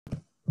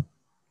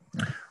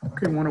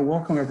Okay, I want to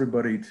welcome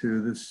everybody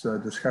to this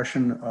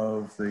discussion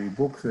of the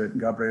book that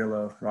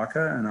Gabriela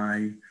Rocca and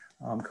I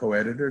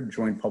co-edited,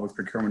 Joint Public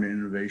Procurement and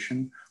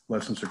Innovation,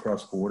 Lessons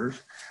Across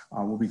Borders.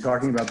 We'll be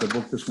talking about the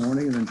book this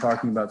morning and then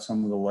talking about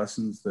some of the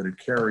lessons that it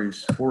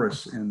carries for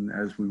us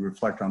as we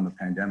reflect on the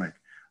pandemic.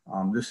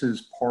 This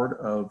is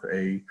part of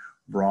a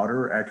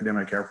broader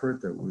academic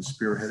effort that was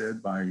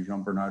spearheaded by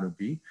Jean-Bernard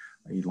Aubie.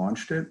 He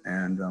launched it,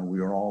 and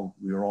we are all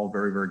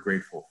very, very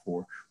grateful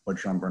for what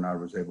Jean-Bernard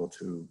was able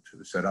to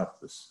set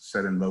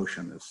in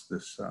motion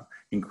this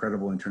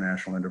incredible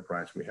international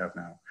enterprise we have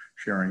now,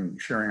 sharing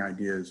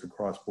ideas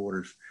across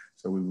borders.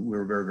 So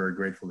we're very, very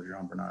grateful to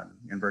Jean-Bernard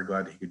and very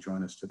glad that he could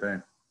join us today.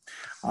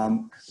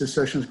 This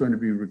session is going to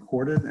be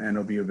recorded and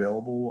it'll be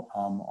available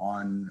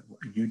on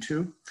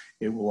YouTube.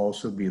 It will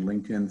also be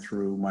linked in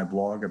through my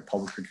blog at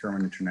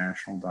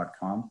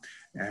publicprocurementinternational.com.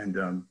 And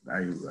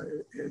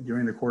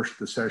during the course of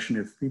the session,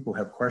 if people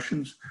have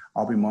questions,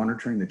 I'll be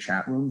monitoring the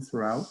chat room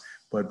throughout.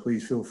 But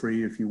please feel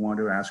free, if you want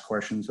to ask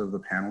questions of the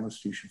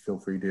panelists, you should feel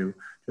free to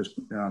just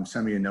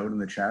send me a note in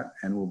the chat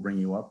and we'll bring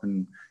you up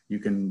and you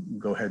can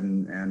go ahead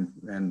and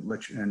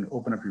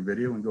open up your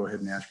video and go ahead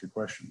and ask your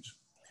questions.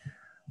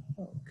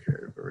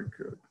 Okay, very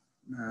good.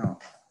 Now,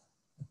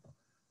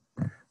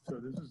 so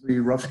this is the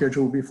rough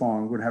schedule we'll be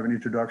following. We're going to have an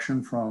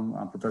introduction from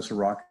Professor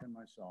Rocca and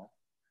myself.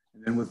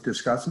 And then with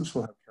discussants,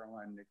 we'll have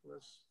Caroline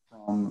Nicholas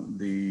from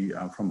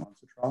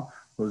UNCITRAL,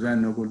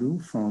 Lausanne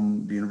Nogolu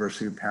from the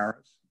University of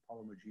Paris,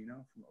 Paulo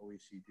Magino from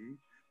OECD,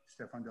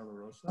 Stefan Della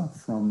Rosa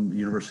from the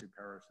University of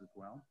Paris as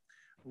well.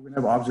 We're going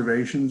to have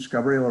observations.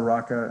 Gabriela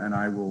Rocca and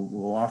I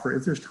will offer,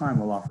 if there's time,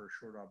 we'll offer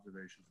short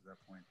observations at that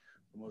point.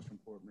 But most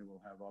importantly,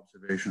 we'll have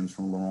observations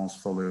from Laurence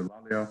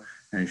Folio-Lalio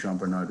and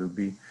Jean-Bernard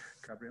Aubie.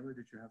 Gabriela,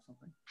 did you have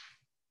something?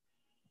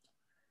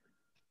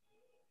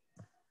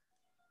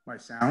 My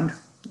sound?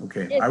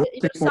 Okay. Yes,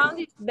 your sound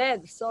is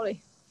bad,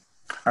 sorry.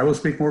 I will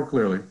speak more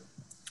clearly.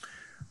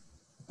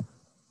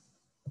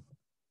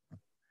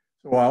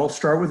 So I'll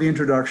start with the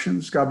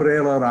introductions.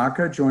 Gabriela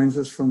Rocca joins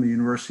us from the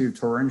University of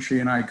Turin. She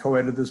and I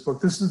co-edited this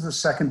book. This is the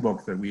second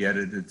book that we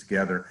edited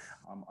together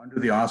under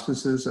the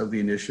auspices of the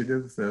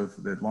initiative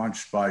that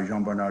launched by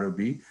Jean-Bernard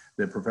Aubie,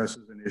 the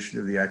Professors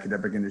Initiative, the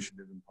Academic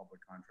Initiative in Public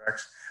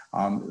Contracts.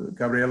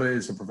 Gabriela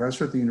is a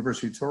professor at the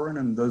University of Turin,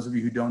 and those of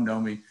you who don't know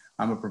me,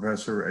 I'm a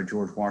professor at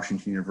George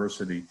Washington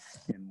University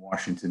in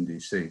Washington,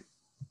 D.C.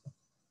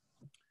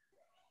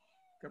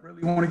 Gabriela,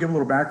 you want to give a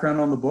little background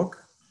on the book?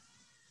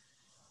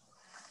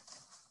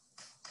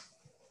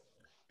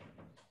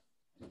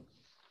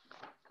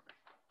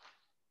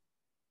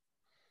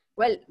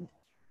 Well,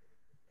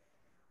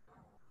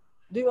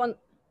 do you want?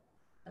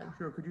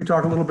 Sure. Could you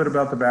talk a little bit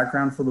about the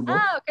background for the book?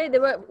 Okay,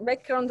 the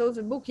background of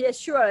the book. Yes,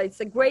 sure.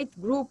 It's a great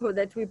group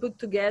that we put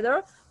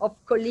together of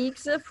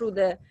colleagues through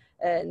the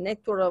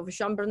network of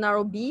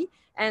Jean-Bernard Aubie,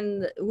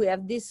 and we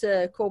have this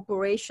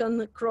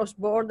cooperation,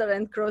 cross-border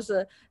and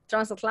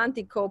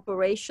transatlantic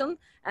cooperation.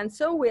 And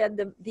so we had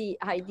the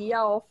idea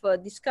of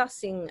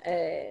discussing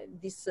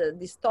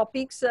these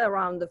topics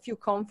around a few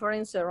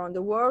conferences around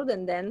the world,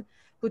 and then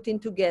putting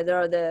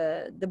together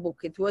the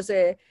book. It was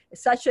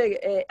such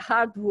a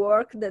hard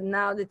work that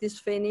now that it's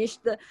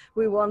finished,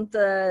 we want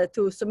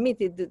to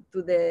submit it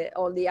to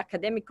all the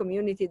academic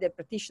community, the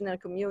practitioner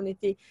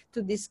community,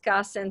 to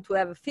discuss and to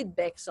have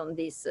feedbacks on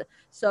this.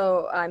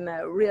 So I'm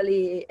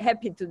really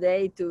happy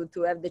today to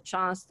have the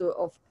chance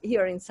of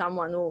hearing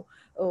someone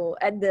who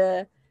had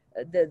the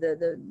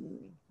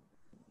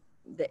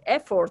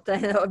effort,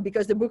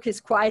 because the book is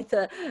quite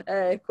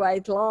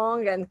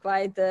long and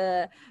quite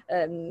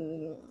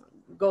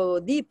go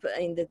deep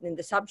in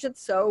the subject.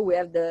 So we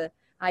have the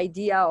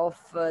idea of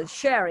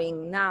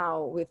sharing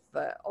now with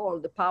all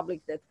the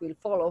public that will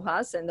follow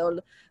us, and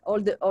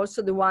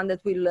also the one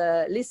that will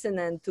listen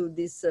and to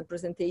this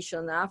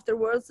presentation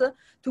afterwards,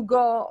 to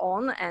go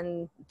on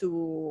and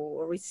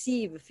to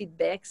receive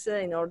feedbacks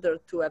in order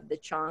to have the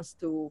chance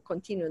to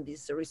continue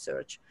this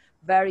research.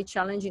 Very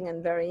challenging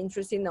and very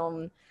interesting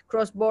on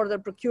cross-border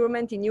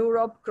procurement in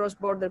Europe,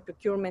 cross-border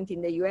procurement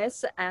in the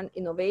US, and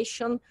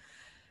innovation,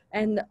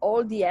 and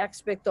all the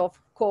aspect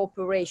of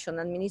cooperation,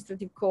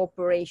 administrative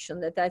cooperation,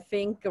 that I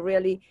think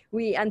really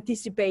we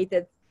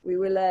anticipated. We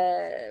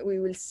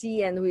will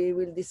see and we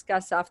will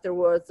discuss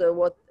afterwards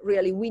what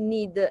really we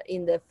need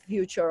in the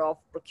future of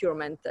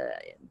procurement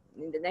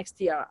in the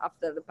next year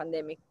after the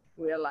pandemic.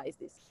 We realize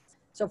this.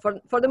 So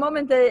for the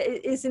moment,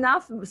 it's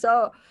enough.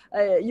 So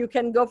you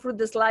can go through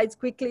the slides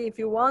quickly if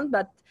you want,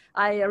 but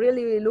I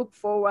really look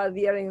forward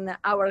hearing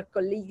our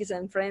colleagues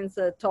and friends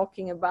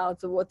talking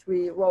about what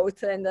we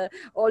wrote, and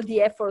all the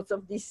efforts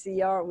of this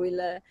year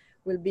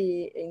will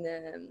be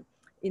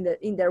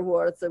in their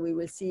words. We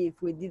will see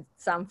if we did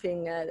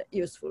something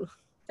useful.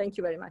 Thank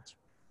you very much.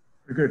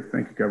 Very good.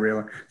 Thank you,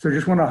 Gabriela. So I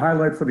just want to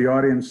highlight for the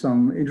audience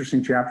some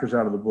interesting chapters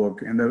out of the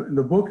book. And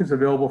the book is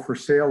available for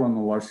sale on the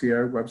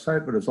LACIA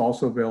website, but it's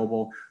also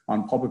available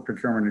on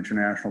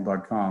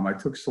publicprocurementinternational.com. I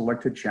took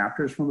selected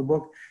chapters from the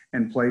book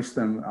and placed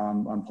them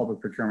on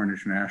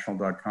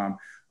publicprocurementinternational.com.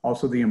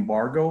 Also, the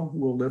embargo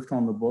will lift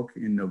on the book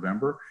in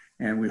November,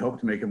 And we hope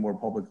to make it more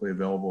publicly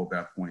available at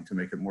that point, to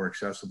make it more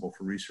accessible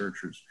for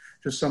researchers.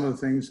 Just some of the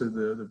things that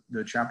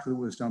the chapter that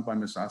was done by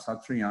Ms. Asad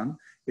Trian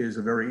is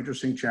a very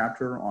interesting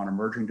chapter on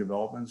emerging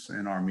developments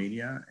in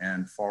Armenia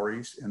and Far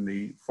East, in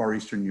the Far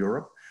Eastern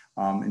Europe,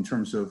 in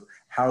terms of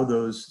how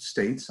those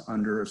states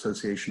under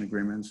association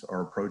agreements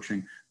are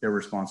approaching their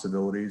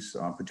responsibilities,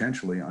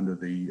 potentially under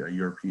the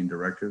European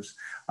directives.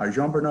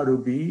 Jean-Bernard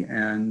Auby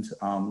and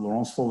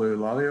Laurence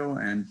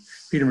Foley-Lalio and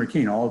Peter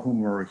McKean, all of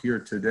whom are here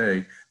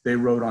today, they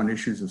wrote on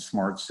issues of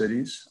smart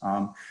cities.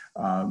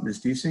 Ms.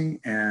 Diesing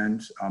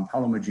and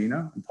Paolo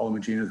Magina, and Paolo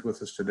Magina is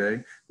with us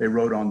today. They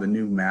wrote on the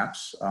new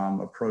MAPS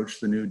approach,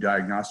 the new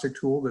diagnostic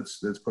tool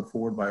that's put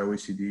forward by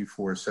OECD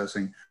for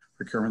assessing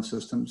procurement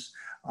systems.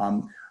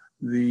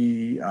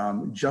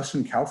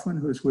 Justin Kaufman,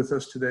 who is with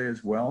us today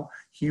as well,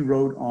 he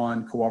wrote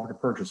on cooperative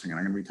purchasing, and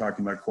I'm going to be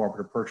talking about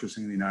cooperative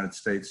purchasing in the United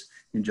States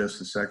in just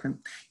a second.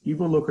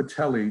 Ivo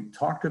Locatelli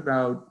talked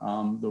about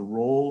the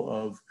role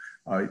of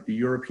the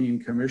European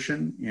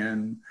Commission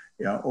in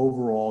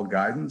overall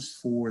guidance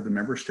for the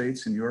member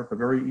states in Europe. A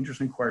very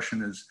interesting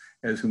question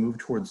as we move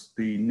towards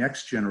the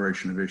next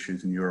generation of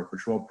issues in Europe,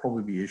 which will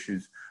probably be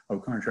issues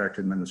of contract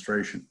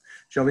administration.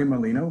 Jelly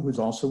Molino, who's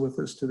also with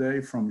us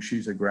today,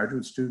 she's a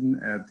graduate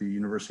student at the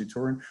University of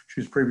Turin. She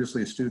was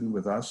previously a student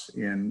with us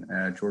in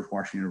George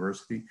Washington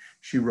University.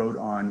 She wrote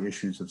on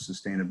issues of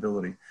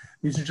sustainability.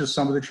 These are just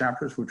some of the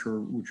chapters which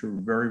are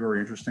very,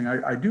 very interesting.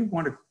 I do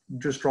want to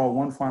just draw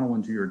one final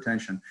one to your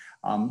attention.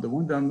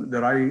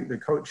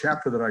 The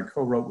chapter that I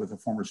co-wrote with a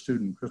former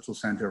student, Crystal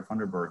Santer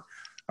Funderburg.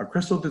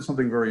 Crystal did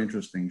something very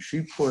interesting.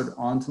 She put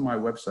onto my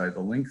website,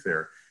 the link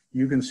there,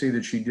 you can see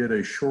that she did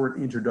a short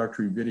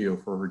introductory video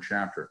for her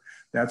chapter.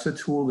 That's a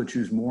tool that's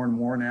used more and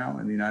more now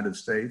in the United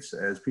States.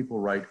 As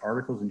people write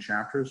articles and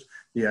chapters,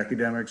 the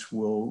academics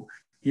will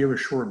give a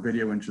short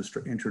video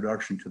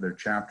introduction to their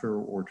chapter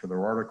or to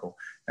their article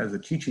as a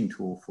teaching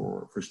tool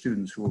for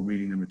students who are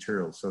reading the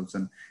materials. So it's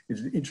an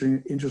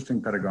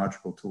interesting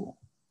pedagogical tool.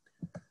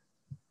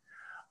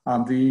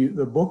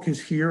 The book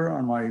is here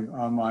on my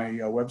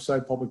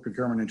website, Public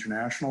Procurement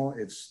International.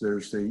 You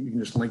can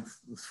just link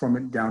from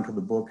it down to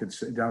the book. It's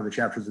down to the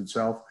chapters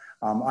itself.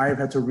 I have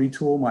had to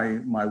retool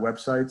my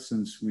website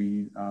since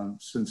the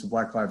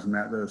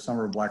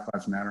summer of Black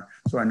Lives Matter.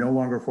 So I no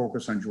longer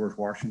focus on George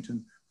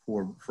Washington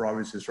for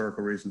obvious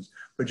historical reasons.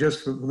 But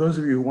just for those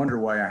of you who wonder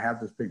why I have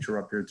this picture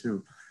up here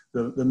too,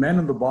 the men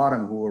at the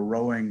bottom who are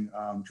rowing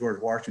George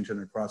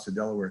Washington across the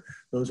Delaware,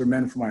 those are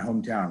men from my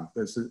hometown.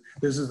 This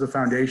is the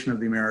foundation of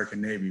the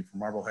American Navy from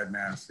Marblehead,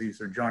 Mass.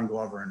 These are John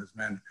Glover and his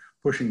men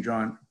pushing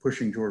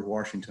George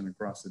Washington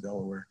across the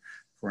Delaware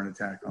for an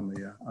attack on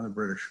the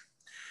British.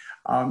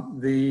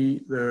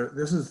 These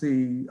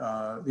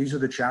are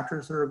the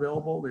chapters that are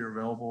available. They are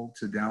available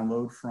to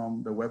download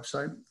from the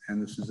website,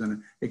 and this is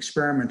an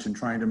experiment in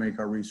trying to make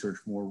our research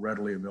more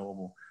readily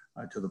available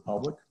to the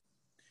public.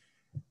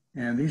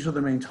 And these are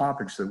the main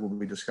topics that we'll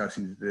be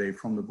discussing today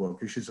from the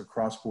book: issues of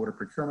cross-border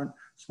procurement,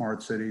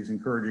 smart cities,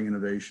 encouraging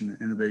innovation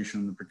in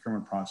the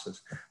procurement process.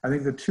 I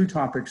think the two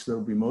topics that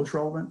will be most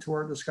relevant to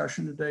our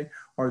discussion today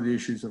are the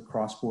issues of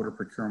cross-border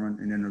procurement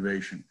and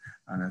innovation.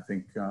 And I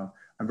think I'm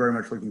very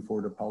much looking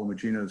forward to Paolo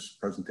Magina's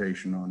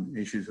presentation on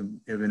issues of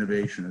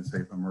innovation as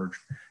they've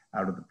emerged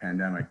out of the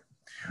pandemic.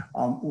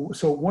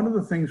 So one of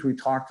the things we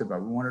talked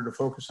about, we wanted to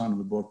focus on in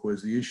the book,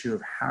 was the issue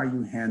of how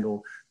you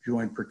handle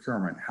joint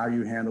procurement, how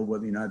you handle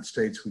what the United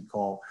States would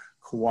call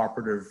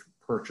cooperative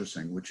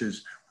purchasing, which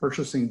is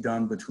purchasing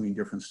done between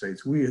different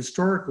states.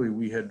 Historically,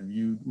 we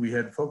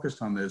had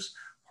focused on this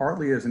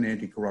partly as an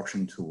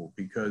anti-corruption tool,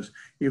 because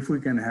if we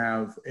can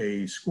have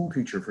a school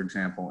teacher, for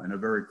example, in a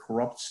very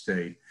corrupt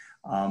state,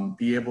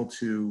 be able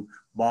to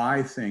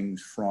buy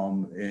things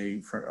from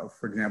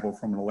for example,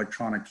 from an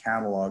electronic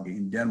catalog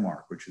in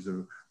Denmark, which is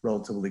a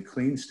relatively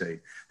clean state,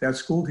 that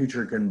school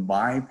teacher can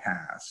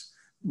bypass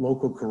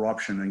local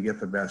corruption and get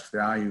the best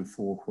value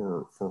for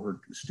her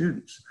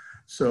students.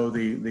 So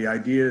the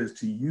idea is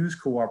to use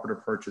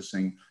cooperative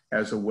purchasing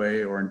as a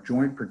way, or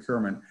joint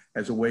procurement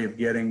as a way of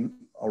getting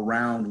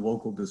around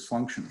local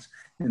dysfunctions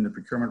in the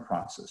procurement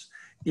process.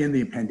 In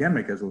the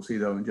pandemic, as we'll see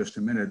though in just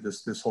a minute,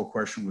 this whole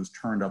question was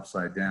turned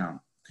upside down.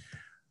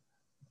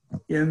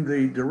 In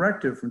the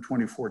directive from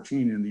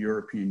 2014 in the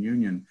European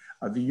Union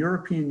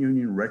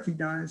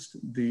recognized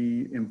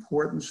the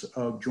importance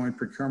of joint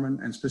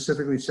procurement and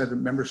specifically said that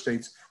member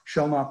states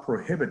shall not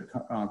prohibit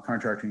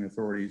contracting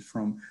authorities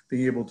from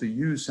being able to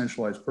use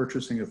centralized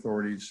purchasing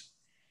authorities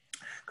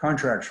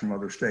contracts from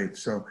other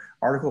states. So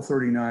Article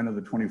 39 of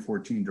the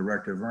 2014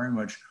 directive very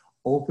much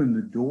opened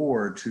the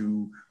door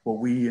to what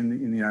we in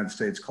the United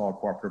States call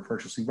cooperative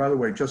purchasing. By the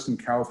way, Justin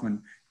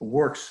Kaufman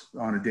works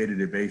on a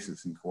day-to-day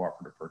basis in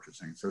cooperative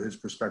purchasing. So his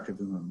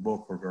perspectives in the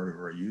book were very,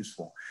 very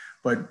useful.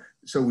 But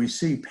so we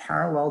see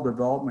parallel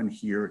development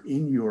here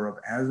in Europe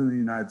as in the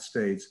United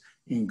States,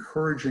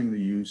 encouraging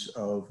the use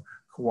of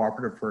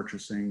cooperative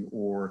purchasing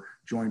or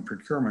joint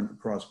procurement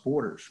across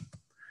borders.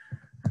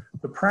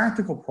 The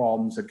practical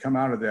problems that come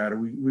out of that,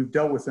 we've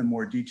dealt with in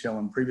more detail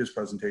in previous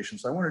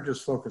presentations. So I want to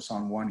just focus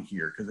on one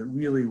here because it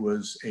really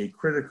was a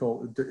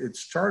critical, it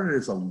started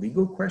as a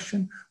legal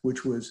question,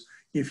 which was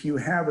if you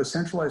have a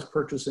centralized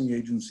purchasing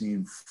agency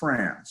in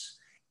France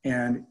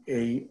and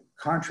a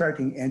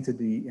contracting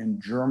entity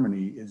in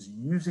Germany is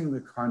using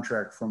the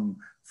contract from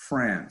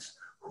France,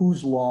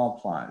 whose law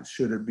applies?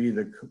 Should it be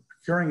the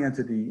procuring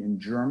entity in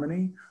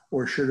Germany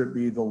or should it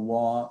be the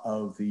law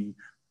of the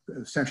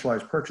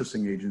centralized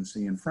purchasing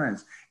agency in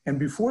France? And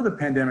before the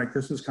pandemic,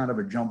 this was kind of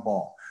a jump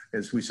ball,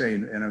 as we say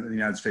in the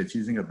United States,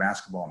 using a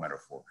basketball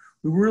metaphor.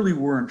 We really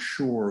weren't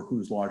sure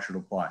whose law should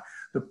apply.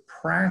 The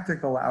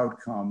practical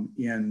outcome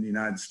in the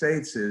United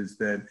States is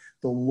that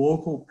the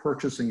local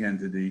purchasing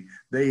entity,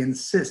 they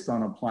insist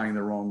on applying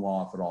their own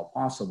law if at all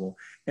possible.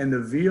 And the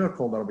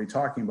vehicle that I'll be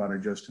talking about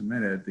in just a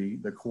minute,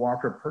 the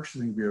cooperative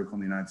purchasing vehicle in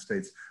the United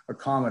States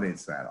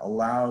accommodates that,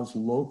 allows the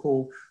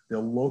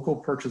local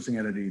purchasing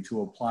entity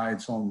to apply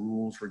its own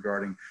rules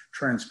regarding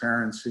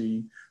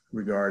transparency,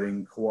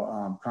 regarding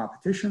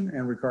competition,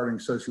 and regarding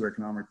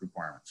socioeconomic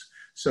requirements.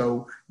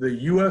 So the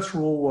US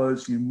rule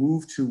was you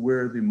move to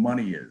where the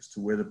money is, to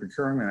where the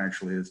procurement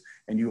actually is,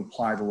 and you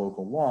apply the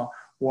local law.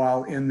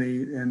 While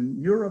in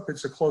Europe,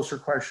 it's a closer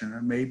question.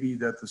 It may be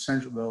that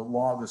the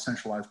law of the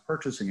centralized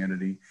purchasing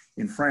entity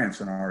in France,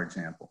 in our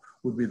example,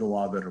 would be the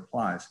law that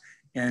applies.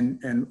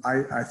 And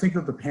I think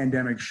that the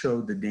pandemic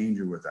showed the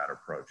danger with that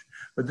approach.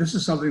 But this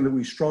is something that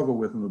we struggle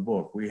with in the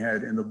book. We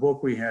had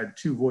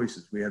two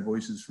voices. We had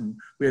voices from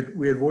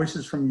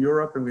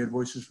Europe and we had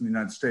voices from the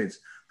United States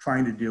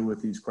trying to deal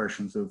with these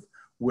questions of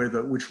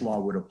which law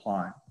would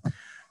apply.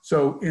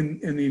 So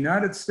in the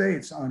United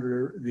States,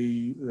 under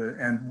the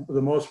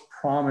most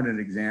prominent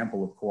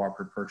example of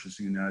cooperative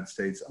purchasing in the United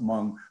States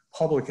among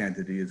public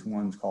entities is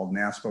one's called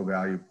NASPO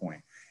Value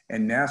Point.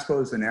 And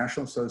NASPO is the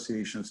National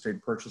Association of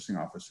State Purchasing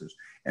Officers.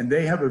 And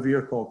they have a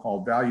vehicle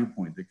called Value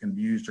Point that can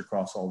be used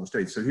across all the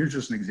states. So here's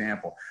just an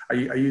example. I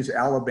use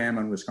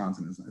Alabama and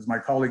Wisconsin. As my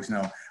colleagues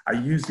know, I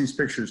use these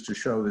pictures to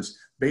show this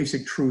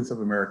basic truth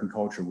of American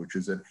culture, which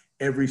is that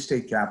every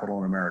state capital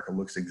in America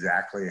looks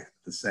exactly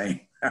the same.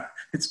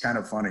 It's kind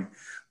of funny.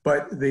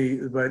 But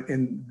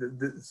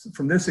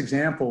from this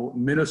example,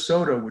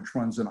 Minnesota, which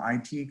runs an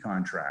IT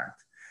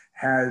contract,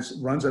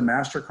 runs a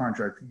master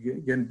contract,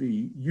 can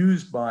be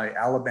used by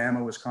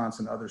Alabama,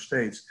 Wisconsin, other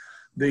states.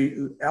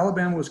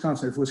 Alabama,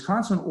 Wisconsin, if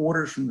Wisconsin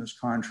orders from this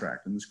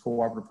contract, and this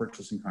cooperative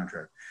purchasing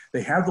contract,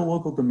 they have the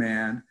local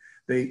demand,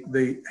 they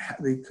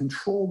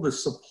control the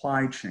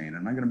supply chain,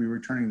 and I'm going to be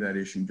returning to that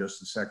issue in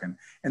just a second,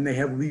 and they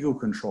have legal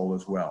control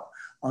as well.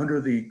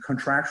 Under the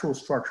contractual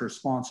structure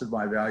sponsored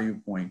by Value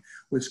Point,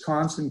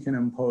 Wisconsin can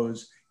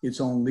impose its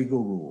own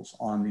legal rules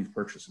on these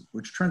purchases,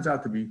 which turns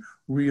out to be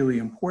really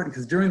important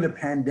because during the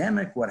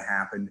pandemic, what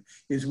happened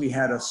is we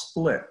had a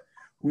split.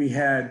 We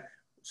had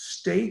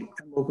state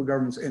and local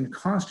governments, and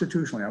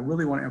constitutionally, I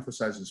really want to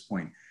emphasize this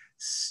point,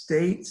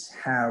 states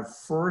have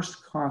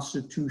first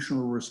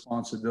constitutional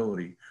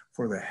responsibility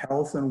for the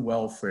health and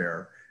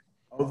welfare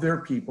of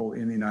their people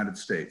in the United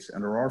States.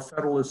 Under our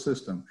federalist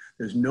system,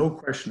 there's no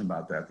question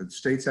about that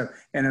states have,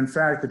 and in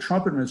fact, the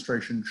Trump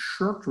administration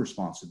shirked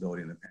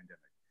responsibility in the pandemic.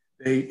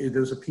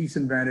 There was a peace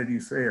and Vanity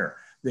Fair.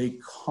 They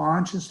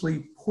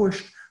consciously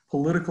pushed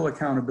political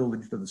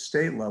accountability to the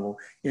state level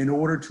in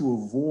order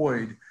to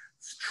avoid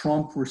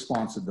Trump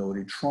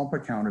responsibility, Trump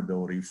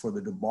accountability for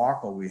the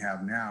debacle we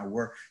have now,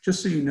 where,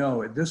 just so you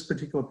know, at this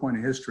particular point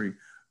in history,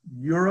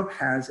 Europe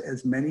has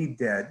as many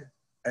dead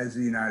as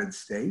the United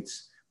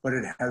States, but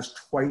it has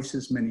twice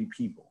as many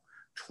people.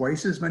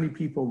 Twice as many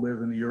people live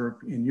in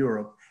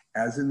Europe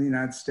as in the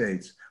United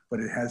States, but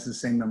it has the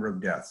same number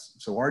of deaths.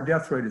 So our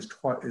death rate is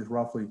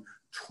roughly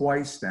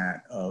twice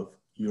that of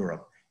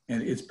Europe.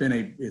 And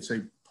it's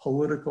a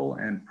political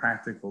and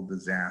practical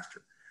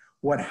disaster.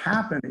 What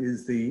happened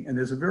is and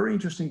there's a very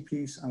interesting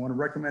piece, I want to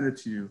recommend it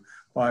to you,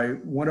 by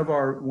one of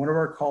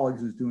our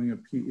colleagues is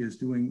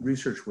doing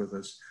research with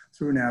us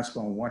through NASPO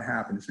on what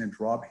happened. His name's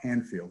Rob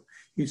Hanfield.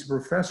 He's a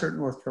professor at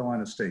North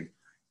Carolina State.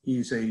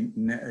 He's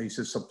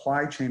a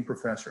supply chain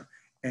professor.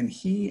 And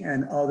he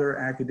and other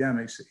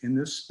academics in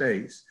this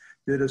space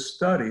did a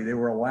study. They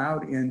were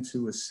allowed in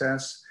to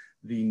assess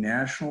the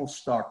national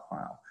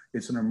stockpile.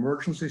 It's an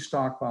emergency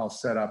stockpile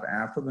set up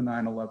after the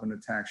 9/11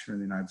 attacks here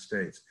in the United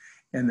States.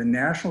 And the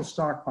national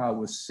stockpile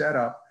was set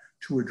up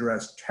to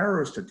address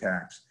terrorist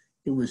attacks.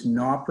 It was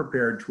not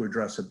prepared to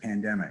address a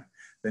pandemic.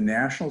 The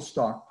national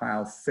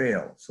stockpile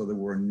failed, so there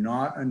were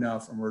not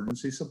enough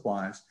emergency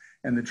supplies.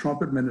 And the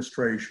Trump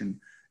administration,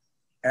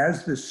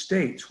 as the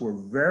states were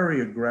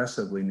very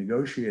aggressively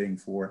negotiating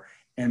for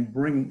and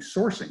bringing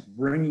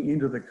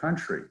into the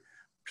country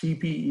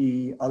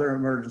PPE, other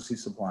emergency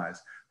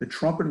supplies, the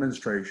Trump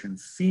administration,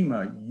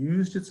 FEMA,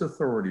 used its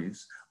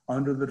authorities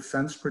under the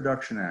Defense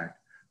Production Act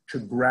to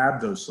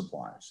grab those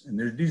supplies.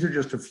 And these are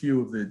just a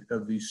few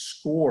of the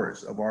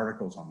scores of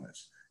articles on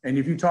this. And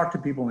if you talk to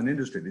people in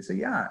industry, they say,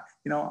 yeah,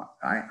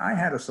 I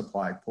had a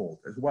supply pulled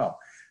as well.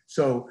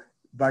 So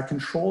by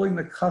controlling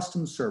the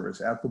customs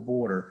service at the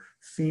border,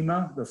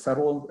 FEMA, the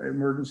Federal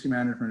Emergency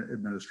Management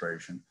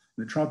Administration,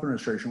 the Trump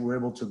administration were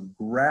able to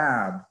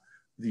grab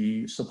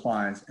the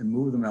supplies and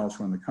move them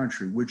elsewhere in the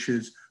country, which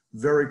is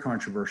very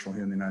controversial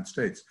here in the United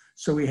States.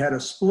 So we had a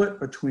split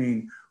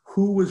between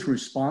who was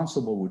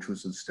responsible, which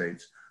was the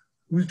states,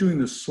 who's doing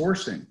the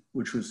sourcing,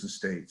 which was the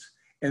states,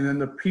 and then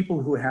the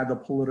people who had the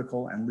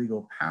political and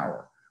legal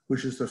power,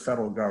 which is the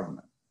federal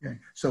government. Okay?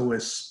 So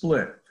it's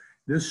split.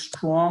 This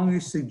strongly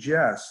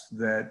suggests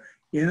that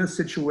in a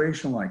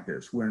situation like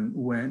this,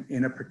 when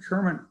in a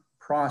procurement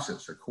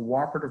process, a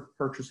cooperative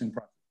purchasing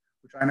process,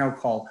 which I now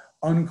call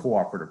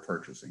uncooperative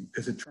purchasing,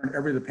 because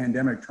the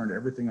pandemic turned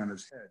everything on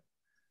its head,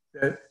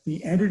 that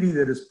the entity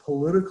that is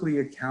politically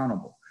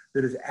accountable,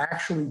 that is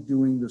actually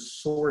doing the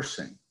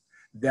sourcing,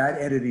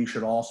 that entity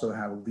should also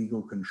have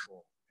legal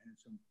control. And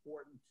it's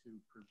important to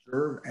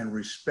preserve and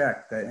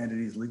respect that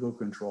entity's legal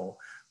control,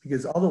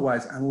 because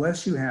otherwise,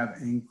 unless you have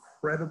an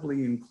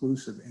incredibly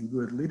inclusive and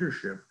good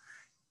leadership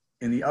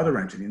in the other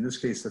entity, in this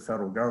case, the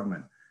federal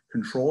government,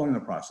 controlling the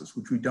process,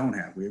 which we don't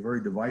have. We have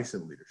very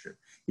divisive leadership.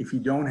 If you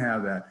don't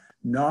have that,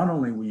 not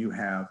only will you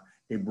have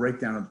a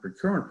breakdown of the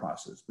procurement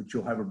process, but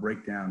you'll have a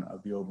breakdown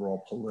of the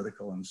overall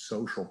political and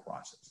social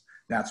process.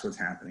 That's what's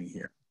happening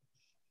here.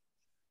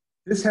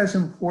 This has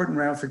important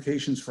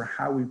ramifications for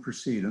how we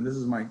proceed, and this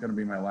is going to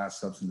be my last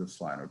substantive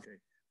slide, okay?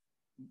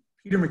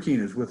 Peter McKean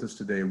is with us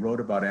today, wrote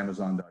about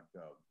Amazon.gov.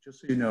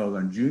 Just so you know,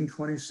 on June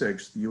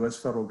 26th, the US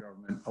federal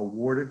government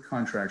awarded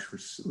contracts for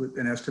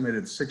an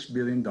estimated $6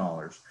 billion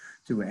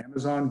to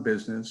Amazon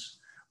Business,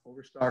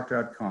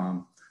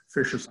 Overstock.com,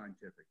 Fisher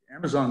Scientific.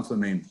 Amazon's the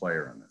main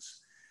player in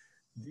this.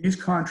 These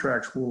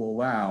contracts will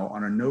allow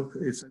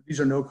these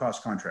are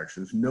no-cost contracts.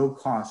 There's no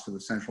cost to the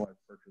centralized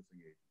purchasing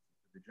agency,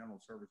 the General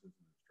Services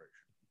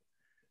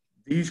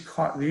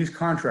Administration. These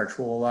contracts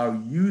will allow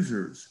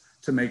users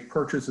to make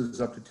purchases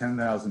up to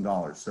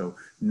 $10,000. So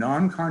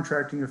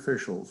non-contracting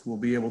officials will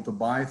be able to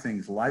buy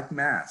things like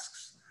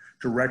masks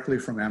directly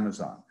from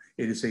Amazon.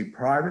 It is a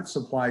private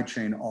supply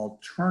chain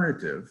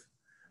alternative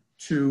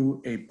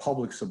to a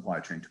public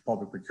supply chain, to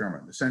public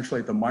procurement.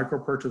 Essentially at the micro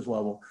purchase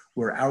level,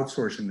 we're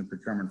outsourcing the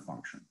procurement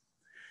function.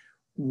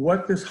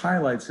 What this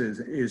highlights is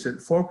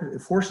it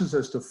forces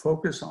us to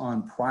focus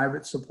on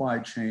private supply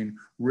chain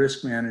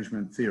risk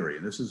management theory.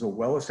 This is a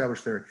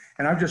well-established theory.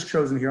 And I've just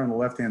chosen here on the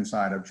left-hand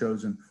side, I've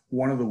chosen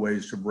one of the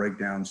ways to break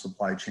down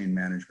supply chain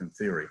management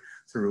theory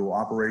through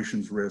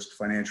operations risk,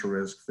 financial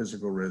risk,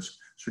 physical risk,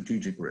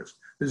 strategic risk.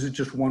 This is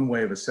just one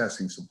way of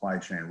assessing supply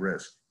chain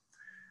risk.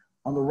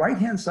 On the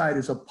right-hand side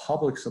is a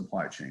public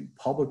supply chain,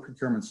 public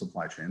procurement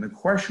supply chain. And the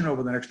question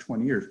over the next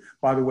 20 years,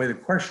 by the way, the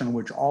question on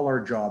which all our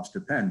jobs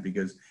depend,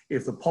 because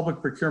if the public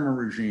procurement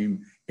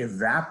regime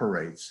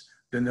evaporates,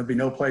 then there'll be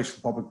no place for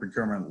public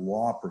procurement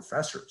law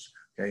professors,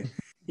 okay?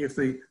 If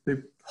the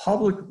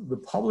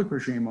public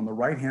regime on the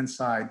right-hand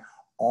side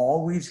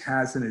always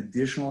has an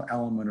additional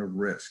element of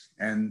risk,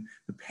 and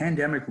the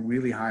pandemic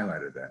really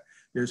highlighted that.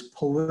 There's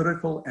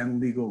political and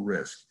legal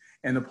risk.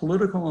 And the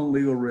political and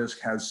legal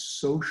risk has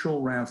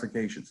social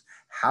ramifications.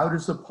 How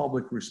does the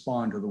public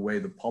respond to the way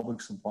the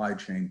public supply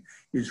chain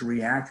is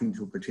reacting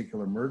to a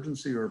particular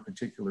emergency or a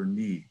particular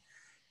need?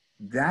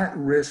 That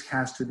risk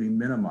has to be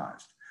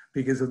minimized,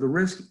 because if the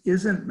risk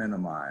isn't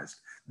minimized,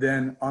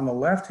 then on the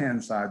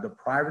left-hand side, the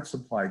private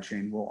supply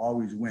chain will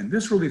always win.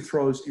 This really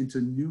throws into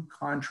new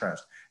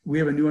contrast. We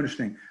have a new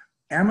understanding.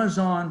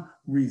 Amazon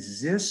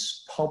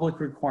resists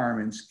public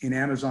requirements in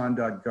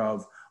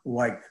Amazon.gov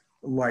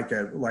like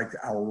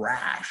a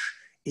rash.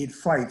 It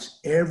fights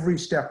every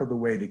step of the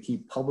way to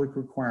keep public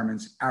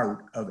requirements out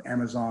of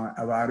Amazon,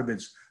 out of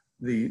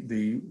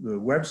the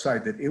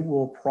website that it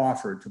will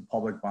proffer to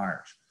public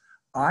buyers.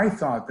 I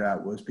thought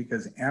that was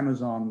because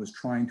Amazon was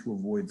trying to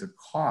avoid the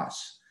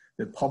costs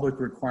that public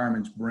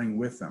requirements bring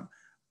with them.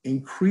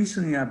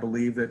 Increasingly, I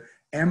believe that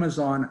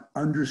Amazon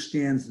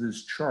understands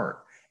this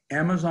chart.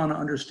 Amazon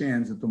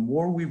understands that the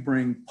more we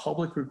bring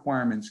public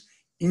requirements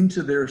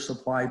into their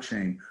supply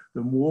chain,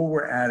 the more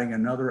we're adding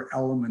another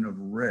element of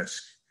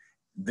risk.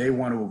 They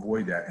want to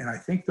avoid that. And I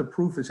think the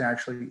proof is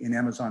actually in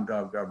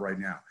Amazon.gov right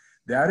now.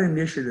 That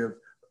initiative,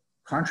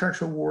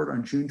 contracts award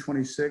on June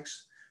 26th,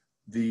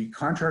 the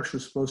contracts are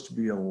supposed to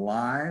be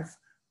live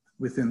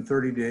within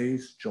 30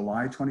 days,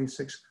 July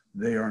 26th.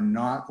 They are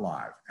not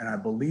live. And I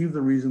believe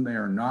the reason they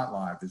are not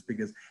live is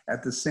because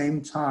at the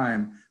same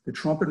time, the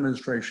Trump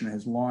administration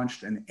has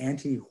launched an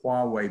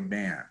anti-Huawei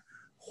ban.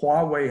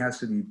 Huawei has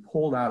to be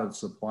pulled out of the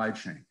supply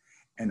chain.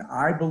 And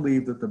I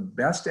believe that the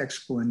best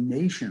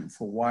explanation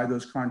for why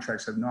those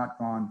contracts have not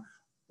gone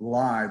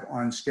live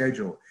on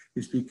schedule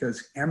is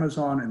because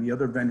Amazon and the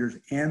other vendors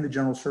and the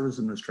General Services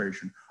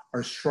Administration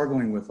are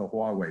struggling with a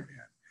Huawei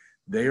ban.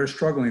 They are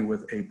struggling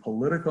with a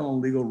political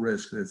and legal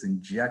risk that is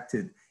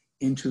injected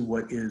into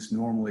what is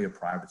normally a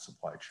private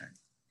supply chain.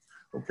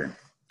 Okay,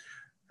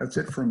 that's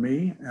it for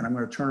me. And I'm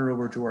going to turn it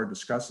over to our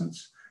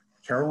discussants.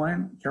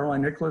 Caroline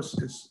Nicholas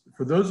is,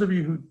 for those of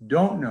you who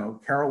don't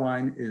know,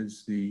 Caroline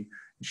is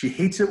she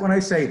hates it when I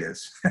say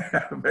this,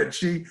 but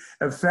she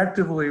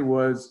effectively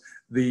was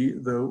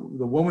the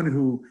woman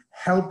who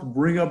helped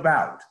bring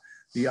about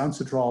the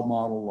UNCITRAL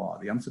model law,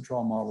 the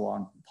UNCITRAL model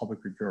on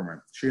public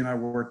procurement. She and I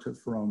worked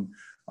from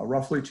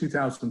roughly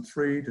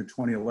 2003 to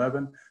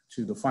 2011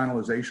 to the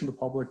finalization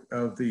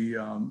of the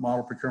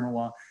model procurement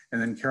law.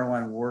 And then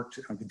Caroline worked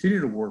and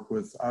continued to work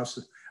with us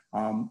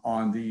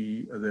on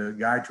the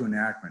guide to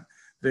enactment.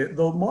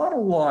 The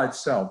model law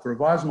itself, the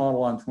revised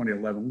model law in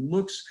 2011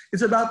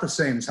 it's about the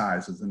same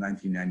size as the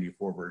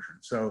 1994 version.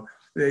 So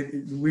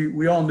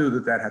we all knew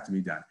that had to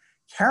be done.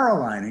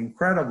 Caroline,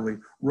 incredibly,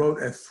 wrote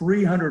a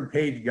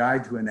 300-page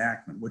guide to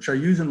enactment, which I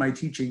use in my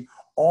teaching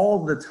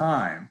all the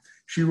time.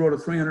 She wrote a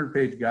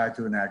 300-page guide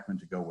to enactment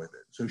to go with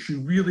it. So she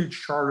really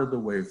charted the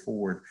way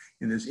forward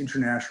in this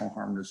international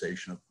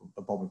harmonization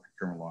of public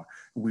procurement law.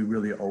 We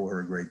really owe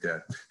her a great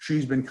debt.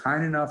 She's been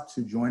kind enough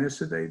to join us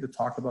today to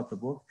talk about the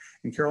book.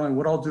 And Caroline,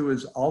 what I'll do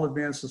is I'll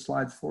advance the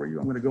slides for you.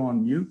 I'm going to go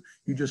on mute.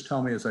 You just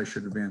tell me as I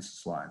should advance the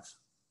slides.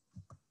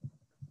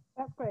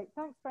 That's great.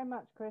 Thanks very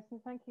much, Chris.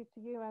 And thank you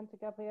to you and to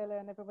Gabriela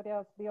and everybody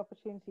else for the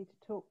opportunity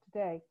to talk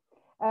today.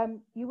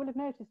 You will have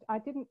noticed I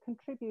didn't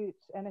contribute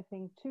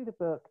anything to the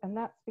book, and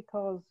that's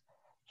because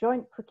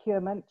joint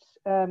procurement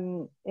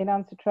in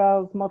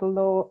UNCITRAL's model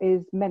law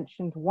is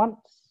mentioned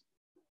once.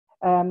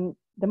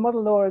 The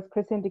model law, as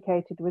Chris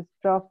indicated, was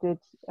drafted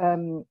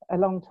a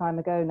long time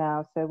ago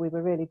now, so we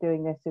were really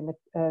doing this in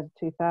the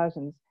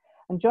 2000s.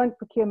 And joint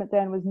procurement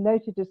then was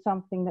noted as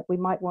something that we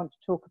might want to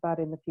talk about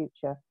in the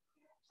future.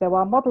 So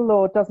our model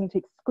law doesn't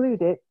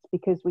exclude it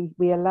because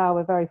we allow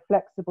a very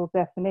flexible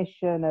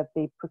definition of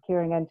the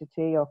procuring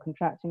entity or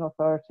contracting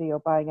authority or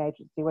buying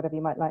agency, whatever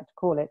you might like to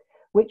call it,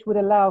 which would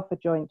allow for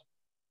joint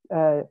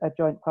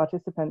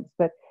participants,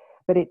 but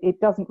it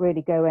doesn't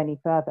really go any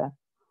further.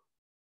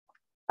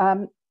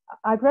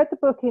 I've read the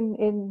book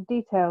in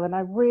detail and I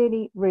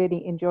really,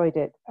 really enjoyed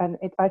it. And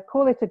I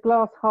call it a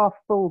glass half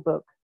full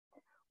book.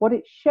 What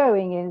it's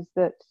showing is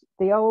that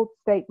the old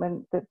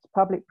statement that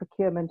public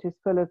procurement is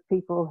full of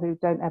people who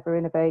don't ever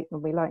innovate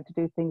and we like to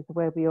do things the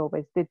way we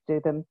always did do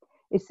them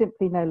is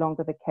simply no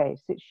longer the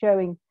case. It's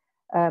showing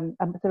a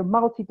sort of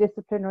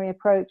multidisciplinary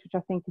approach, which I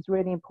think is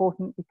really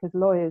important because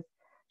lawyers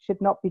should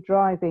not be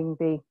driving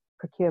the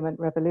procurement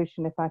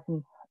revolution, if I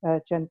can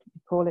gently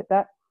call it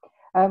that.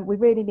 We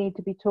really need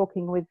to be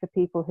talking with the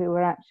people who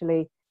are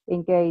actually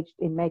engaged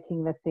in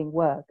making the thing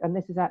work. And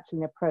this is actually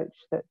an approach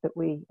that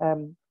we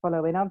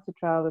follow in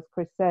UNCITRAL, as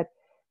Chris said.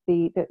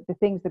 The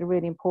things that are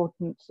really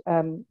important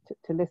to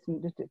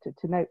listen,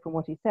 to note from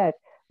what he said,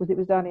 was it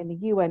was done in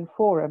the UN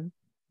forum.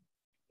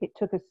 It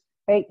took us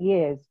 8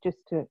 years just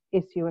to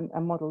issue a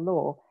model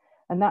law.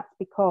 And that's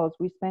because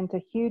we spent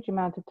a huge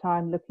amount of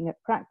time looking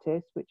at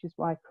practice, which is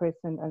why Chris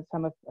and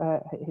some of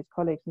his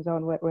colleagues and so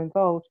on were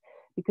involved,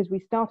 because we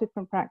started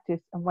from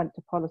practice and went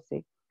to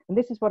policy. And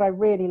this is what I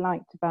really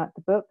liked about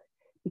the book,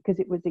 because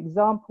it was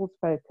examples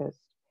focused.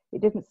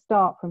 It didn't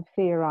start from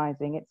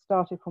theorizing, it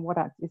started from what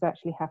is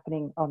actually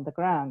happening on the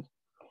ground.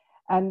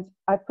 And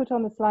I put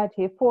on the slide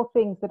here 4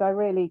 things that I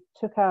really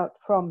took out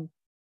from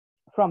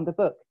the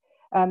book,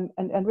 and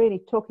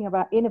really talking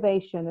about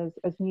innovation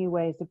as new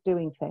ways of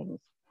doing things.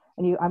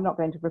 And I'm not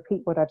going to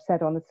repeat what I've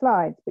said on the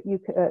slides, but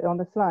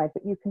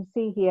you can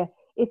see here,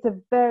 it's a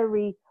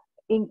very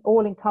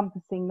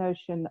all-encompassing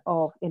notion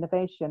of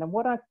innovation. And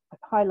what I've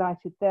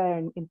highlighted there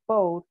in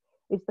bold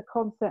is the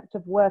concept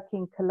of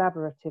working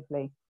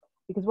collaboratively.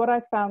 Because what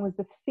I found was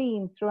the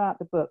theme throughout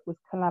the book was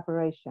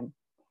collaboration.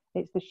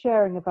 It's the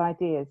sharing of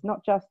ideas,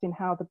 not just in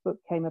how the book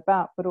came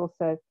about, but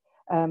also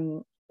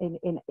in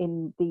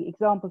the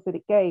examples that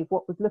it gave.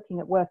 What was looking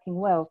at working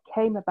well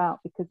came about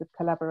because of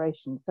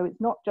collaboration. So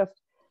it's not just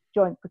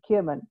joint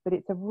procurement, but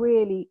it's a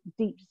really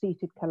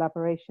deep-seated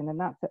collaboration. And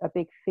that's a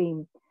big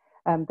theme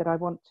that I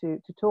want to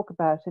talk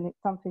about. And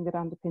it's something that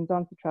underpins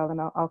UNCITRAL,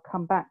 and I'll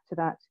come back to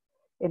that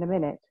in a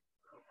minute.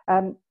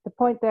 The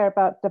point there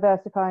about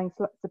diversifying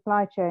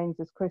supply chains,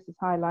 as Chris has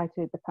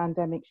highlighted, the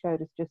pandemic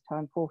showed us just how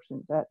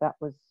important that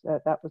was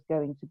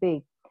going to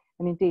be.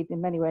 And indeed,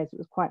 in many ways, it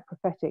was quite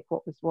prophetic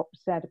what was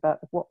said about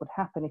what would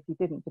happen if you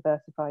didn't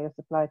diversify your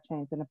supply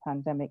chains and a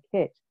pandemic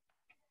hit.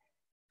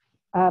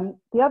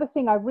 The other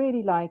thing I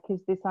really like is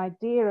this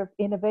idea of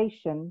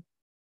innovation,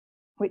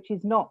 which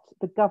is not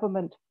the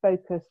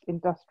government-focused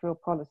industrial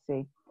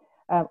policy.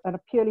 On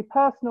a purely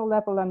personal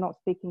level, I'm not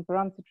speaking for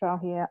UNCITRAL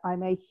here,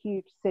 I'm a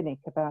huge cynic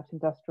about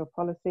industrial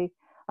policy.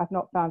 I've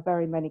not found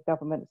very many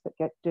governments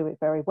that do it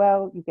very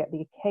well. You get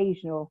the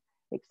occasional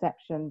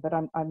exception, but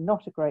I'm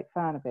not a great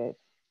fan of it,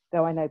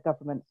 though I know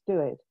governments do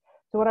it.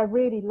 So what I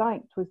really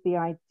liked was the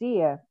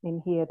idea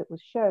in here that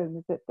was shown,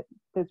 is that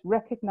there's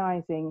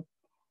recognizing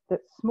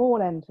that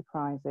small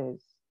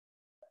enterprises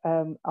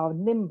are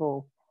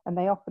nimble, and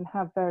they often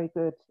have very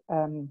good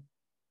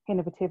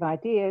innovative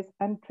ideas,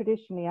 and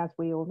traditionally, as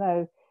we all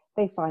know,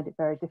 they find it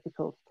very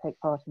difficult to take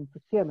part in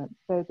procurement.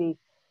 So the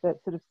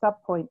sort of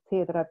sub-points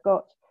here that I've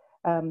got,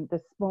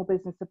 the small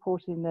business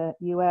support in the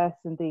US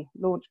and the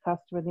launch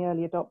customer and the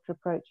early adopter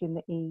approach in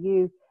the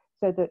EU,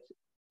 so that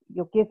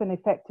you're given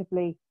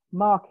effectively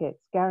markets,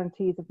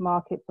 guarantees of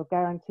markets or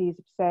guarantees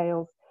of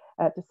sales,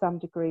 to some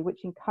degree,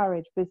 which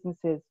encourage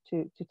businesses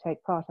to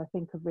take part, I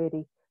think are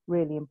really,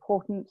 really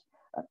important,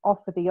 and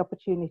offer the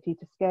opportunity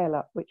to scale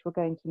up, which we're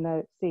going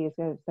to see is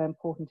so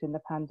important in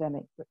the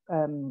pandemic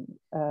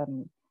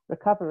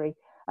recovery.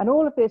 And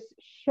all of this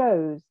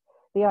shows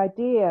the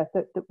idea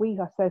that we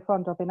are so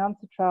fond of in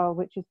UNCITRAL,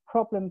 which is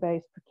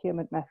problem-based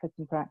procurement methods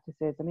and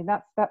practices. I mean,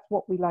 that's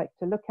what we like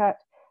to look at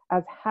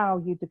as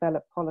how you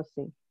develop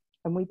policy.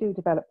 And we do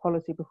develop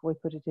policy before we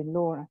put it in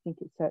law, and I think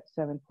it's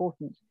so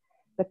important.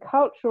 The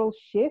cultural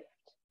shift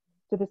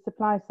to the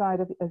supply side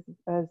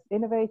as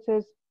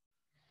innovators,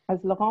 as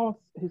Laurence,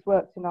 who's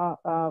worked in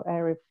our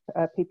area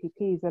of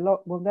PPPs a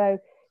lot, will know,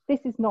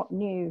 this is not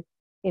new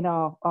in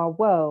our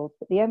world,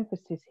 but the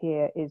emphasis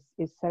here is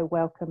so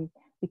welcome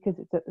because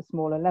it's at the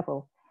smaller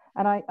level.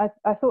 And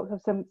I thought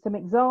of some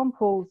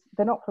examples.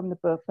 They're not from the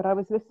book, but I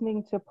was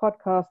listening to a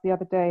podcast the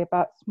other day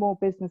about Small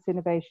Business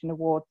Innovation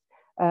Awards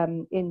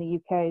in the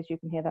UK. As you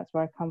can hear, that's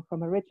where I come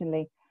from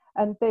originally.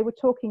 And they were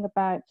talking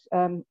about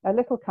a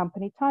little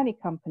company, tiny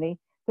company,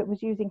 that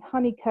was using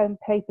honeycomb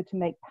paper to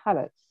make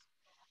pallets.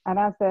 And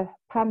as the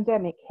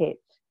pandemic hit,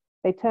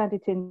 they turned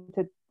it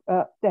into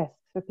desks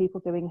for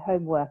people doing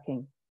home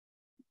working,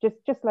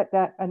 just like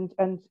that. And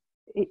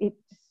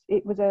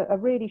it was a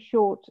really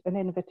short and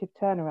innovative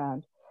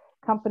turnaround.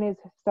 Companies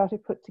started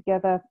to put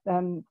together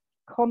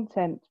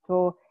content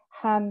for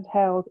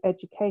handheld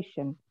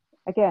education.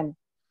 Again,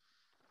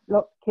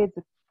 lots of kids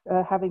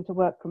are having to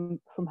work from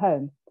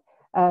home.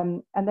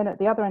 And then at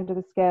the other end of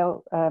the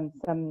scale,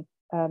 some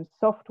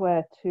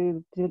software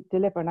to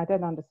deliver, and I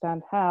don't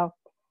understand how,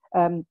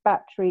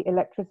 battery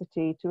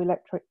electricity to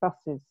electric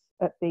buses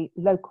at the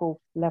local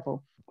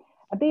level.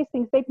 And these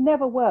things, they'd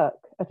never work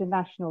at a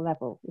national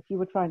level. If you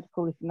were trying to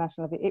call it a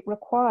national level, it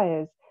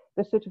requires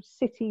the sort of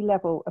city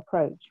level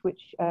approach,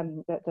 which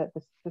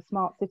the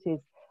smart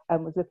cities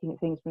was looking at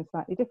things from a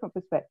slightly different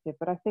perspective.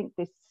 But I think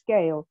this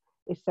scale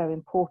is so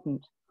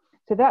important.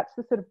 So that's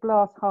the sort of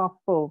glass half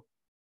full.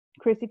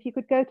 Chris, if you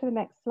could go to the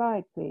next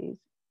slide, please.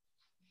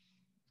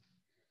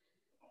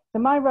 So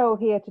my role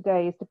here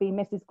today is to be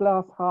Mrs.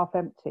 Glass Half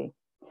Empty.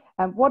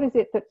 And what is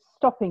it that's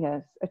stopping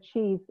us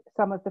achieve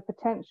some of the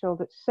potential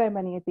that so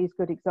many of these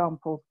good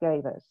examples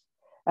gave us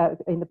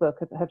in the book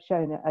have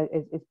shown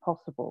is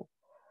possible?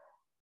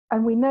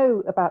 And we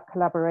know about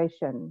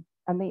collaboration,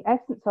 and the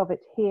essence of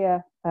it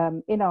here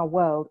in our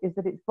world is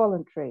that it's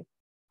voluntary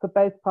for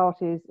both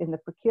parties. In the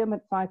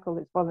procurement cycle,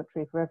 it's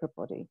voluntary for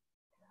everybody.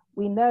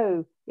 We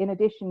know, in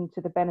addition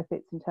to the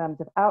benefits in terms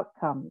of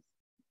outcomes,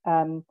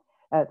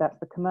 that's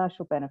the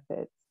commercial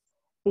benefits,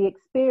 the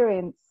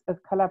experience of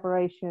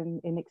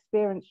collaboration in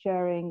experience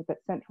sharing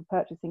that central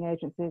purchasing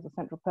agencies or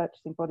central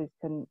purchasing bodies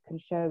can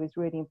show is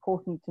really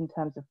important in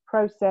terms of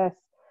process,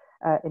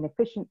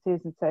 inefficiencies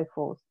and so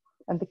forth.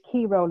 And the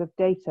key role of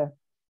data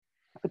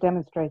for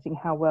demonstrating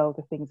how well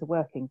the things are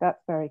working.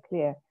 That's very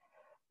clear.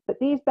 But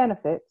these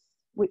benefits,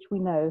 which we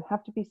know,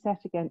 have to be set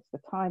against the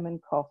time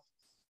and costs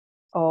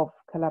of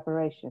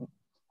collaboration.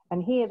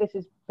 And here, this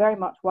is very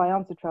much why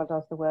UNCITRAL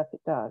does the work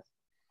it does.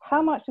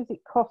 How much does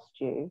it cost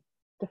you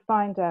to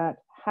find out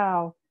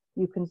how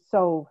you can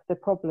solve the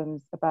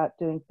problems about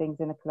doing things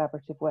in a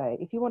collaborative way?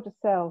 If you want to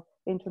sell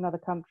into another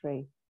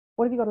country,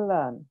 what have you got to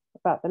learn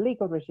about the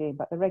legal regime,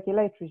 about the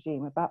regulatory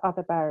regime, about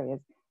other barriers?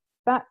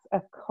 That's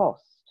a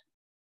cost,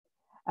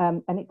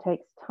 and it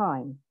takes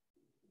time.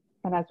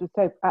 And as was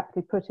so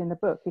aptly put in the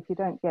book, if you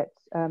don't get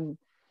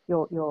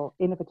your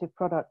innovative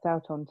products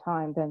out on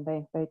time, then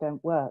they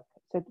don't work.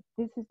 So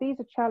these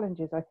are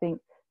challenges, I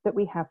think, that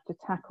we have to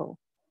tackle.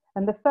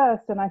 And the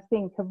first, and I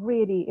think a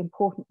really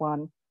important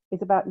one,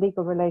 is about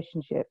legal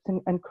relationships.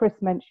 And Chris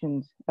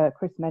mentioned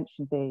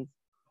these.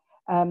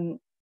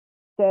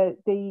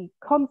 The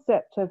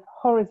concept of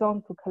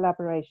horizontal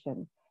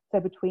collaboration, so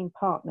between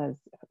partners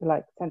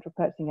like central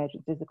purchasing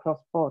agencies across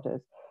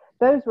borders,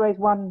 those raise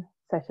one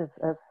set of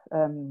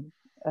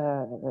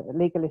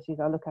legal issues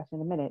I'll look at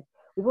in a minute.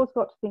 We've also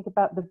got to think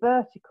about the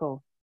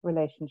vertical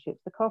relationships,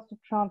 the cost of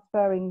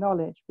transferring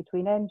knowledge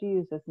between end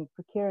users and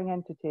procuring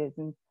entities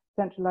and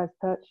centralized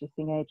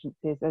purchasing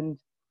agencies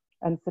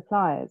and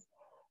suppliers.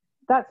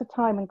 That's a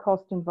time and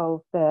cost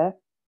involved there.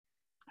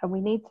 And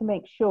we need to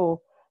make sure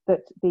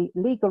that the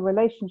legal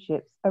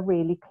relationships are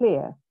really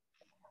clear.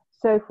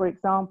 So, for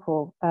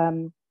example,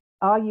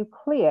 are you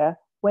clear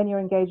when you're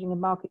engaging in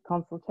market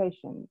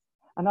consultations?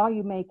 And are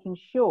you making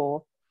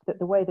sure that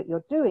the way that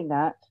you're doing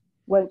that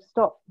won't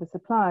stop the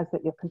suppliers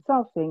that you're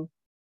consulting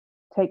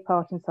take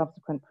part in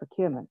subsequent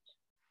procurement?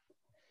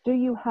 Do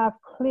you have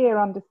clear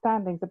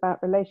understandings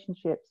about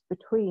relationships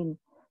between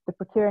the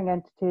procuring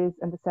entities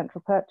and the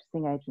central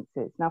purchasing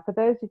agencies? Now, for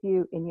those of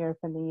you in Europe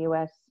and the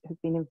US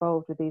who've been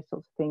involved with these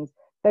sorts of things,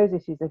 those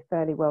issues are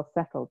fairly well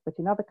settled, but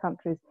in other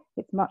countries,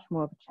 it's much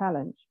more of a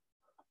challenge.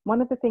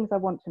 One of the things I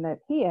want to note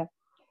here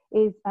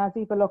is, as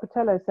Eva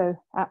Locatello so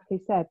aptly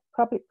said,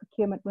 public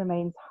procurement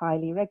remains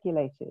highly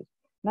regulated.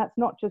 And that's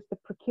not just the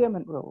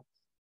procurement rules.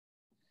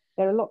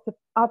 There are lots of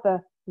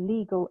other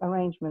legal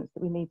arrangements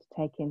that we need to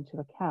take into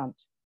account.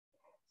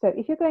 So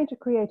if you're going to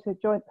create a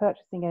joint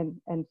purchasing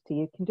entity,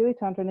 you can do it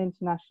under an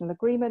international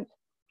agreement.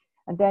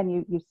 And then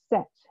you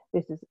set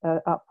this is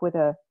up with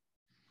a,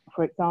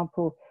 for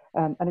example,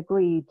 an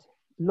agreed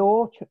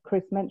law.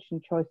 Chris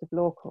mentioned choice of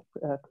law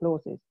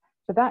clauses.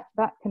 So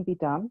that can be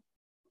done.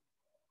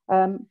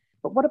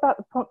 But what about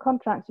the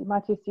contracts you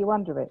might issue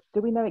under it?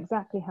 Do we know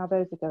exactly how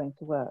those are going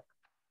to work?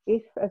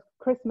 If, as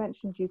Chris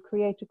mentioned, you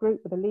create a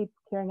group with a lead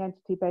procuring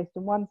entity based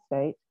in one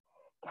state,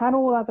 can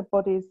all other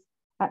bodies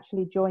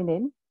actually join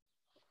in?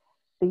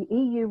 The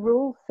EU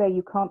rules say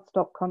you can't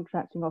stop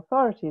contracting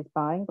authorities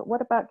buying, but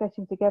what about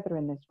getting together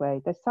in this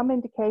way? There's some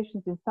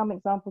indications in some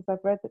examples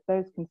I've read that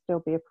those can still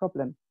be a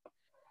problem.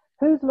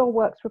 Whose law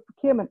works for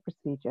procurement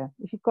procedure?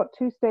 If you've got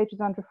two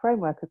stages under a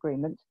framework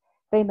agreement,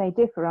 they may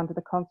differ under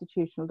the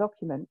constitutional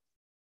documents.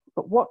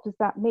 But what does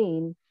that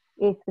mean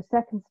if the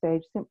second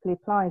stage simply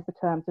applies the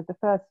terms of the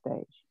first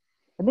stage?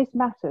 And this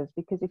matters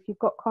because if you've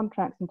got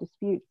contracts and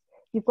disputes,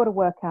 you've got to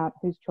work out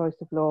whose choice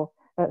of law,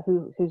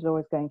 whose law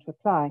is going to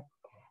apply.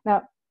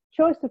 Now,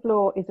 choice of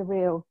law is a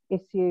real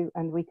issue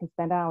and we can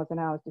spend hours and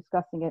hours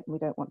discussing it, and we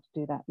don't want to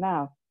do that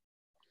now.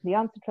 The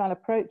UNCITRAL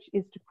approach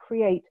is to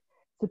create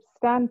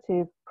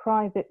substantive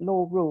private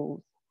law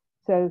rules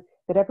so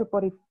that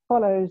everybody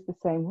follows the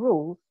same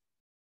rules,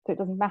 so it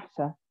doesn't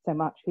matter so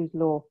much whose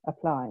law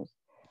applies.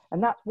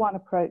 And that's one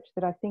approach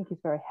that I think is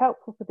very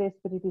helpful for this,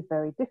 but it is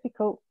very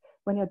difficult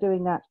when you're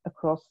doing that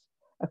across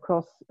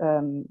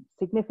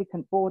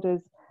significant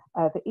borders.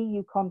 The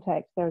EU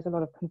context, there is a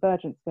lot of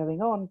convergence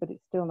going on, but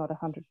it's still not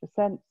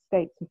 100%.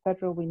 States and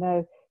federal, we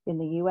know in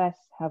the US,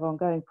 have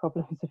ongoing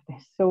problems of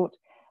this sort.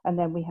 And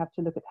then we have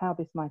to look at how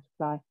this might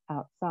apply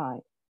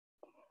outside.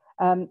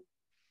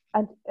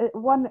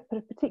 One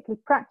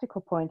particularly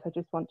practical point I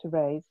just want to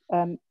raise,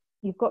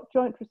 you've got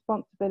joint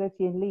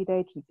responsibility and lead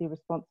agency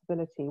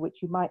responsibility,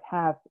 which you might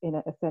have in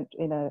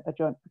a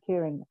joint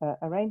procuring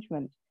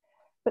arrangement.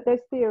 But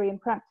there's theory and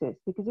practice,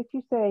 because if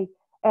you say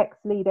X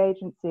lead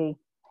agency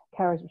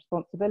carries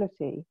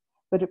responsibility,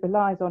 but it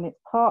relies on its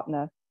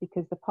partner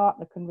because the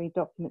partner can read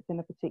documents in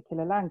a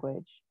particular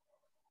language,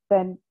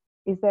 then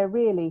is there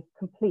really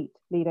complete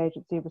lead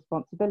agency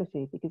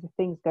responsibility? Because if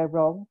things go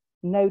wrong,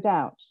 no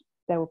doubt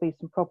there will be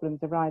some problems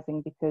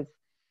arising because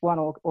one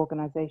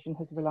organization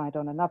has relied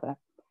on another.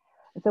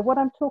 And so what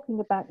I'm talking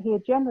about here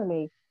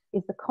generally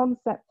is the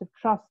concept of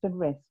trust and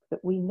risk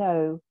that we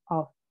know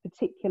are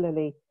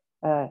particularly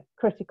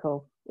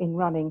critical in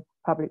running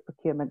public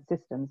procurement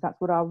systems. That's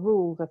what our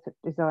rules are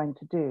designed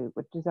to do.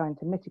 We're designed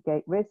to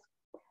mitigate risk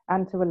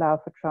and to allow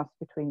for trust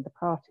between the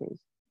parties.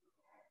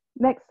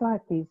 Next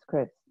slide, please,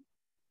 Chris.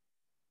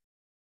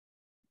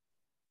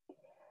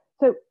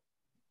 So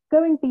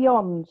going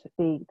beyond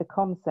the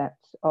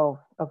concept of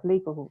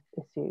legal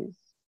issues,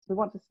 we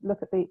want to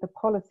look at the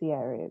policy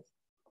areas.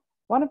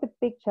 One of the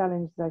big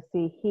challenges I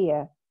see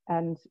here,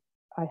 and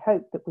I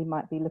hope that we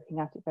might be looking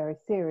at it very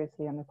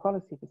seriously on a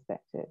policy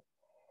perspective,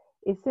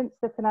 is since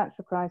the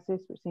financial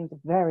crisis, which seems a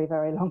very,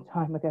 very long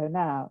time ago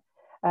now,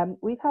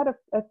 we've had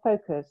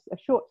a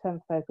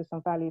short-term focus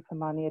on value for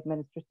money,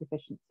 administrative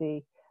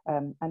efficiency,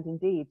 and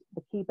indeed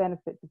the key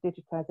benefits of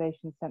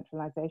digitization and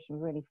centralization,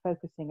 really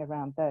focusing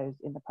around those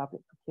in the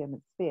public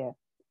procurement sphere.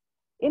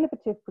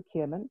 Innovative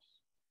procurement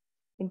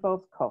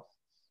involves costs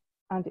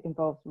and it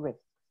involves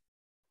risks.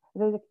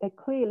 There's a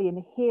clearly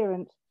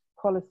inherent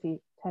policy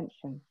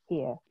tension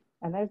here,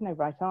 and there's no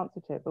right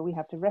answer to it, but we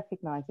have to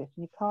recognize it,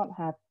 and you can't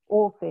have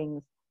all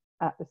things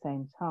at the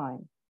same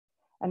time.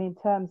 And in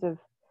terms of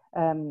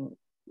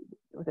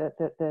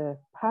the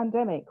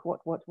pandemic,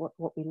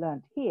 what we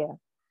learned here,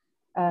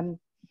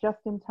 just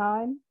in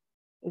time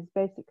is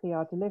basically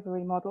our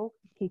delivery model,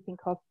 keeping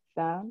costs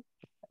down,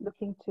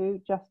 looking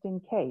to just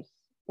in case.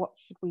 What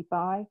should we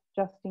buy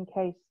just in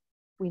case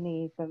we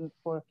need them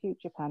for a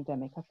future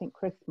pandemic? I think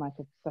Chris might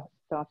have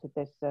started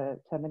this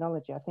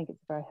terminology. I think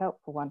it's a very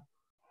helpful one.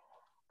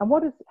 And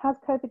what has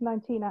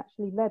COVID-19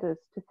 actually led us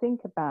to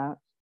think about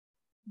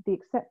the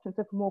acceptance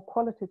of a more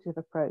qualitative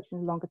approach in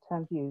a longer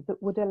term view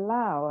that would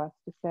allow us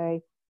to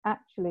say,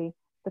 actually,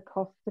 the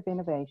costs of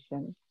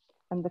innovation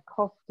and the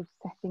cost of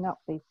setting up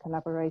these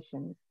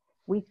collaborations,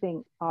 we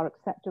think are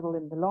acceptable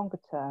in the longer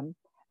term,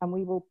 and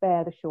we will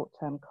bear the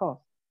short-term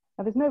costs.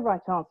 Now, there's no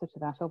right answer to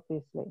that,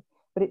 obviously,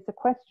 but it's a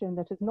question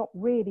that has not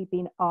really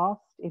been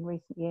asked in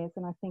recent years,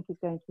 and I think is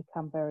going to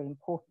become very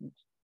important.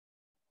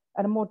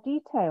 At a more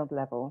detailed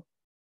level,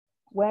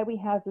 where we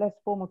have less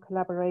formal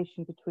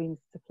collaboration between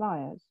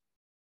suppliers,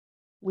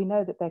 we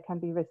know that there can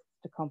be risks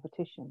to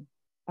competition,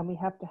 and we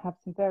have to have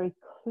some very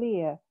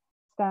clear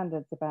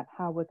standards about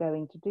how we're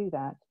going to do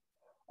that,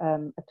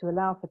 to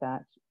allow for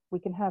that. We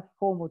can have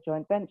formal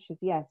joint ventures,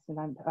 yes, and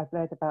I've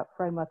read about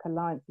framework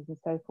alliances and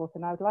so forth,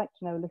 and I would like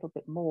to know a little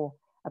bit more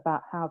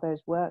about how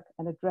those work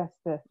and address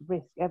the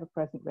risk,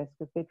 ever-present risk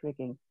of bid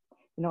rigging.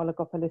 In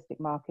oligopolistic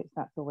markets,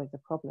 that's always a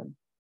problem.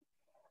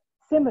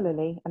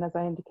 Similarly, and as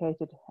I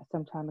indicated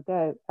some time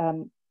ago,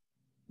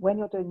 when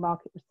you're doing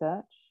market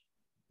research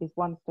is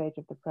one stage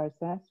of the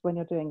process. When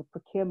you're doing a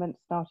procurement,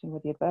 starting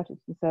with the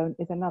advertising zone,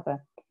 is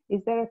another.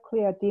 Is there a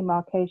clear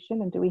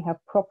demarcation, and do we have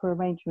proper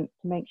arrangements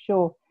to make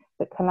sure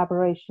that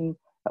collaboration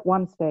at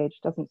one stage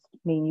doesn't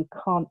mean you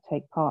can't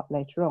take part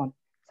later on?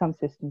 Some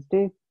systems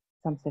do,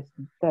 some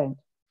systems don't.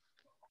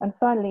 And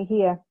finally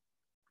here,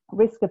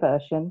 risk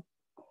aversion.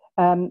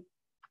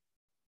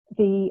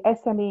 The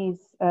SMEs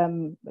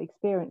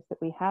experience that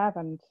we have,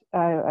 and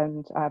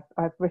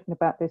I've written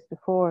about this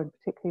before, and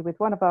particularly with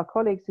one of our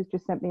colleagues who's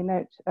just sent me a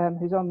note,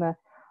 who's on the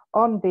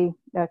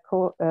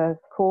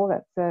call,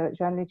 that's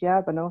Jean-Luigi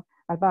Albano,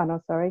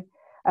 sorry.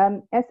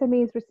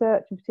 SMEs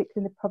research, in particular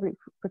in the public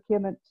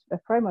procurement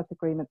framework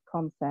agreement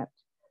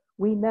concept,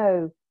 we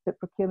know that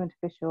procurement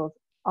officials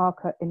are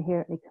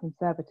inherently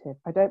conservative.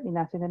 I don't mean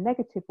that in a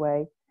negative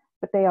way,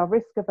 but they are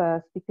risk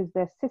averse because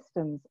their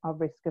systems are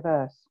risk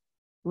averse.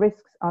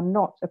 Risks are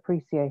not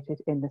appreciated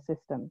in the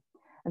system.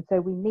 And so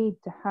we need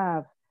to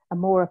have a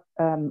more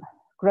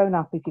grown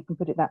up, if you can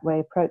put it that way,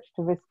 approach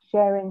to risk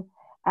sharing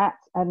at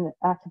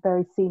a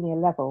very senior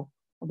level.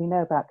 We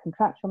know about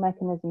contractual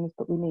mechanisms,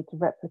 but we need to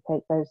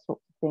replicate those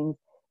sorts of things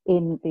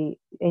in the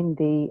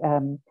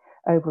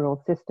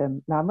overall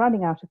system. Now I'm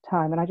running out of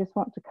time, and I just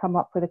want to come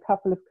up with a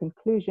couple of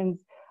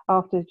conclusions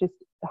after just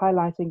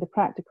highlighting the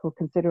practical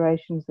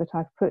considerations that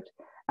I've put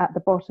at the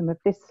bottom of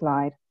this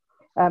slide.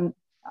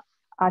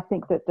 I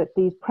think that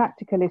these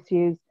practical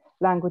issues,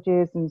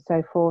 languages and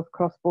so forth,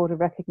 cross-border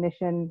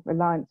recognition,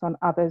 reliance on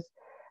others,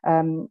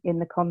 in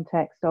the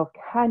context of,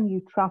 can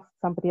you trust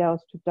somebody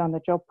else to have done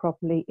the job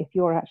properly if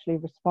you're actually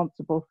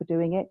responsible for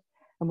doing it?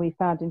 And we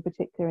found in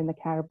particular in the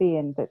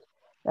Caribbean that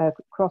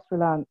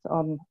cross-reliance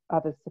on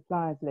other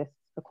suppliers lists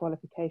for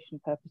qualification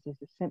purposes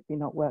has simply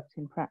not worked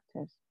in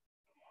practice.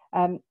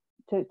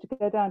 To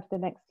go down to the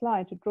next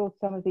slide, to draw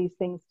some of these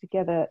things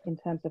together in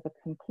terms of a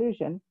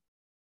conclusion,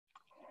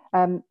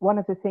 one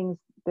of the things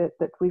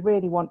that we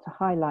really want to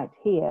highlight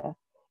here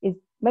is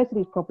most of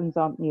these problems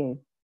aren't new.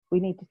 We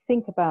need to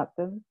think about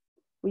them.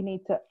 We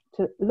need to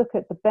look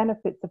at the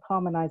benefits of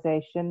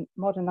harmonization,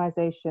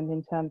 modernization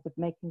in terms of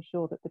making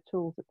sure that the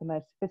tools that the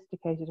most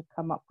sophisticated have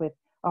come up with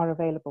are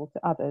available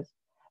to others,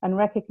 and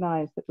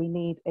recognize that we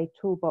need a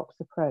toolbox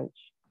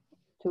approach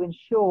to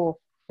ensure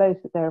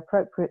both that they're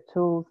appropriate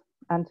tools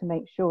and to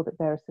make sure that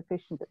they're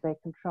sufficient, that they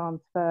can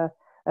transfer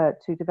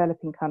to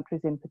developing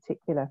countries in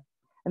particular.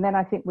 And then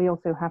I think we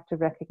also have to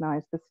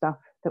recognize the stuff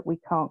that we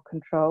can't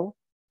control.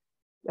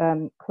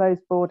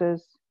 Closed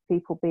borders,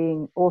 people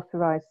being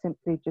authorized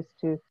simply just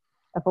to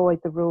avoid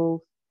the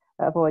rules,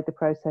 avoid the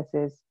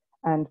processes,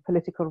 and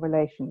political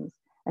relations.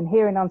 And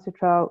here in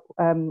UNCITRAL,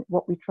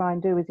 what we try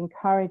and do is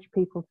encourage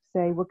people to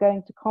say, we're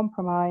going to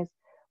compromise,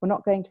 we're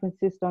not going to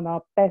insist on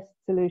our best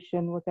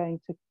solution, we're going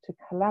to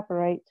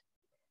collaborate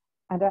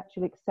and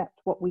actually accept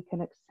what we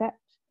can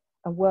accept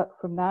and work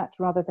from that,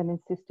 rather than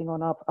insisting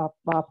on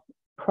our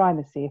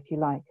primacy, if you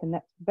like. And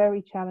that's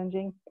very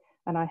challenging,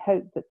 and I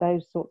hope that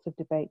those sorts of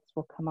debates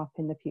will come up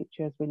in the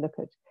future as we look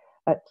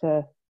at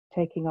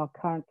taking our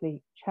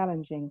currently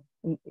challenging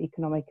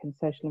economic and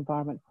social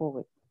environment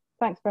forward.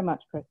 Thanks very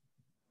much, Chris.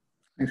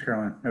 Thanks,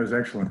 Caroline. That was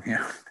excellent.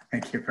 Yeah,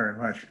 thank you very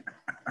much.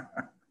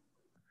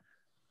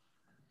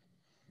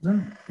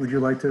 Would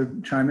you like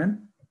to chime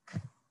in?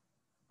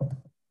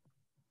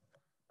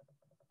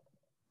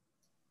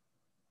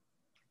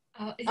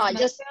 Is it my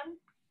turn,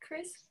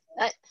 Chris?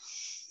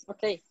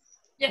 Okay.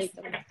 Yes.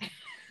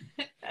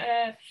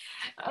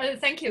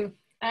 Thank you.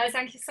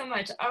 Thank you so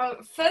much.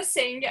 First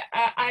thing,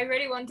 I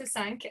really want to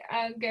thank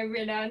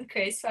Gabriela and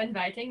Chris for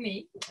inviting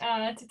me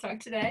to talk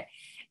today.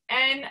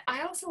 And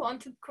I also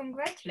want to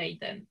congratulate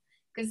them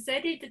because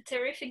they did a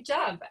terrific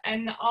job.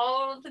 And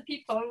all the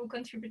people who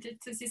contributed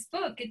to this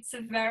book, it's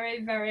a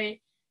very,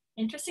 very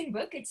interesting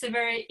book. It's a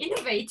very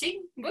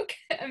innovating book.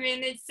 I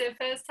mean, it's the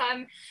first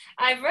time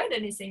I've read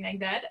anything like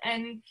that.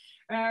 And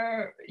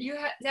there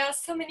are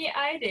so many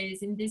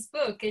ideas in this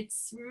book.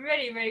 It's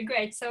really, really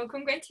great. So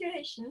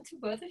congratulations to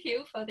both of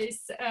you for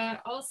this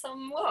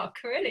awesome work,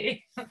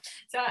 really.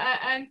 So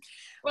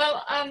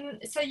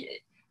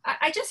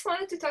I just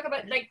wanted to talk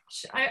about, like,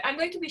 I'm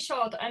going to be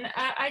short, and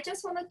I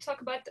just want to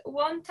talk about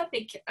one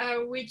topic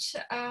which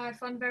I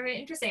found very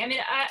interesting. I mean,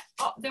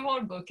 the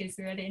whole book is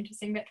really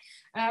interesting, but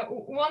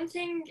one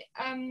thing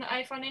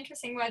I found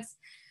interesting was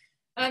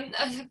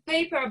a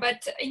paper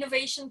about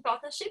innovation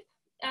partnership,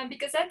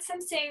 because that's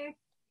something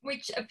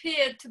which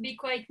appeared to be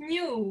quite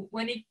new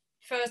when it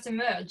first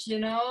emerged. You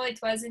know, it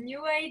was a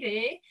new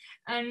idea,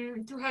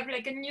 and to have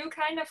like a new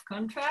kind of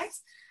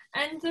contracts.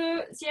 And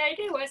the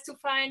idea was to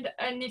find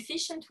an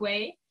efficient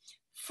way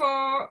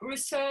for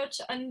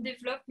research and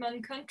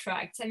development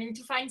contracts. I mean,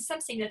 to find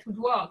something that would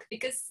work,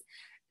 because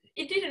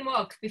it didn't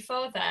work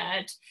before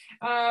that.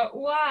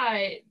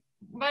 Why?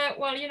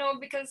 Well, you know,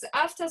 because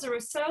after the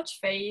research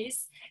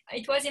phase,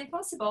 it was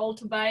impossible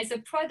to buy the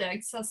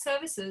products or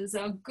services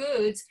or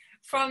goods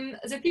from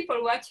the people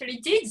who actually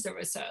did the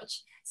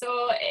research.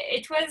 So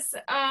it was,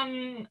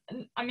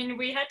 I mean,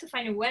 we had to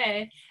find a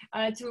way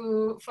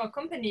for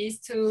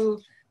companies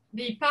to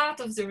be part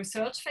of the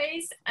research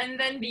phase and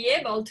then be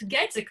able to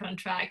get the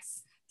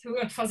contracts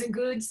for the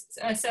goods,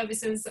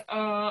 services,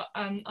 or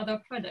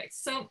other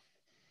products. So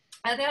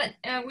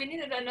we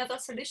needed another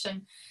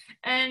solution.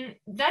 And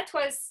that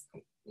was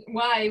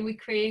why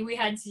we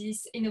had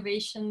these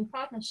innovation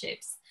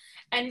partnerships.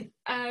 And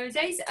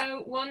there is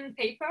one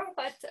paper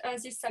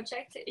about this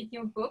subject in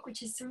your book,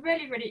 which is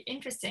really, really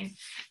interesting.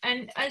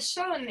 And as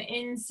shown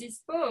in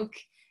this book,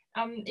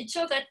 it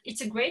shows that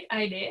it's a great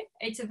idea.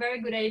 It's a very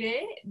good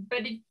idea,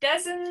 but it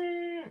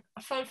doesn't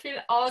fulfill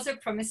all the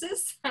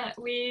promises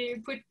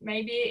we put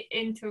maybe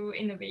into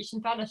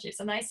innovation partnerships.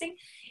 And I think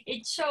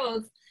it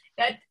shows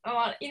that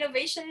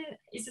innovation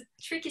is a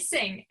tricky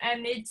thing,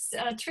 and it's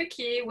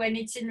tricky when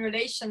it's in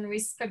relation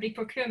with public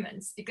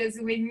procurements, because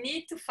we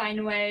need to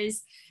find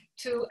ways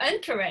to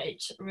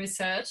encourage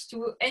research,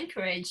 to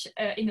encourage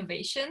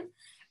innovation.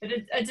 But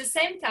at the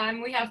same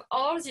time, we have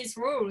all these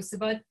rules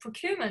about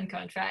procurement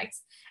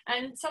contracts,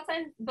 and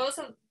sometimes both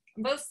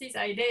these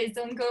ideas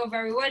don't go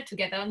very well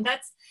together. And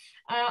that's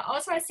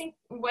also, I think,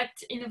 what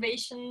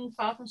innovation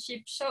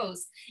partnership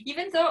shows.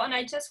 Even though, and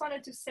I just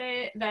wanted to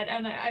say that,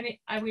 and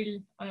I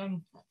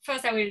will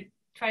first I will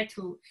try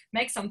to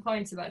make some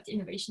points about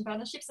innovation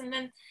partnerships, and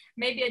then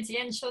maybe at the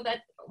end show that,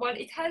 well,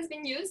 it has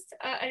been used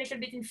a little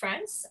bit in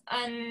France,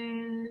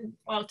 and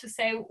well, to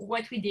say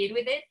what we did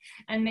with it,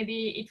 and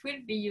maybe it will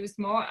be used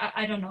more.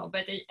 I don't know,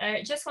 but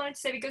I just wanted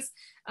to say, because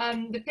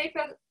the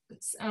paper,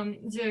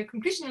 the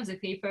conclusion of the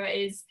paper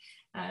is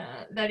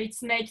that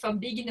it's made for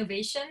big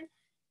innovation.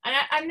 And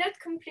I'm not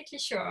completely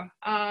sure.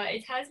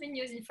 It has been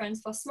used in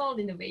France for small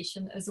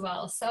innovation as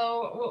well.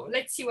 So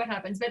let's see what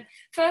happens. But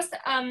first,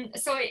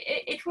 so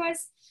it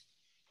was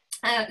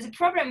the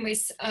problem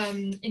with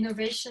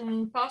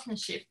innovation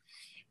partnership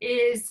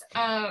is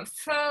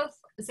first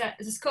the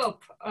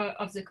scope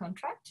of the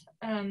contract.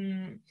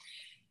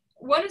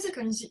 One of the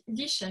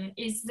conditions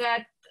is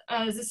that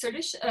the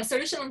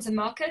solution on the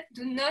market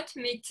do not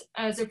meet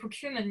the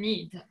procurement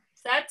need.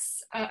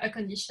 That's a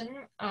condition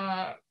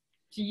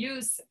to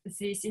use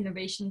this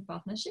innovation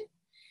partnership.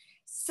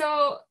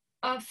 So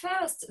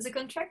first, the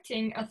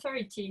contracting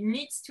authority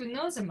needs to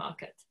know the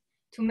market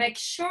to make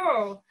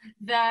sure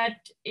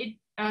that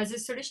the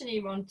solution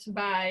you want to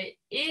buy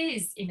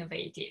is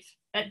innovative,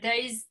 that there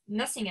is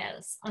nothing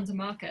else on the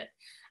market.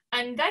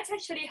 And that's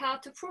actually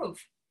hard to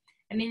prove.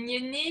 I mean, you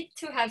need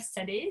to have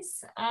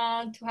studies,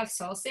 to have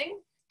sourcing,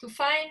 to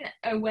find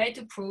a way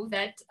to prove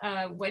that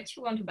what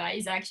you want to buy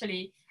is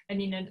actually an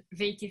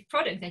innovative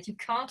product, that you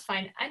can't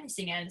find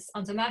anything else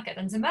on the market.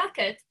 And the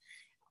market,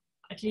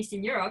 at least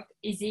in Europe,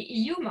 is the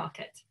EU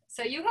market.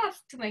 So you have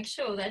to make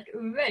sure that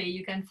really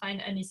you can find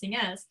anything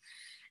else.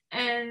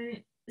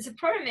 And the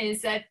problem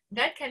is that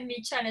that can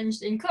be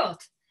challenged in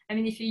court. I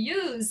mean, if you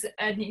use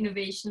an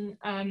innovation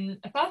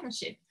a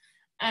partnership,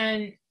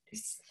 and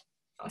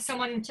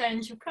someone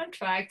challenged your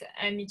contract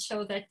and it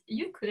showed that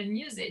you couldn't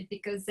use it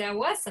because there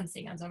was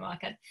something on the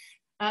market.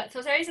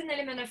 So there is an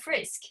element of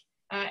risk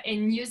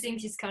in using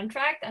this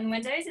contract. And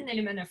when there is an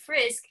element of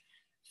risk,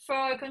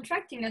 for a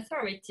contracting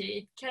authority,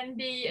 it can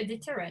be a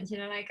deterrent, you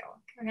know, like,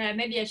 okay,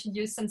 maybe I should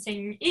use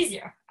something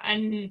easier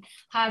and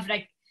have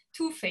like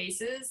two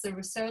phases, the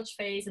research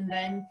phase and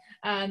then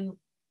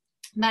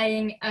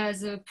buying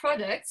the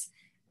products,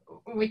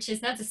 which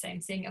is not the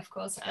same thing, of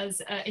course,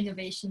 as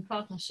innovation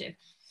partnership.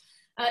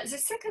 The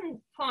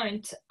second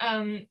point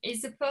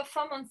is the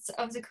performance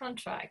of the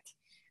contract.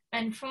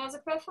 And for the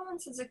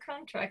performance of the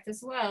contract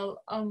as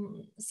well,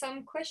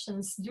 some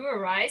questions do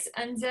arise,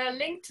 and they're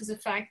linked to the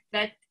fact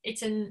that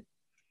it's an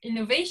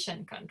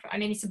innovation contract. I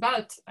mean, it's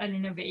about an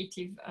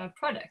innovative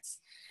products.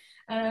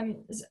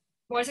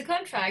 Well, the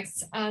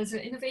contracts, the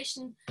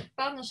innovation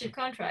partnership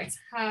contracts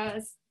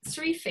has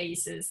three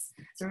phases: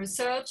 the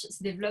research,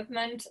 the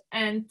development,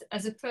 and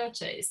the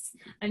purchase.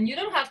 And you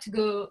don't have to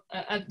go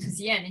up to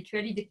the end. It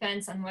really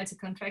depends on what the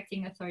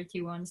contracting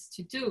authority wants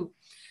to do.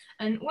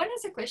 And one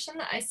of the questions,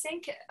 I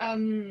think,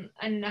 and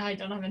I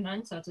don't have an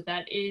answer to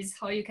that, is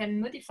how you can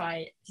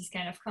modify this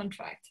kind of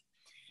contract.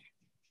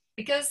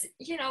 Because,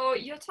 you know,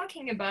 you're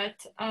talking about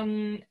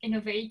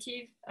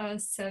innovative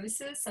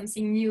services,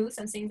 something new,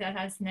 something that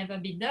has never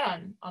been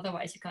done.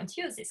 Otherwise, you can't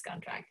use this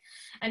contract.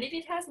 And if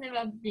it has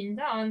never been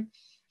done,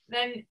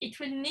 then it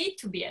will need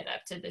to be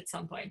adapted at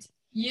some point.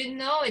 You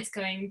know it's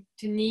going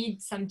to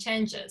need some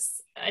changes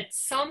at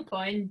some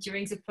point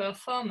during the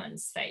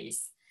performance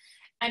phase.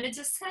 And at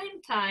the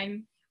same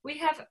time, we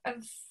have a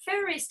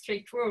very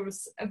strict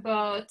rules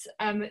about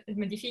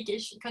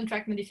modification,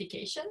 contract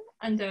modification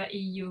under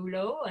EU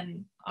law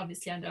and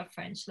obviously under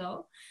French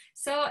law.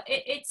 So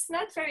it's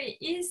not very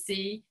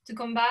easy to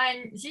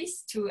combine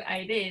these two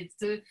ideas,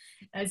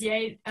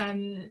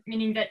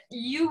 meaning that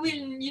you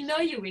will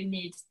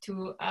need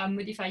to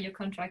modify your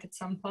contract at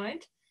some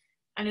point.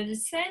 And at the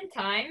same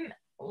time,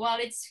 well,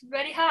 it's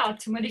very hard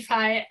to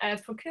modify a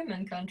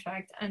procurement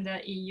contract under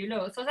EU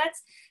law. So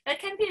that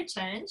can be a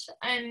challenge,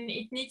 and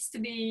it needs to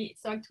be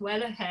thought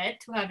well ahead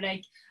to have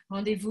like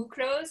rendezvous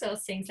clause or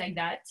things like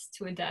that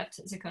to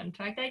adapt the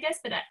contract, I guess.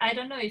 But I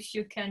don't know if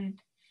you can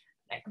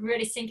like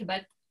really think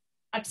about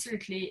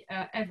absolutely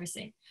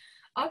everything.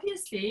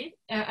 obviously,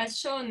 as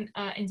shown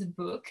in the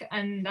book,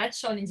 and that's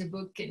shown in the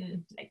book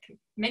in like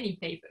many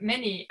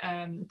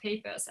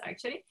papers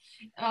actually,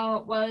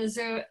 well,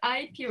 the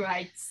IP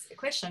rights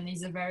question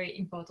is a very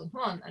important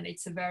one, and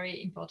it's a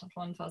very important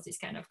one for this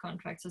kind of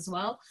contracts as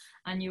well.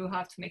 And you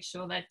have to make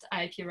sure that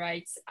IP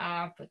rights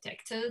are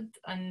protected,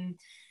 and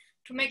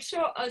to make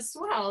sure as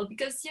well,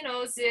 because you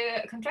know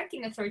the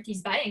contracting authority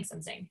is buying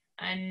something,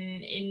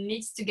 and it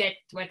needs to get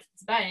what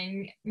it's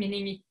buying,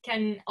 meaning it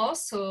can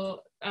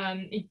also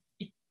it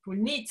will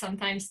need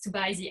sometimes to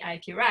buy the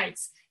IP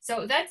rights.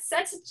 So that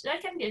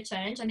can be a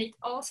challenge, and it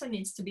also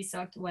needs to be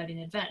thought well in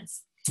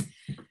advance.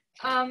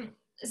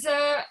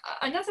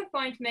 Another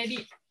point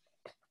maybe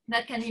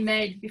that can be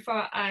made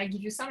before I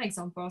give you some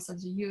examples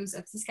of the use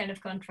of this kind of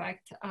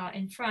contract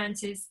in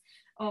France is,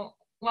 well,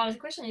 the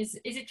question is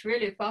it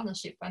really a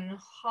partnership, and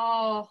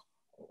how,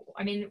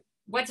 I mean,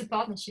 what's a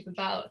partnership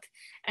about?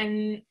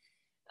 And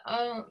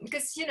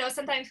because, you know,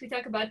 sometimes we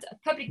talk about a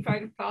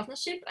public-private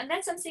partnership, and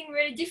that's something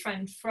really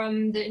different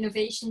from the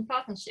innovation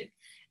partnership.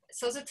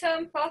 So the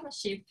term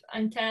partnership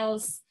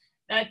entails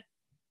that,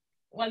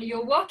 well,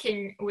 you're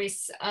working with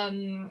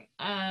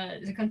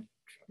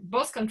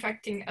both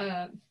contracting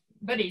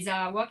bodies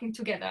are working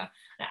together.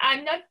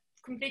 I'm not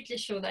completely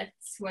sure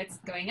that's what's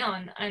going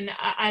on, and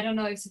I don't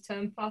know if the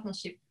term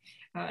partnership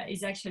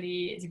is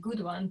actually the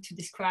good one to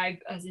describe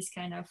this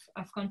kind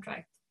of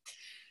contract.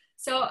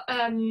 So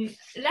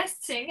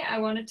last thing I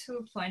wanted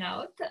to point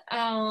out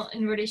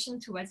in relation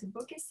to what the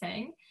book is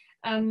saying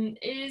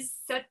is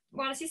that,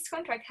 well, this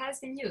contract has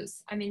been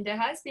used. I mean, there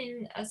has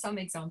been some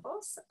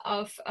examples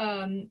of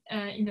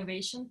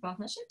innovation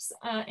partnerships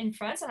in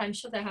France, and I'm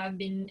sure there have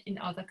been in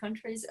other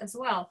countries as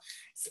well.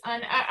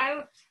 And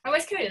I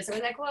was curious. I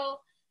was like,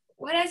 well,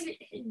 what has it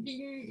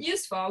been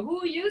used for?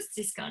 Who used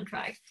this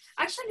contract?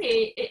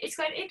 Actually, it's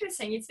quite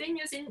interesting. It's been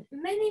used in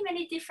many,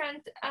 many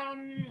different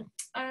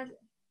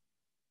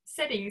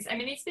settings. I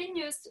mean, it's been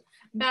used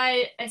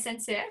by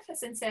SNCF.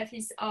 SNCF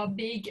is our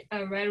big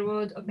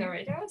railroad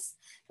operators.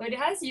 So it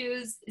has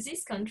used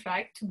this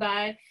contract to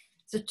buy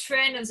the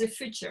train of the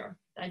future.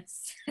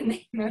 That's the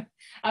name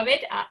of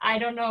it. I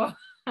don't know,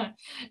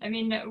 I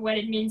mean, what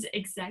it means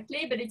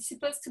exactly, but it's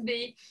supposed to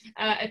be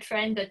a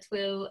train that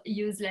will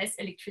use less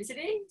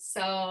electricity.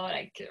 So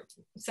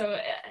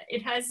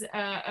it has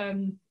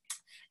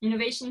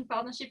innovation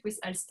partnership with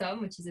Alstom,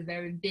 which is a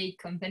very big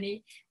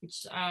company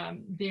which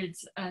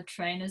builds a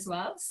train as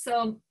well.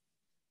 So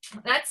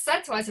that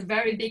was a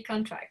very big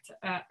contract,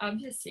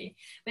 obviously,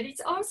 but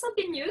it's also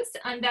been used,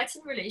 and that's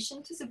in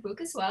relation to the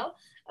book as well,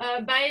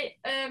 by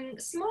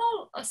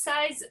small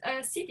size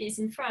cities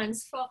in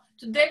France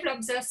to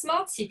develop their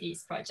smart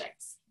cities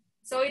projects.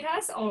 So it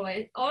has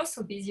always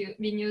also been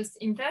used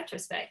in that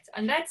respect,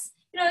 and that's,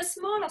 you know, a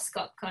smaller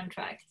scope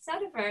contract. It's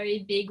not a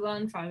very big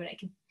one for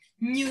like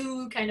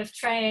new kind of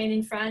train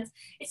in France.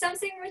 It's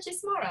something which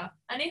is smaller,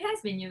 and it has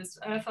been used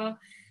for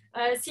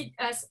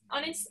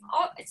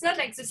it's not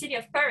like the city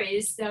of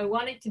Paris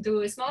wanted to do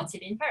a smart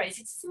city in Paris.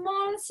 It's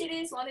small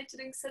cities wanted to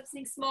do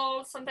something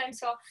small, sometimes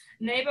for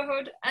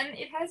neighborhood, and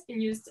it has been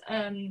used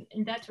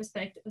in that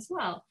respect as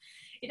well.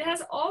 It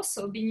has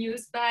also been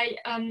used by,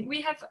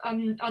 we have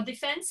our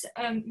defense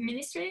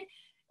ministry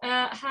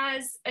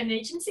has an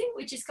agency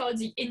which is called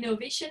the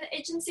Innovation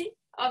Agency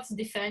of the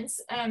Defense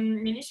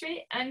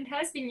Ministry, and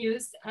has been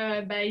used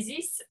by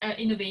this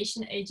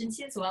innovation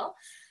agency as well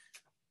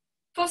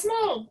for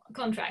small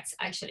contracts,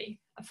 actually,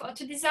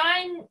 to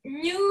design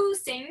new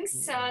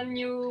things,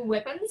 new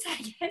weapons,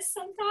 I guess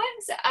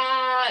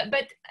sometimes,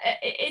 but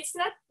it's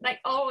not like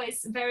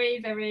always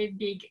very, very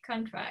big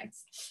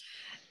contracts.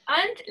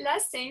 And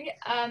last thing,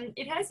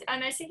 it has,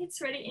 and I think it's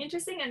really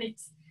interesting, and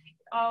it's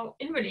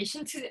in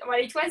relation to, well,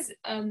 it was,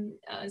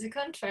 the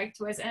contract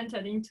was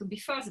entered into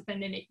before the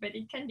pandemic, but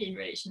it can be in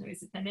relation with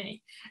the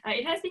pandemic.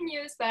 It has been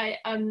used by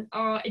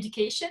our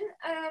education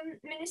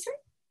ministry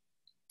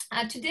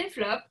to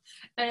develop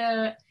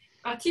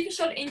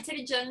artificial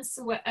intelligence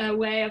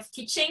way of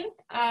teaching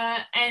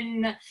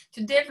and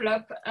to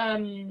develop,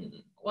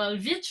 well,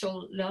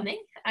 virtual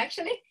learning,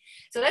 actually.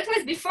 So that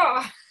was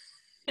before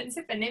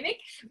the pandemic.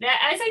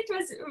 I think it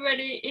was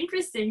really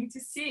interesting to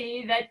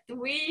see that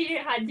we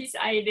had this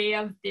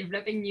idea of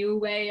developing new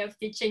way of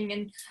teaching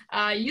and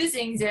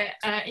using the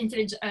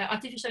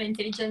artificial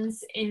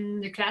intelligence in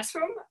the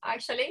classroom,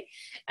 actually.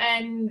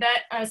 And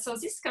that so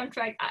this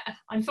contract,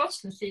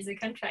 unfortunately, the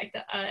contract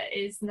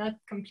is not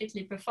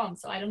completely performed.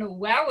 So I don't know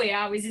where we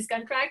are with this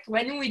contract,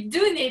 when we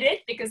do need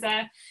it, because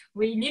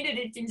we needed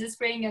it in the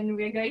spring and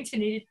we're going to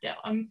need it,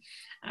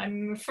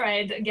 I'm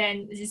afraid,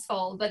 again this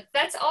fall. But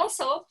that's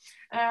also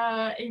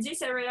in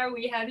this area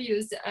we have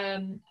used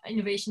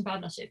innovation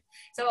partnership.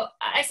 So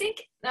I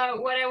think that's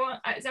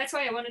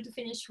why I wanted to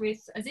finish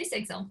with these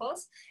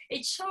examples.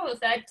 It shows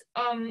that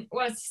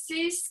was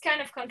this kind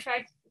of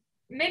contract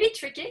maybe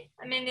tricky.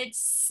 I mean,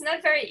 it's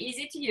not very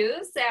easy to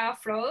use. There are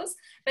flaws,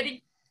 but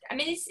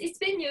it's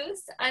been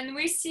used, and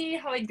we see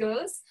how it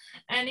goes.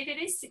 And if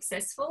it is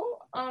successful,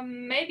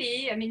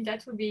 maybe,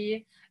 that would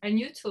be a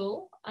new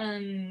tool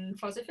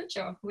for the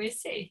future. We'll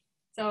see.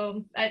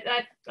 So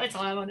that's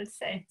all I wanted to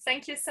say.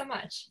 Thank you so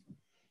much.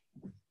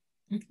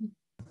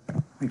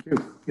 Thank you.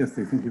 Yes,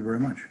 thank you very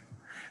much.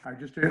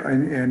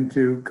 And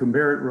to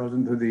compare it,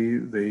 Rosen, to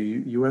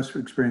the U.S.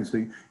 experience,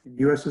 the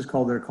U.S.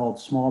 they're called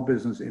Small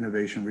Business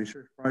Innovation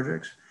Research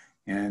Projects,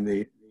 and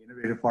the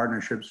innovative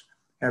partnerships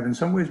have in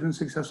some ways been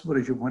successful, but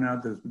as you point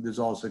out, there's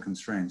also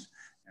constraints.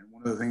 And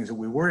one of the things that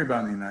we worry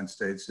about in the United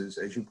States is,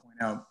 as you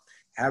point out,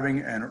 having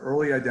an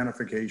early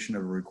identification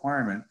of a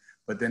requirement,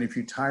 but then if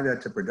you tie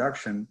that to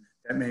production,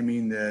 that may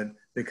mean that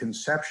the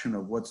conception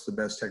of what's the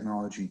best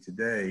technology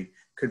today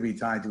could be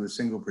tied to a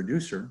single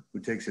producer who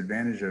takes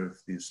advantage of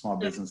the Small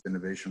Business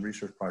Innovation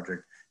Research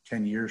Project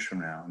 10 years from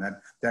now. And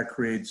that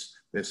creates,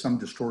 there's some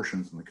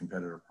distortions in the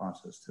competitive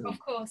process too. Of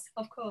course,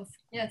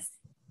 yes.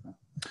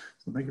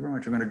 So thank you very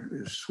much. I'm going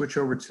to switch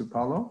over to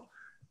Paulo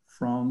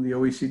from the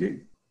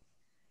OECD.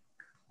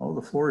 Oh,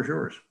 the floor is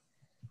yours.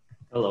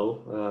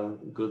 Hello,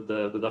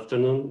 good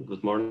afternoon,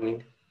 good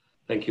morning.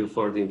 Thank you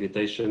for the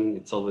invitation.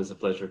 It's always a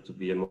pleasure to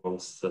be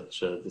amongst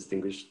such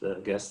distinguished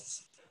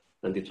guests.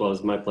 And it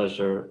was my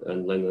pleasure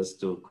and Lena's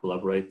to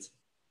collaborate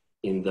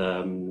in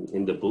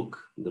the book.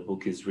 The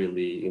book is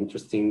really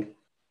interesting.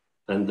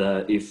 And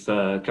if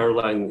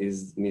Caroline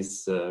is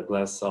Miss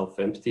Glass Half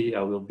Empty,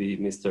 I will be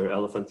Mr.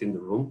 Elephant in the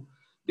Room,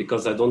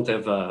 because I don't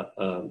have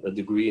a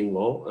degree in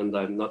law and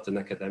I'm not an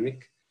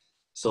academic.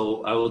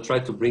 So I will try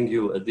to bring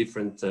you a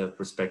different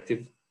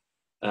perspective.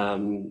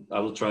 I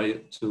will try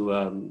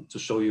to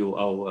show you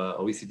how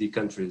OECD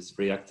countries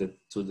reacted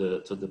to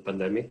the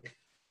pandemic.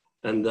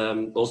 And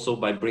also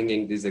by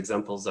bringing these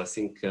examples, I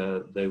think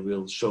they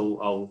will show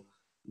how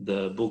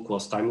the book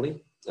was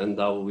timely and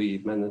how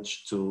we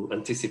managed to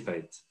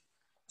anticipate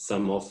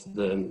some of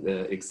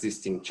the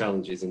existing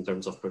challenges in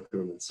terms of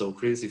procurement. So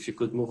Chris, if you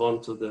could move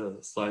on to the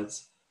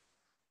slides.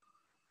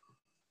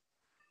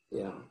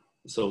 Yeah,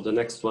 so the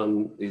next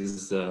one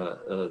is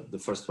the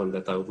first one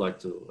that I would like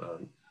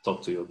to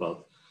talk to you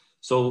about.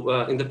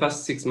 So in the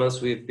past 6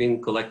 months, we've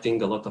been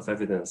collecting a lot of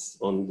evidence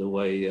on the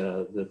way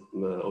the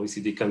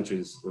OECD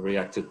countries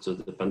reacted to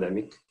the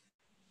pandemic.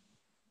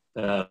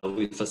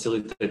 We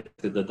facilitated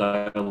the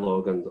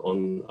dialogue, and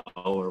on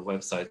our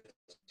website,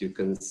 you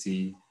can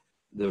see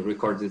the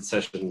recorded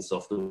sessions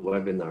of the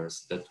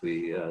webinars that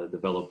we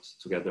developed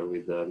together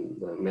with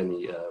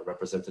many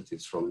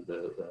representatives from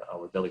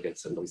our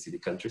delegates and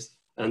OECD countries.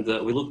 And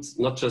we looked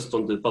not just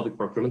on the public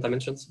procurement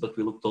dimensions, but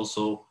we looked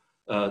also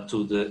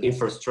to the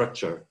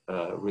infrastructure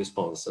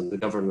response and the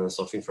governance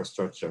of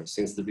infrastructure.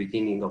 Since the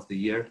beginning of the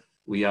year,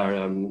 we are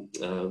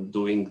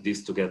doing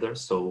this together.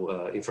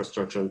 So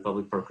infrastructure and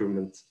public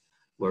procurement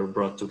were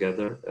brought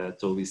together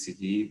to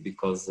OECD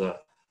because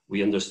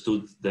we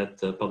understood that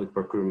public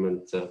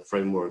procurement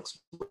frameworks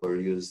were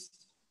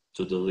used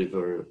to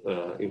deliver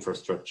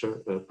infrastructure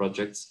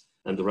projects,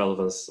 and the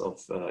relevance of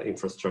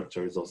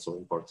infrastructure is also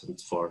important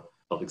for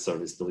public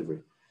service delivery.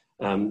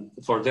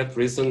 For that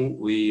reason,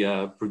 we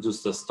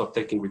produced a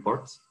stock-taking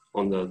report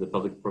on the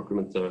public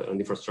procurement and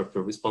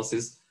infrastructure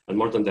responses. And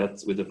more than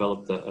that, we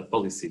developed a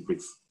policy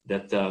brief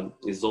that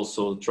is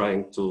also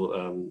trying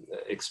to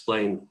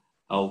explain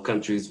how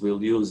countries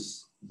will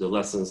use the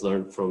lessons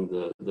learned from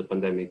the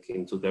pandemic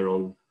into their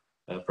own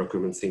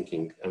procurement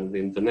thinking. And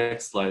in the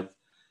next slide,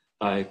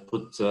 I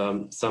put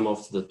some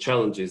of the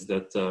challenges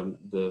that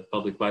the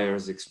public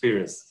buyers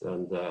experienced.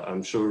 And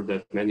I'm sure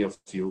that many of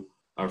you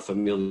are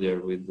familiar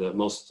with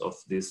most of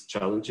these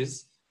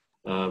challenges.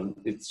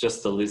 It's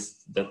just a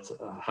list that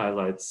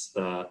highlights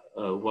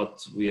what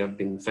we have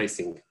been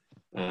facing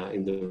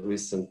in the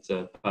recent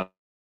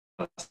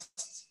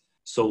past.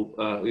 So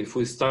if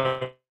we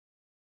start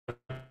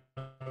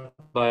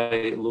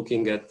by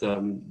looking at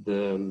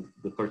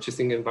the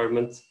purchasing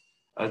environment,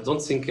 I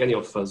don't think any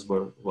of us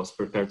was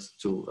prepared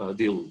to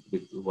deal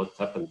with what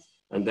happened.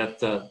 And that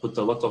put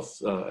a lot of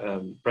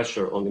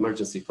pressure on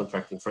emergency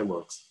contracting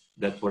frameworks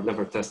that were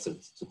never tested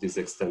to this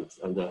extent.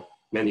 And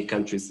many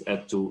countries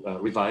had to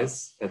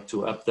revise, had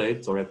to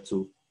update, or had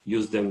to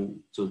use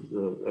them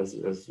to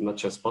as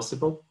much as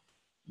possible.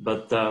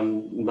 But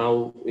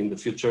now in the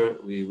future,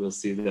 we will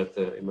see that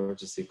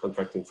emergency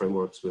contracting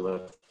frameworks will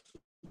have to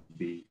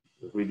be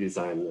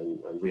redesigned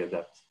and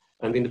readapt.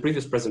 And in the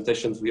previous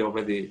presentations, we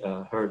already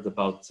heard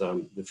about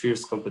the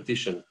fierce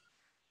competition,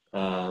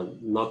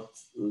 not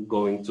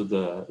going to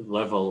the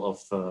level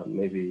of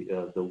maybe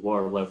the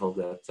war level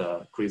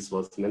that Chris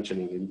was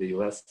mentioning in the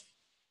US.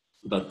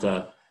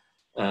 But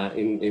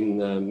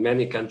in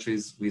many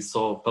countries, we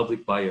saw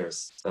public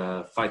buyers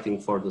fighting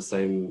for the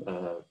same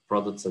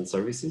products and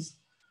services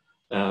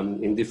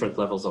in different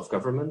levels of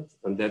government,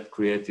 and that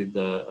created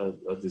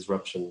a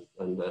disruption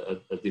and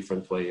a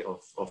different way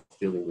of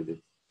dealing with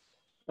it.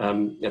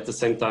 At the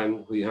same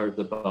time, we heard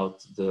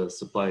about the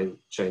supply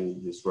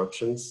chain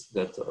disruptions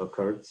that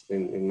occurred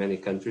in many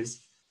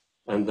countries.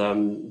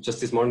 And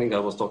just this morning, I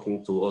was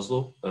talking to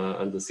Oslo,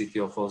 and the city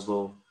of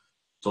Oslo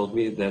told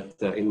me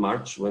that in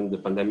March, when the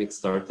pandemic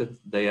started,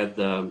 they had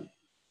 2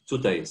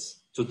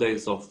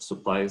 days of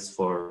supplies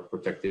for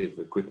protective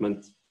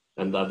equipment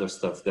and other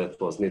stuff that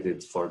was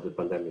needed for the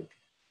pandemic.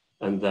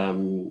 and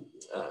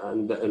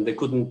they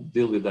couldn't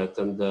deal with that,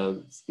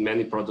 and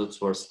many products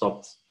were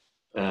stopped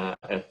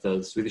at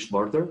the Swedish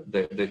border.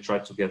 They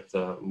tried to get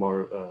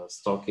more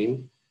stock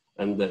in,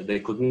 and they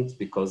couldn't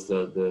because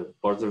the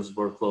borders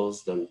were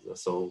closed, and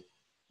so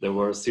there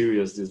were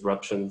serious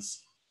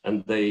disruptions,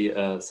 and they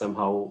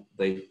somehow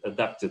they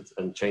adapted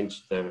and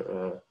changed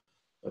their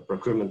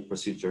procurement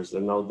procedures,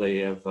 and now they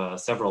have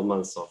several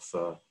months of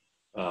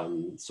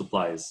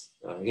supplies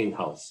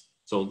in-house.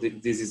 So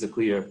this is a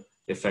clear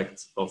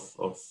effect of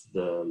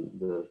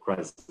the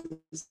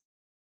crisis.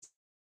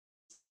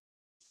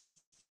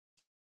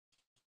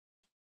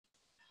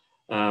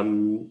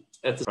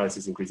 At the price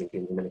is increasing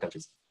in many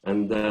countries,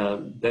 and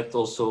that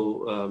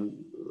also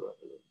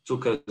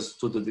took us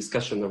to the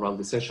discussion around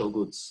essential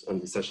goods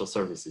and essential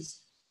services,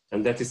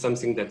 and that is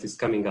something that is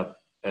coming up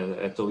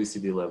at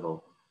OECD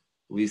level.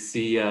 We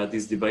see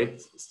this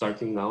debate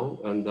starting now,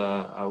 and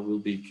I will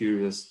be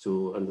curious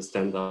to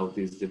understand how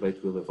this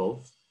debate will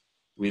evolve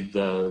with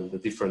the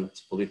different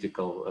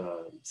political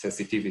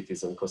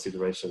sensitivities and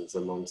considerations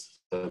amongst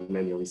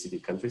many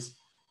OECD countries.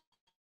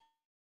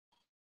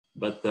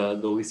 But the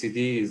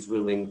OECD is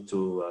willing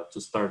to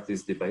start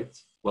this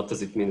debate. What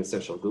does it mean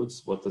essential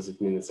goods? What does it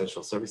mean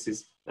essential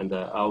services? And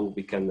how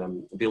we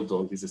can build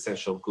on these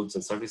essential goods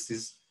and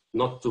services,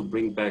 not to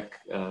bring back,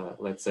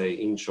 let's say,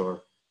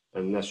 inshore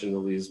and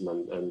nationalism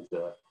and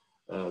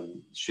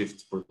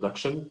shift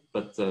production,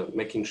 but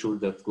making sure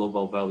that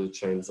global value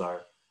chains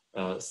are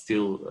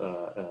still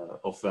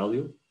of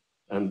value,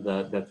 and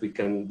that we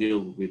can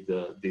deal with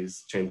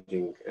this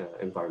changing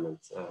environment.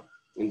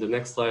 In the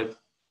next slide,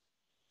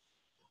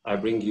 I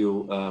bring you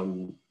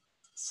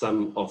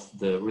some of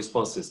the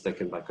responses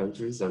taken by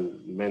countries,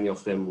 and many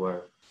of them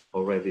were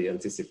already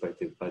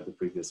anticipated by the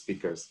previous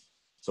speakers.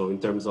 So in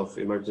terms of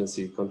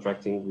emergency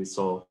contracting, we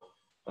saw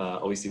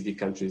OECD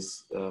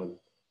countries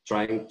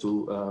trying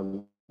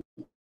to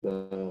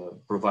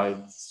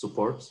provide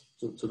support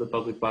to the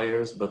public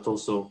buyers, but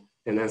also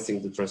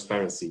enhancing the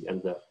transparency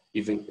and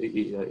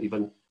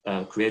even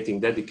creating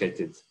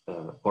dedicated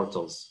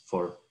portals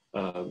for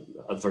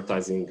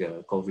advertising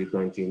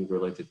COVID-19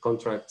 related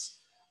contracts,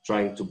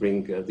 trying to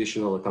bring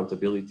additional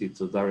accountability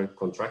to direct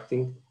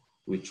contracting,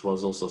 which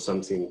was also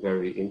something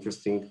very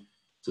interesting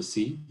to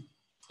see.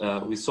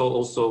 We saw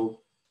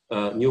also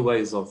new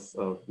ways of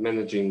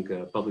managing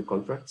public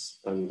contracts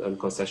and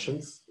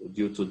concessions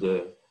due to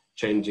the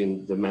change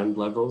in demand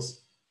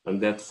levels, and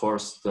that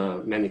forced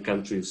many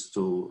countries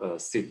to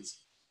sit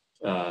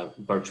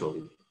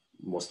virtually,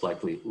 most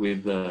likely,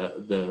 with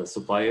the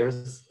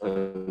suppliers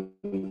and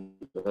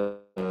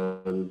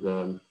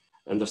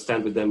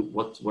understand with them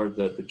what were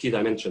the key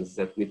dimensions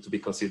that need to be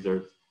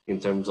considered in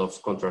terms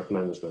of contract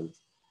management.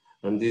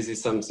 And this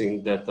is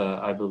something that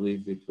I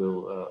believe it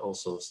will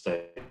also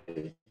stay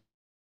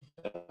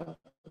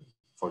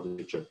for the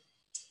future.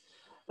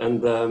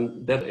 And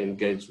that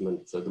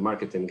engagement, the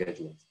market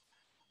engagement.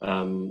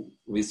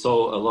 We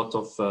saw a lot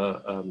of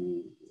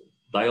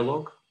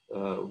dialogue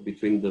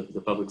between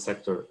the public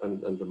sector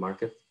and the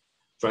market,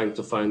 trying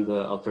to find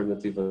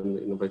alternative and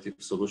innovative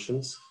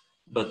solutions,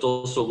 but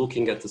also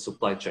looking at the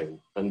supply chain.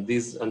 And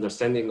this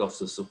understanding of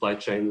the supply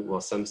chain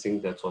was something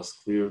that was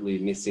clearly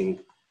missing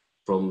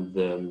from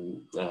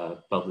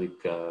the public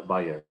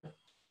buyer.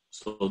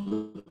 So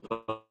the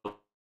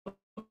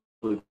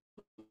public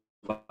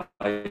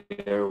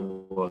buyer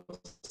was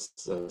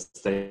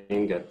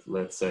staying at,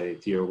 let's say,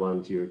 tier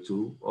 1, tier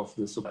 2 of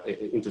the supply.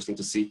 Interesting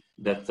to see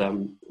that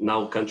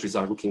now countries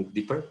are looking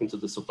deeper into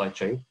the supply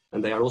chain,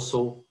 and they are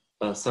also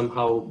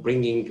somehow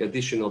bringing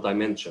additional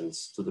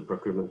dimensions to the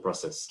procurement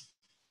process.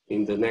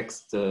 In the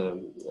next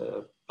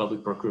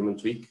Public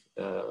Procurement Week,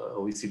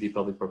 OECD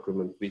Public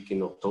Procurement Week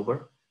in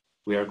October,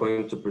 we are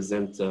going to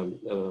present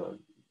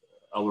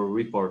our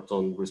report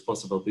on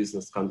responsible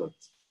business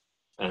conduct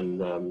and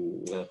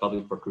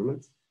public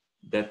procurement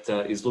that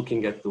is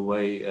looking at the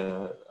way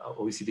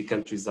OECD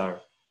countries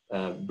are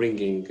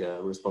bringing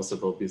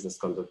responsible business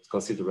conduct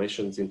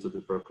considerations into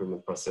the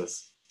procurement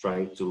process,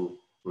 trying to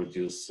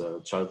reduce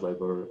child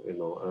labor,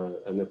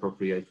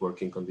 inappropriate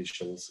working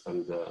conditions,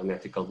 and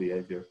unethical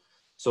behavior.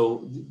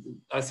 So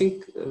I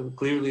think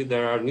clearly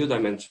there are new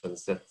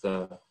dimensions that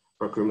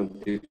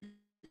procurement people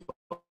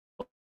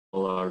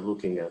are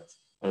looking at,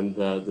 and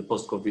the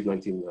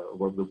post-COVID-19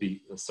 world will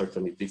be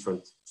certainly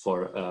different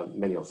for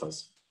many of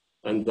us.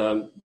 And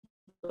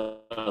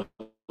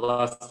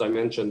last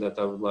dimension that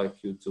I would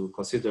like you to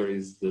consider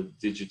is the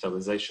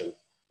digitalization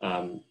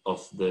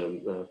of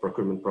the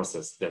procurement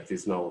process that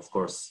is now, of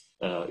course,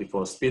 it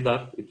was speed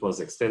up, it was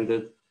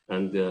extended,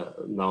 and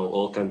now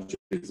all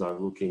countries are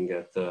looking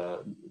at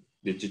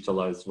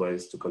digitalized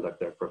ways to conduct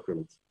their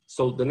procurement.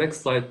 So the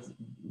next slide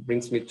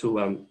brings me to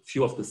a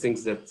few of the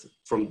things that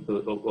from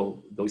the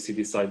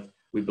OECD side,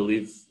 we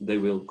believe they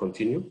will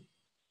continue.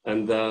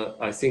 And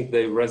I think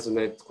they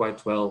resonate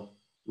quite well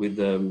with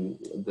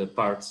the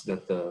parts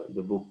that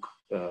the book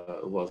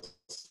was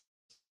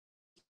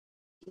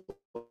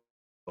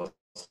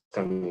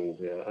coming,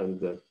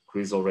 and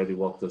Chris already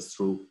walked us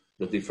through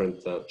the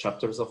different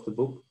chapters of the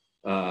book.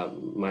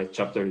 My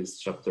chapter is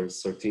chapter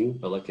 13,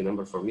 a lucky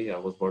number for me. I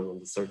was born on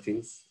the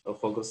 13th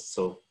of August,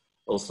 so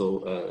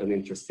also an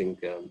interesting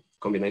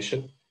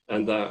combination.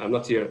 And I'm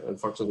not here,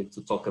 unfortunately,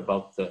 to talk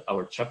about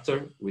our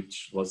chapter,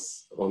 which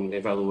was on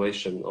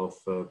evaluation of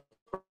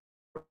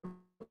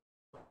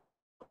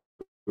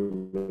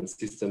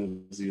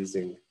systems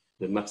using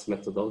the MAPS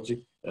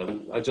methodology.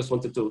 I just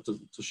wanted to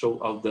show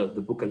how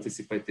the book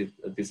anticipated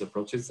these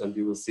approaches, and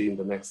you will see in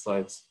the next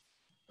slides,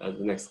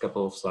 the next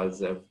couple of slides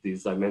have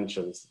these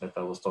dimensions that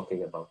I was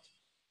talking about.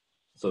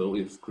 So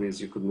if Chris,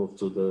 you could move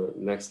to the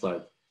next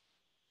slide.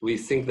 We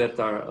think that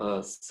there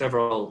are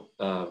several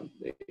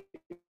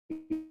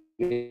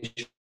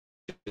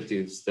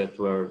initiatives that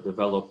were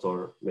developed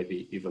or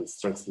maybe even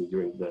strengthened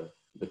during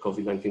the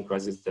COVID-19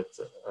 crisis that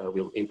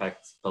will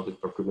impact public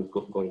procurement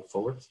going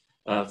forward.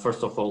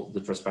 First of all,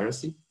 the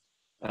transparency.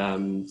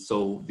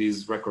 So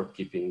this record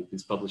keeping,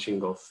 this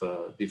publishing of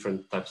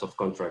different types of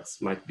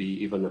contracts might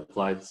be even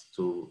applied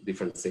to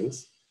different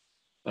things.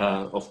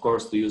 Of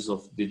course, the use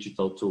of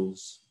digital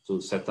tools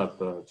to set up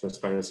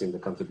transparency and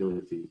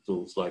accountability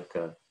tools like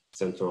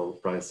central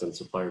price and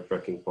supplier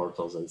tracking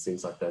portals and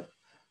things like that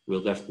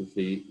will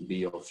definitely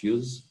be of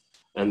use.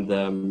 And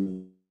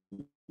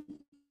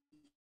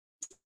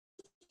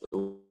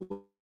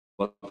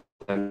what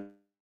I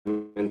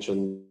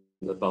mentioned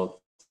about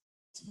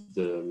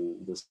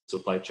the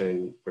supply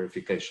chain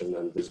verification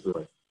and this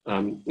will.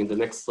 In the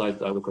next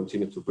slide, I will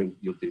continue to bring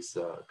you these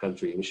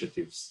country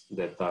initiatives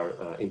that are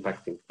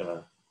impacting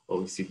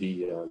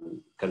OECD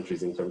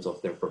countries in terms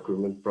of their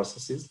procurement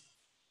processes.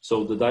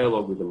 So the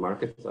dialogue with the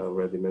market, I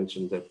already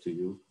mentioned that to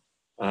you.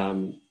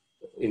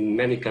 In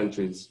many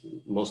countries,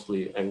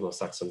 mostly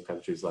Anglo-Saxon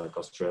countries like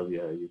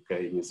Australia,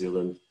 UK, New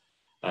Zealand,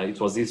 it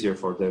was easier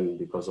for them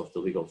because of the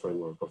legal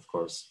framework, of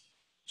course,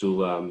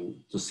 to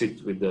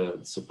sit with the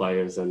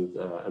suppliers and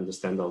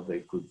understand how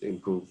they could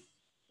improve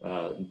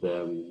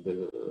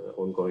the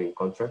ongoing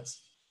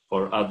contracts.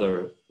 For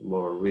other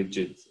more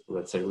rigid,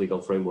 let's say, legal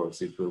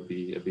frameworks, it will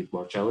be a bit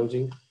more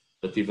challenging.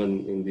 But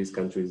even in these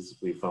countries,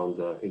 we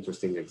found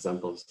interesting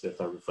examples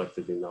that are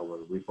reflected in our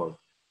report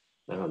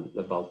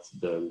about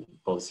the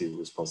policy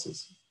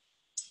responses.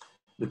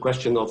 The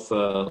question of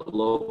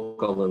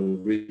local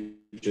and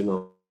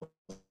regional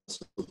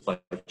supply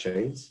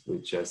chains,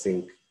 which I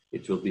think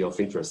it will be of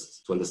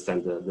interest to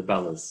understand the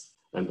balance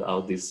and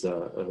how these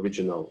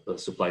regional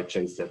supply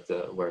chains that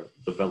were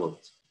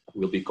developed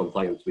will be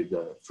compliant with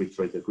the free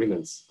trade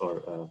agreements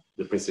or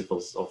the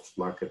principles of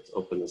market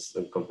openness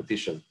and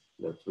competition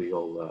that we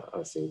all,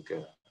 I think,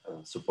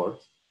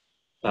 support.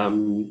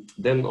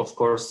 Then, of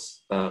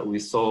course, we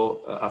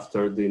saw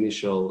after the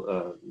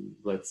initial,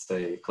 let's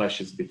say,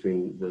 clashes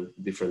between the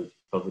different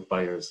public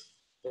buyers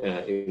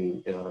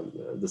in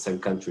the same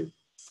country,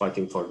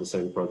 fighting for the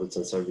same products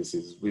and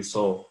services, we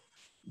saw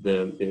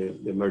the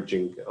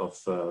emerging of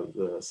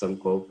some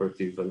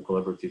cooperative and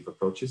collaborative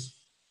approaches.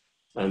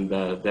 And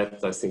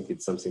that, I think,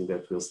 it's something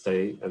that will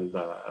stay. And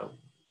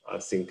I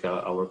think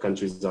our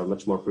countries are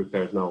much more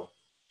prepared now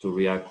to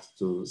react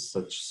to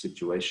such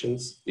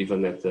situations,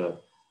 even at the,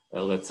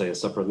 let's say, a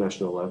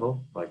supranational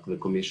level, like the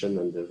Commission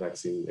and the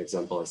vaccine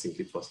example. I think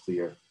it was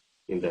clear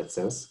in that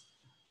sense.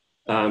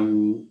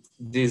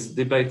 This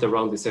debate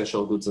around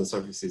essential goods and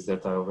services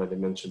that I already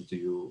mentioned to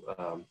you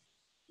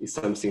is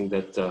something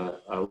that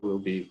I will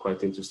be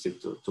quite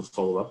interested to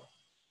follow up.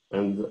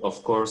 And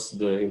of course,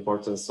 the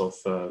importance of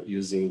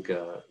using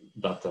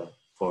data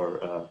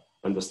for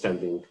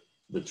understanding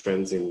the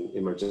trends in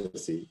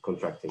emergency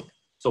contracting.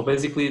 So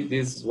basically,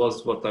 this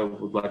was what I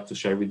would like to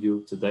share with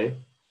you today.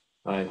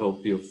 I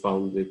hope you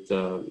found it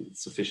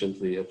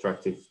sufficiently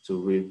attractive to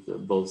read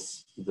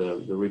both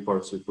the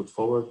reports we put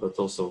forward, but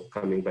also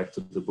coming back to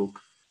the book.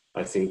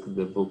 I think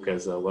the book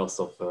has a wealth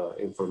of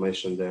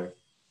information there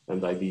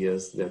and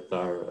ideas that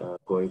are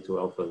going to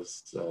help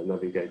us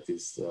navigate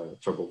these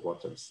troubled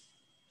waters.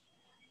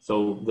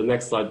 So the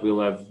next slide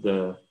will have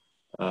the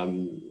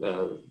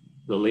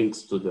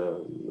links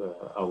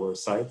to our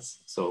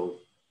sites. So,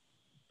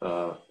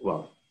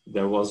 well,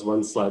 there was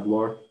one slide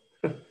more,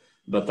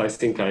 but I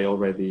think I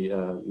already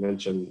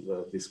mentioned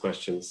these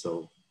questions.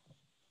 So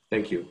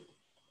thank you.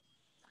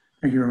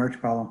 Thank you very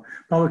much, Paolo.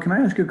 Paolo, can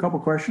I ask you a couple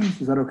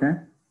questions? Is that okay?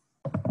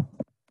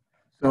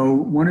 So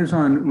one is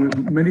on,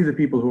 many of the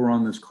people who are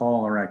on this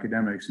call are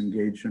academics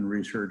engaged in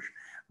research.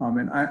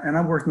 And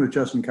I'm working with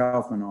Justin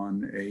Kaufman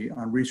on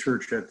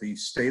research at the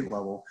state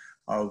level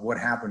of what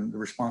happened, the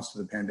response to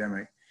the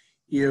pandemic.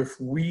 If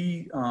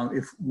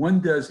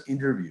one does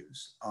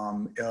interviews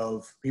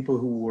of people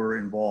who were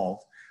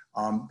involved,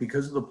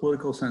 because of the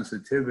political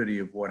sensitivity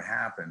of what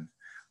happened,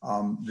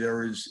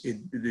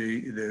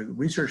 the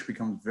research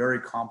becomes very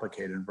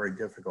complicated and very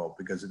difficult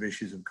because of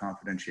issues of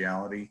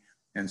confidentiality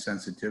and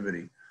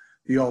sensitivity.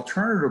 The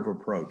alternative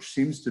approach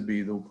seems to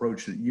be the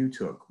approach that you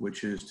took,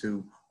 which is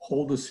to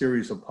hold a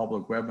series of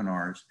public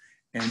webinars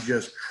and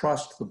just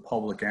trust the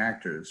public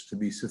actors to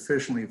be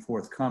sufficiently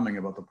forthcoming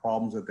about the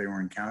problems that they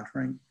were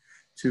encountering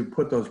to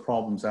put those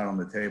problems out on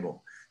the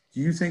table.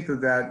 Do you think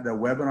that the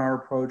webinar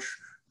approach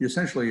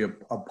essentially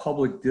a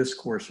public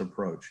discourse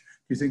approach.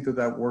 Do you think that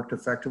that worked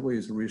effectively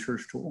as a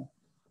research tool?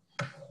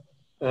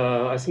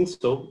 I think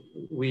so.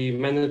 We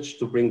managed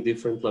to bring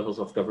different levels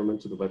of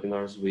government to the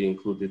webinars. We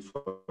included,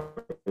 for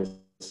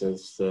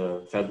instance,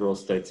 federal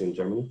states in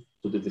Germany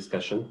to the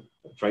discussion,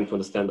 trying to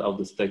understand how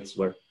the states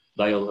were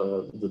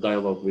the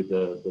dialogue with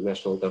the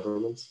national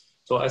governments.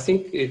 So I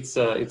think it's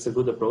a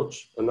good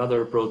approach.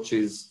 Another approach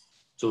is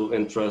to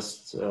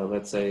entrust,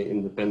 let's say,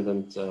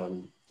 independent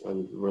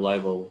and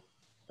reliable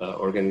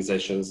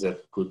organizations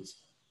that could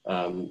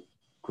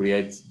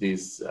create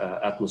this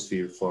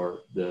atmosphere for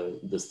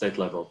the state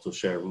level to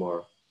share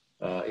more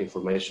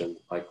information,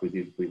 like we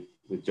did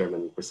with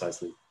Germany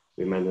precisely.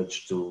 We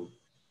managed to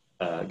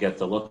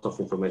get a lot of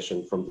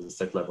information from the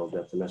state level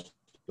that the national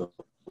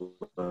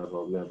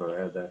level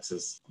never had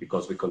access,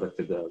 because we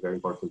conducted a very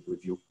important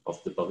review of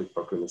the public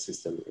procurement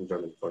system in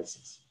Germany, for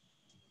instance.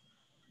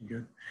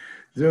 Good.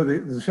 So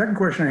the second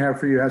question I have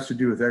for you has to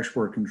do with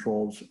export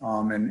controls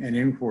and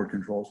import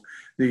controls.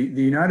 The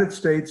United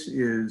States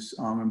is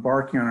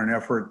embarking on an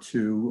effort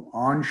to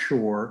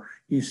onshore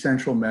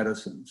essential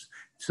medicines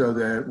so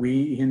that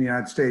we in the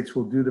United States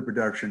will do the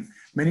production.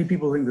 Many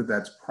people think that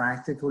that's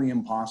practically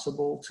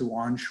impossible to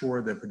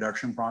onshore the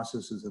production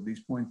processes at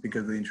these points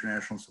because of the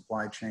international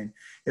supply chain.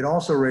 It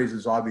also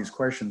raises obvious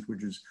questions,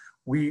 which is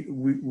we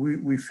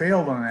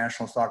failed on a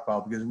national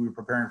stockpile because we were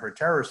preparing for a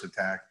terrorist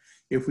attack.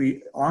 If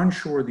we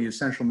onshore the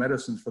essential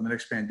medicines for the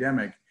next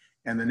pandemic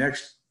and the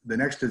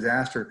next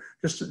disaster,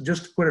 just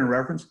to put in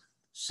reference,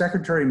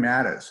 Secretary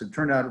Mattis, it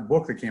turned out a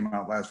book that came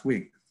out last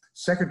week,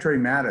 Secretary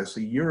Mattis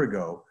a year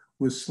ago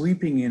was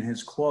sleeping in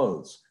his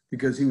clothes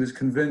because he was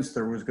convinced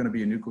there was going to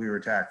be a nuclear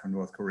attack from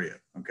North Korea,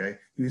 okay?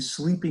 He was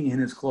sleeping in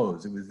his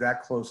clothes. It was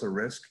that close a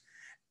risk.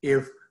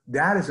 If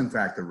that is in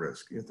fact a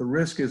risk, if the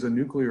risk is a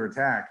nuclear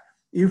attack,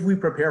 if we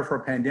prepare for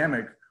a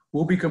pandemic,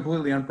 we'll be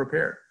completely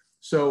unprepared.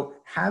 So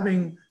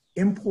having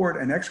import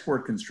and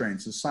export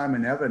constraints, as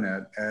Simon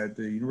Evanet at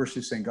the University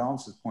of St. Gallen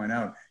has pointed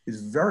out,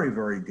 is very,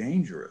 very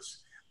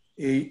dangerous.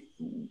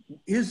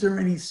 Is there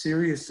any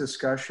serious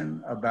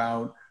discussion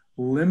about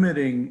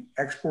limiting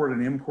export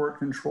and import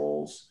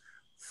controls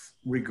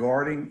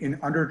regarding,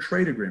 under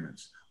trade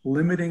agreements,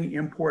 limiting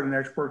import and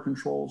export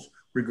controls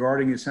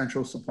regarding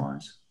essential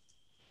supplies?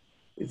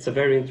 It's a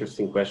very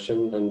interesting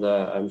question, and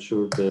I'm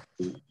sure that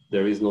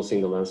there is no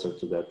single answer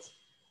to that.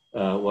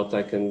 What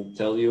I can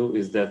tell you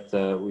is that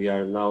we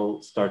are now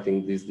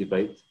starting this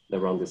debate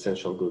around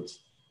essential goods.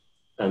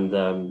 And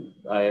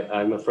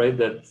I'm afraid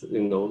that,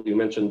 you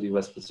mentioned the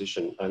US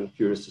position. I'm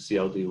curious to see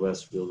how the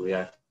US will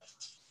react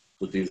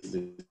to this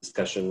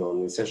discussion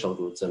on essential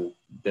goods. And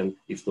then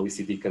if the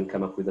OECD can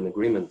come up with an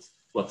agreement,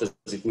 what does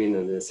it mean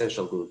an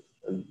essential good?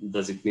 And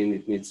does it mean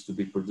it needs to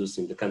be produced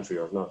in the country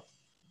or not?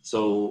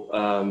 So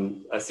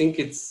I think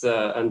it's,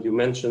 and you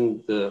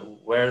mentioned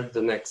where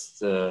the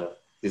next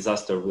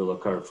disaster will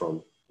occur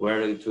from,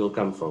 where it will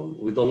come from.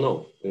 We don't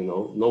know,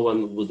 no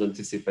one would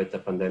anticipate a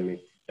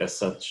pandemic as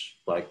such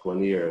like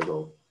 1 year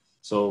ago.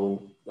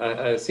 So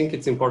I think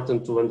it's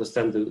important to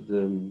understand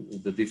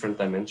the different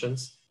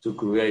dimensions to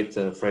create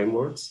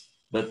frameworks,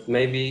 but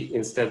maybe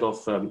instead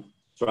of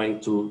trying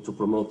to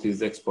promote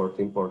these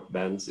export-import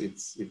bans,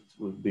 it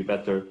would be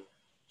better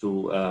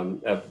to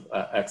have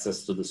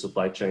access to the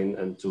supply chain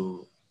and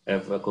to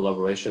have a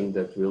collaboration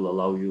that will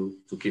allow you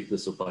to keep the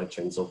supply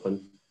chains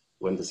open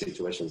when the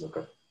situations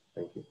occur.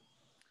 Thank you.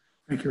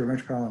 Thank you very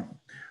much, Paolo.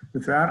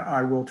 With that,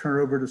 I will turn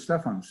it over to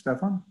Stefan.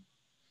 Stefan?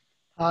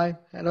 Hi,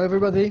 hello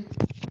everybody.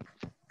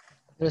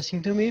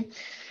 Listening to me.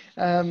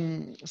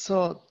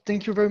 So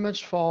thank you very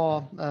much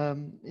for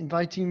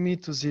inviting me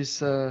to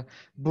this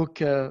book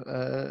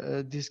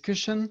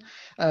discussion.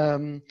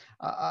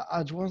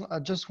 I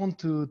just want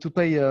to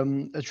pay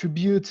a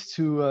tribute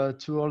to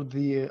all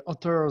the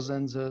authors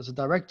and the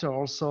director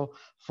also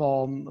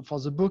for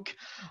the book,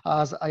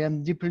 as I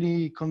am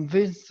deeply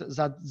convinced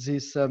that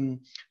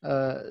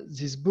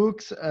these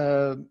books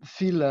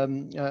fill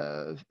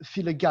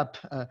a gap.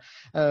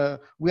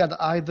 We had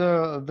either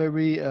a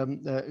very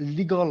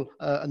legal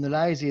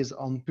analysis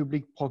on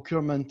public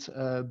procurement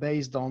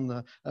based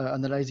on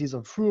analysis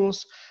of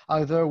rules,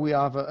 either we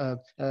have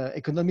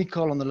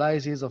economical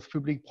analysis of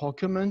public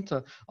procurement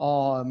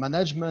or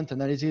management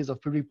analysis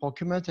of public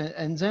procurement,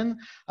 and then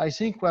I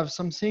think we have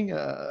something,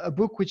 a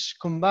book which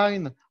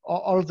combines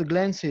all the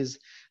glances.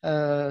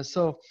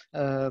 So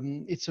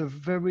it's a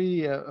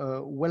very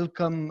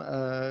welcome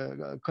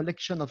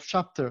collection of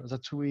chapters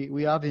that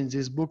we have in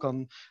this book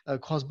on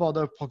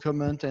cross-border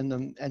procurement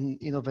and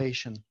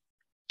innovation.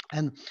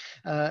 And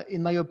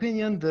in my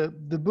opinion,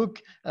 the book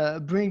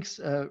brings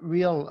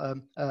real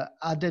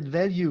added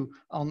value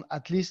on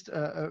at least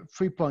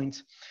 3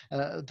 points.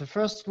 The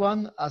first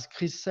one, as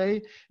Chris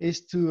said,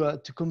 is to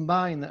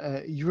combine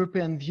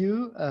European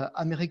view,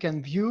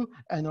 American view,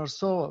 and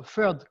also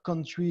third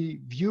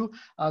country view,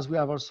 as we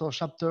have also a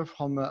chapter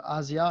from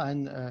Asia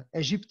and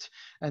Egypt.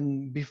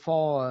 And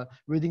before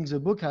reading the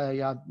book, I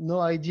had no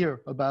idea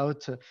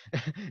about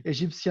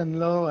Egyptian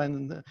law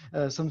and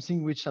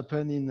something which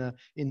happened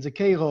in the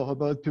Cairo know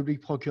about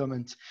public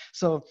procurement.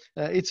 So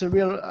it's a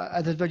real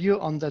added value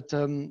on that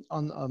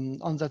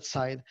on that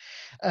side.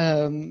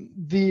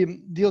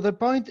 The other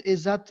point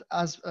is that,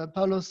 as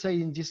Paolo said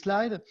in this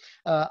slide,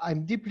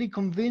 I'm deeply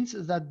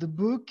convinced that the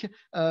book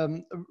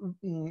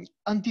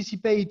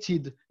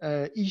anticipated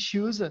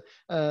issues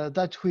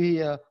that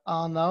we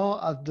are now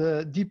at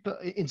the deep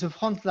in the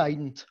front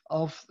line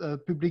of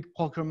public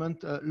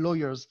procurement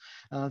lawyers.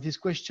 This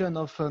question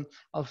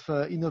of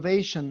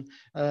innovation,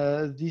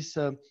 this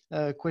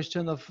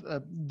question of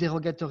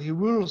derogatory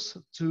rules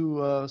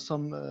to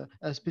some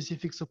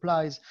specific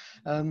supplies,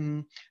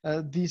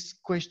 this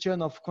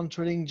question of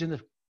controlling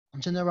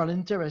general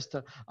interest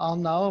are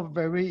now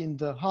very in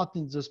the heart,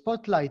 in the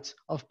spotlight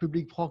of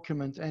public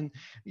procurement. And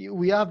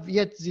we have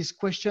yet this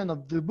question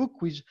of the book,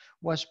 which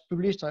was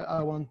published,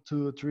 I want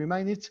to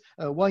remind it,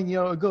 1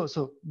 year ago,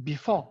 so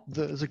before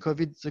the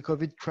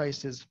COVID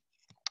crisis.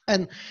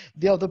 And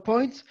the other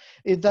point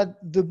is that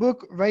the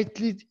book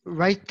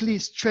rightly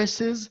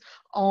stresses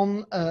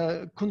on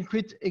a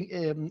concrete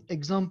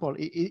example.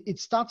 It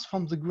starts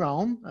from the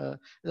ground.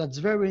 That's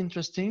very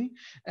interesting.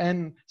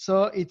 And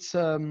so it's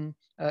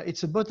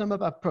a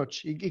bottom-up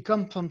approach. It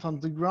comes from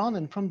the ground,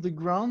 and from the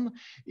ground,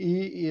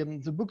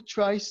 the book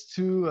tries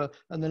to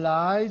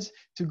analyze,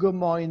 to go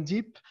more in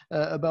deep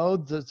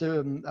about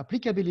the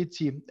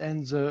applicability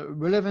and the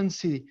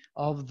relevancy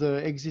of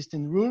the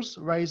existing rules,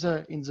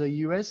 rather in the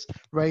US,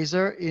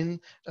 rather in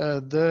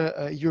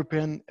the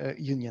European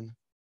Union.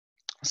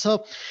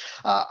 So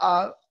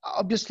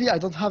obviously, I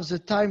don't have the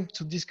time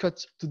to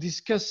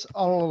discuss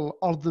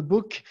all the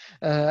book,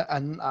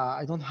 and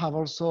I don't have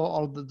also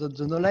all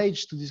the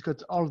knowledge to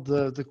discuss all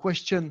the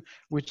questions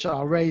which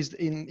are raised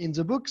in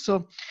the book.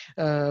 So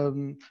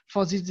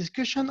for this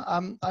discussion,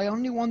 I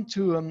only want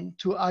to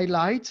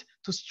highlight,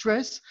 to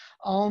stress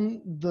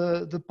on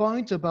the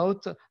point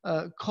about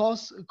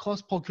cross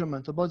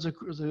procurement, about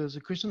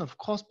the question of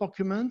cross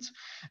procurement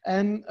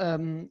and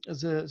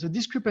the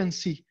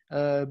discrepancy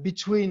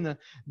between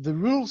the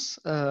rules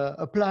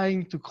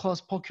applying to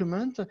cross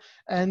procurement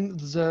and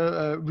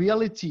the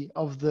reality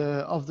of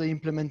the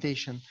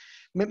implementation.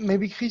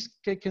 Maybe Chris,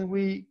 can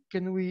we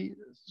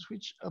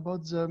switch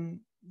about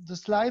the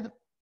slide,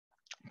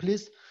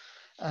 please?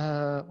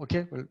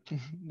 Okay, well,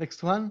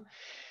 next one.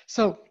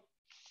 So.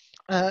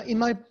 In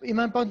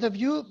my point of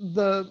view,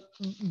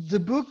 the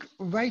book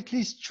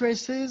rightly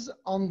stresses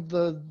on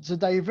the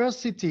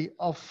diversity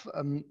of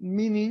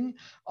meaning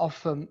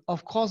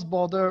of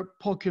cross-border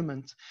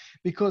procurement,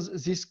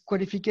 because this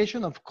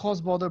qualification of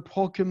cross-border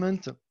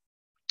procurement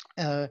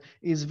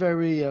is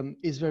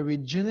very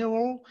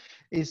general.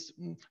 Is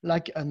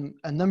like an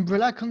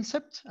umbrella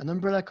concept,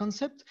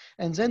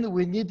 and then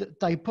we need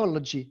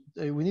typology.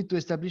 We need to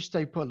establish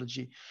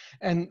typology.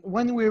 And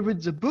when we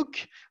read the book,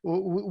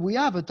 we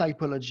have a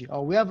typology,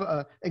 or we have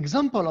an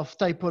example of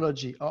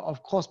typology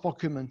of cross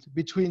procurement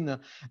between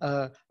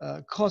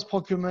cross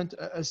procurement,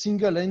 a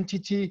single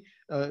entity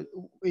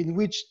in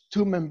which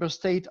 2 member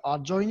states are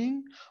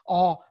joining,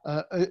 or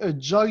a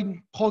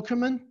joint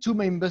procurement, 2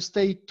 member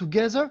states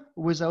together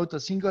without a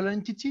single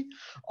entity,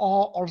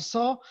 or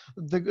also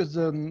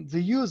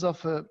the use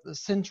of a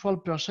central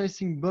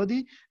purchasing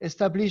body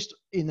established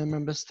in a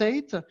member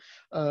state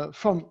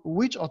from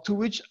which or to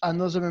which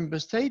another member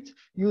state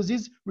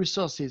uses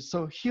resources.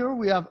 So here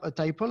we have a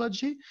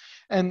typology,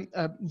 and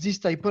this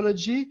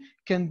typology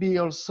can be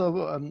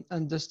also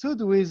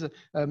understood with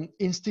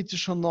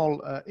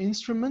institutional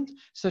instrument,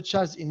 such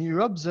as in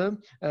Europe, the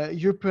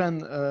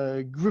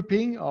European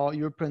grouping or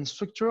European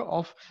structure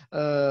of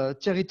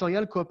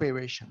territorial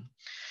cooperation.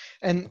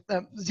 And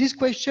this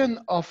question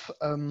of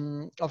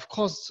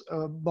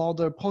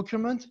cross-border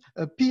procurement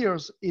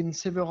appears in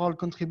several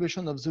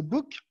contributions of the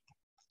book.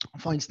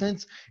 For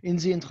instance, in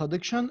the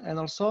introduction, and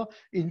also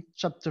in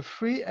chapter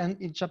 3 and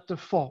in chapter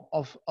 4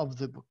 of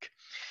the book.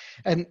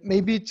 And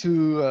maybe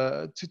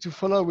to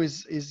follow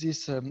with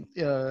this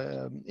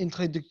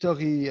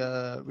introductory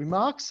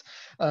remarks,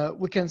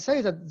 we can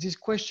say that this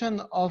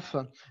question of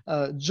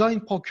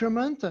joint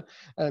procurement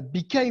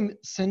became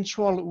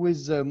central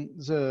with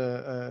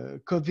the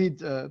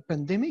COVID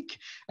pandemic,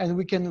 and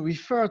we can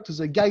refer to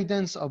the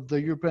guidance of the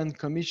European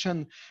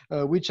Commission,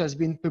 which has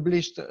been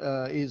published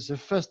is the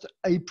 1st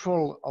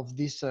April of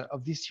this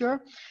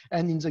year,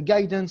 and in the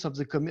guidance of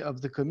the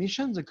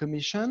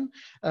Commission,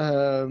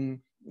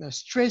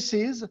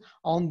 stresses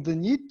on the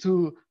need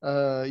to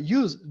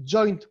use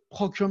joint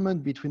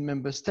procurement between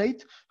member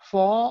states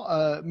for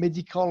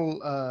medical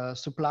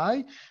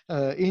supply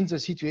in the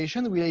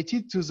situation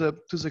related to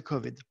the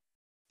COVID.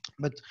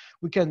 But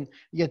we can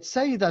yet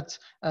say that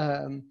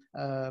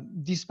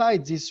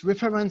despite this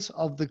reference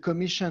of the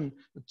Commission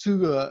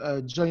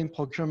to joint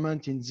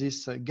procurement in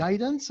this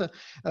guidance,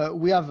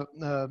 we have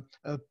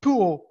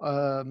poor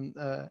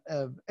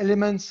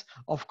elements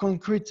of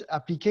concrete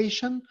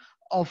application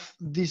of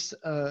this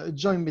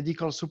joint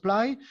medical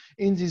supply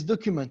in this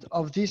document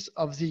of this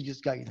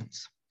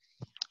guidance.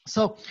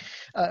 So,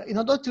 in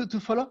order to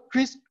follow,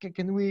 Chris,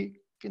 can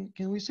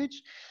we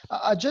switch?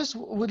 I just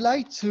would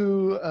like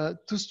to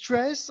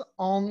stress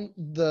on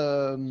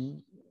the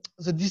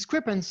the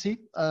discrepancy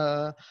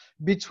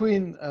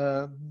between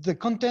the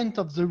content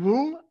of the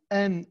rule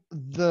and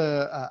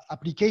the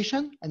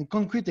application and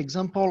concrete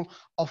example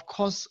of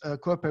cross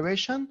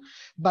cooperation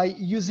by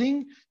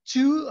using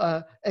two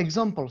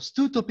examples,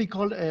 two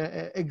topical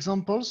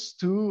examples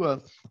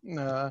to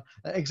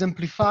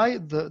exemplify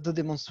the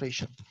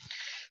demonstration.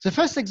 The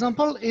first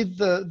example is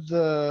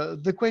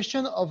the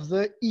question of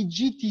the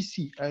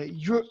EGTC,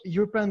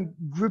 European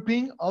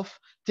Grouping of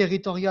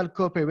Territorial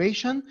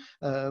Cooperation,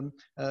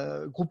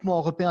 Groupement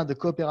Européen de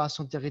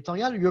Coopération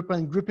Territoriale,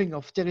 European Grouping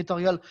of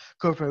Territorial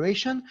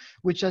Cooperation,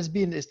 which has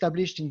been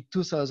established in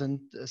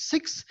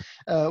 2006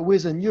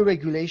 with a new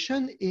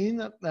regulation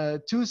in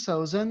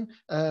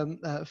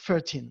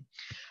 2013.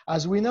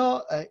 As we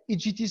know,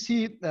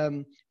 EGTC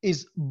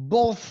is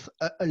both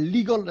a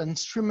legal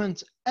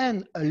instrument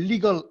and a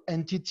legal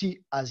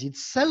entity as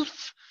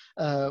itself,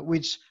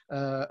 which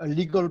a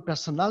legal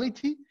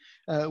personality,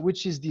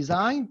 which is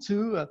designed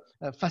to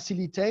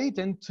facilitate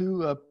and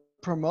to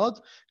promote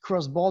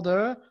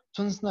cross-border,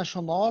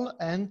 transnational,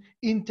 and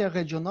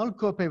interregional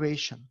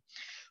cooperation.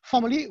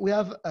 Formally, we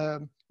have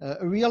a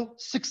real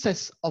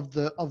success of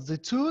the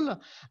tool,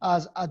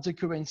 as at the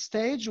current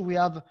stage we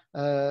have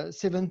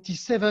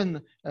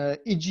 77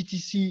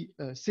 EGTC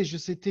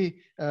CGCT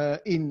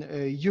in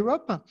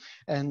Europe,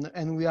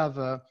 and we have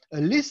a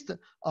list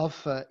of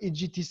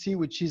EGTC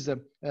which is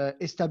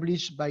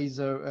established by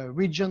the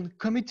region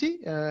committee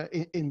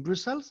in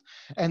Brussels,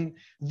 and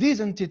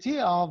these entities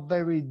are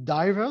very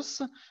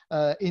diverse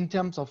in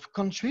terms of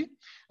country.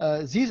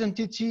 This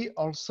entity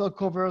also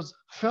covers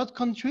third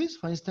countries.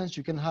 For instance,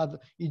 you can have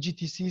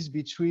EGTCs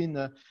between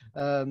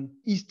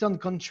Eastern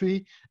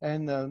country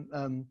and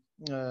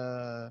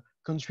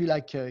country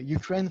like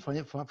Ukraine,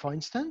 for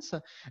instance,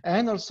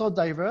 and also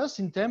diverse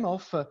in terms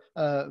of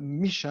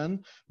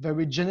mission,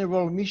 very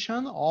general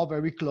mission or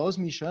very close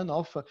mission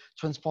of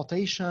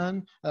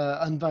transportation,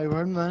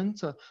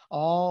 environment,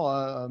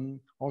 or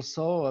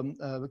also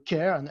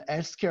care and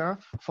healthcare,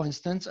 for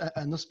instance,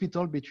 an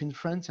hospital between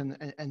France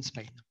and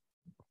Spain.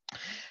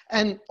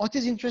 And what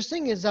is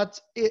interesting is that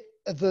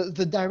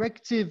the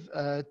directive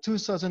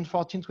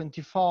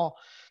 2014-24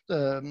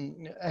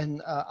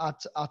 and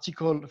at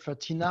Article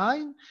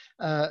 39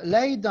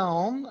 lay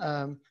down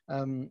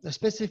a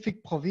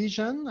specific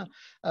provision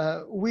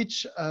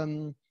which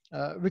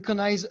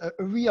recognize a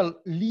real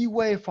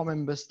leeway for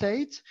member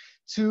states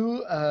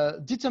to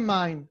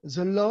determine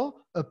the law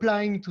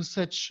applying to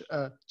such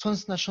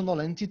transnational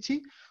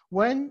entity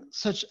when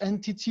such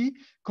entity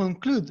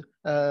conclude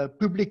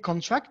public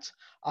contract,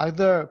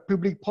 either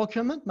public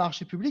procurement,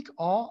 marché public,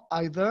 or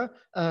either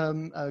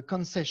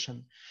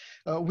concession.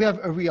 We have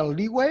a real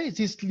leeway.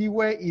 This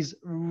leeway is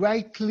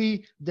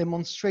rightly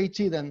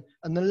demonstrated and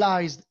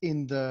analyzed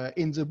in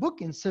the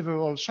book in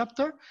several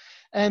chapters.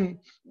 And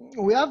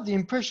we have the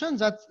impression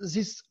that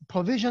this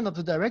provision of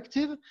the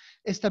directive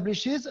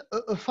establishes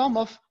a form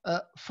of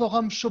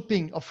forum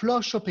shopping, of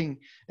law shopping,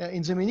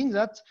 in the meaning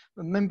that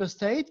a member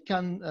state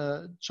can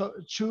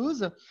choose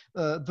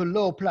the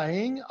law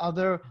applying,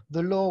 either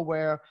the law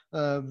where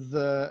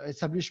the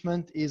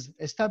establishment is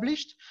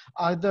established,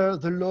 either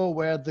the law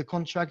where the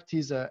contract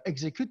is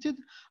executed,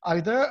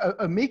 either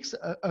a mix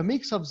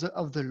of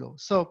the law.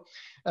 So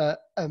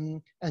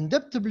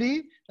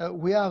undoubtedly,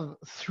 we have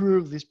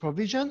through this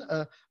provision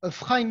a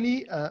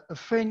friendly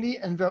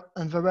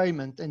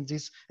environment, and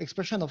this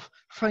expression of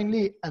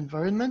friendly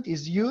environment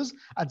is used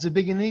at the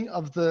beginning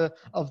of the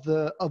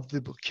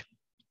book.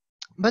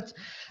 But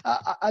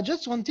I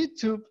just wanted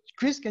to,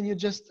 Chris, can you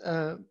just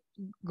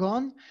go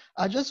on?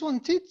 I just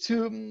wanted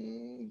to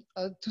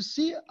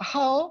see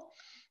how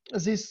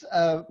this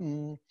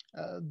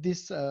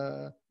this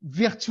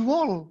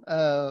virtual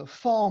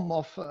form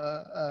of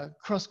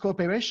cross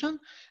cooperation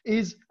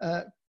is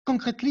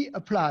concretely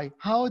applied,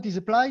 how it is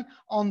applied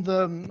on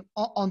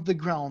the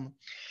ground.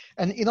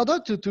 And in order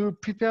to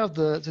prepare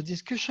the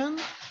discussion,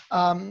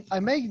 I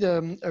made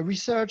a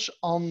research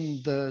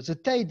on the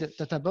TAID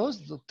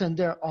database, the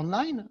Tender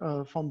Online,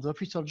 from the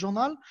official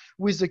journal,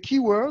 with the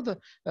keyword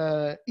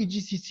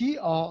EGCC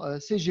or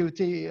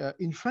CGOT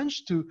in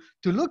French to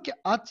look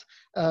at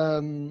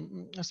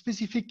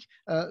specific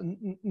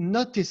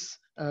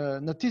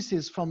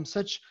notices from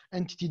such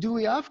entity. Do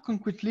we have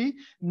concretely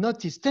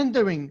notice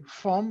tendering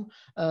from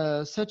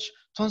such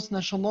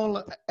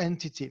transnational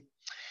entity?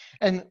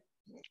 And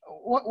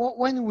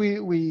when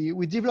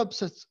we develop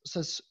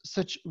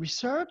such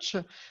research,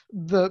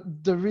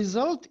 the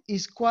result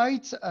is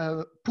quite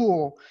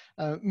poor,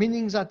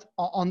 meaning that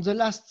on the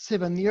last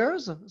 7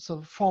 years,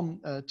 so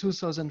from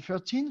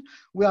 2013,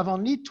 we have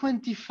only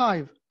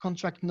 25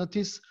 contract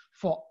notice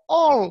for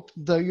all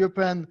the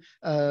European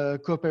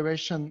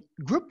cooperation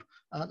group.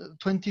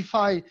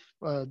 25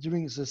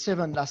 during the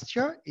 7 last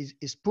year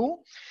is poor.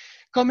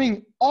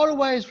 Coming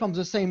always from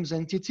the same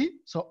entity.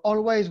 So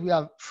always we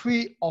have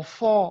 3 or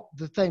 4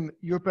 the same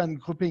European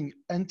grouping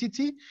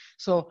entity.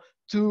 So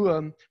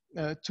to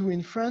two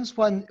in France,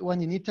 one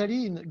in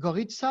Italy, in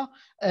Gorizia,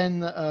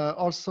 and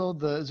also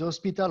the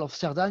hospital of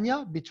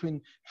Cerdanya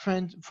between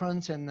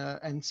France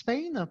and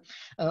Spain,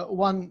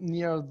 one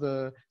near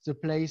the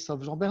place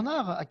of Jean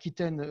Bernard,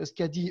 Aquitaine,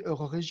 Euskadi,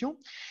 Eurorégion.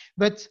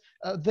 But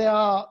there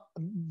are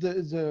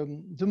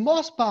the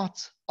most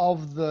part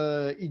of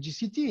the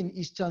EGCT in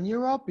Eastern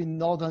Europe, in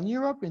Northern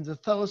Europe, in the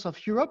south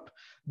of Europe,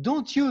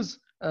 don't use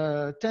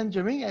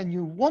tendering, and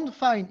you won't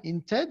find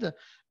in TED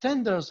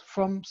tenders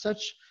from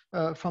such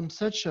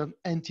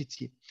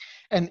entity.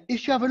 And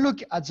if you have a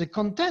look at the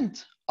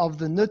content of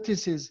the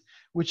notices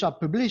which are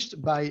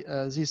published by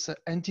this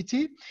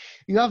entity,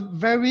 you have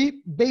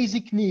very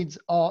basic needs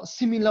or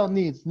similar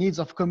needs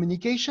of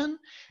communication,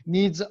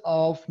 needs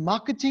of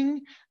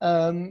marketing,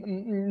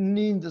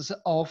 needs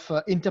of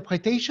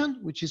interpretation,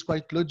 which is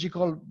quite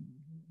logical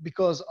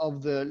because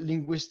of the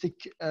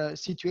linguistic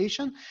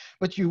situation,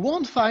 but you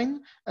won't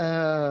find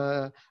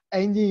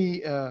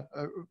any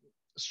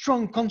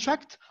strong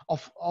contract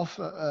of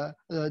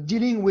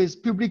dealing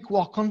with public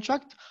work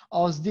contract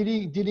or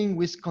dealing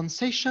with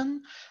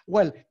concession,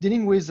 well,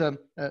 dealing with a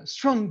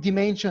strong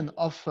dimension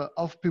of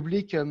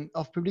public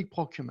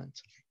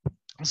procurement.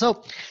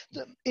 So,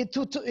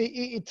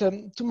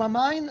 to my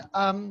mind,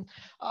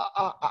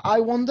 I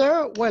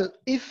wonder, well,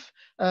 if,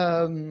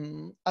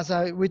 as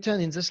I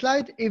written in the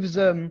slide, if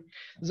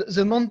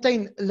the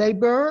mountain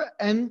labor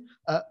and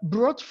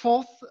brought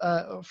forth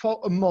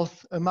for a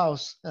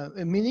mouse,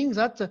 meaning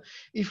that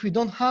if we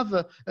don't have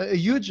a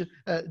huge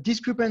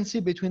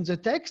discrepancy between the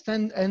text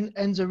and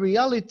the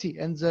reality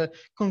and the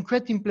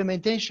concrete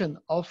implementation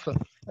of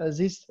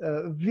this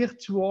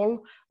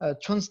virtual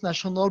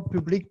transnational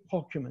public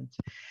procurement.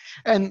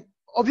 And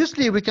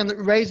obviously, we can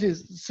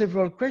raise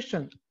several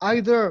questions.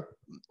 Either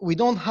we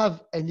don't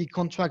have any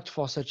contract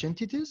for such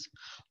entities,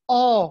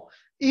 or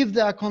if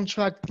there are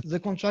the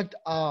contracts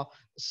are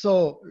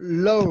so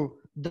low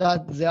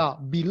that they are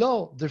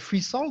below the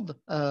threshold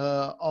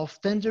of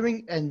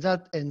tendering, and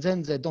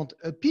then they don't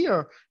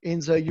appear in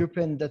the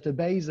European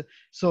database.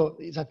 So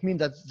that means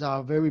that they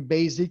are very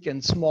basic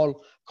and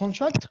small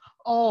contract.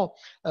 Or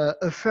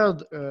a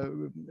third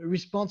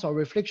response or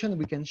reflection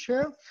we can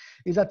share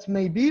is that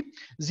maybe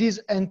this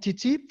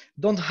entity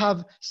don't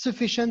have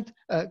sufficient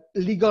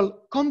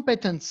legal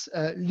competence,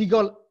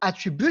 legal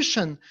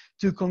attribution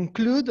to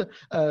conclude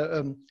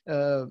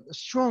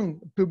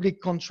strong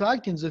public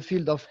contract in the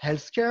field of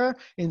healthcare,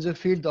 in the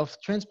field of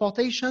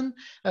transportation,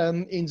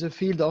 in the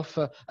field of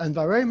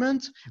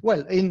environment,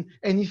 well, in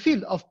any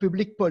field of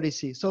public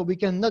policy. So we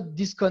cannot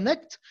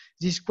disconnect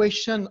this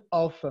question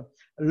of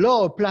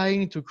law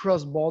applying to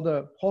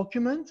cross-border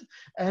procurement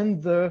and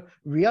the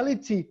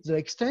reality, the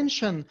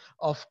extension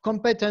of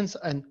competence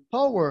and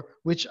power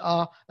which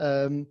are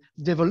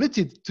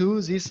devoluted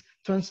to these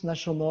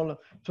transnational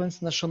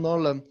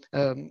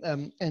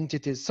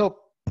entities. So,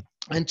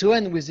 and to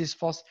end with this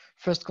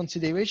first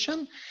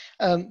consideration,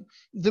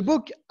 the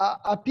book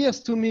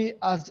appears to me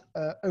as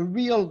a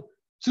real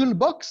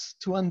toolbox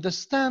to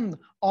understand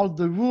all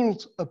the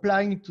rules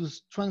applying to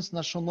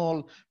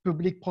transnational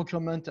public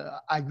procurement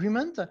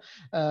agreement,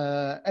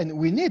 and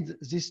we need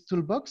this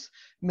toolbox.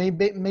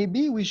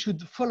 Maybe we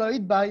should follow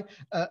it by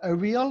a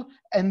real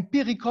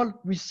empirical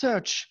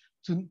research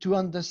to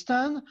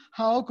understand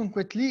how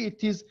concretely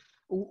it is,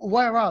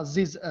 where are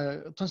these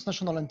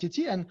transnational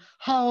entity and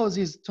how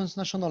this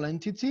transnational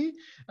entity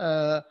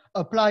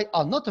apply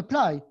or not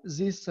apply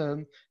this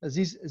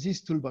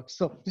toolbox.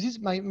 So this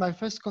is my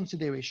first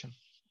consideration.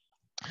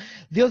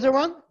 The other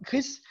one,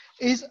 Chris,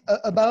 is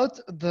about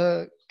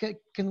the,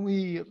 can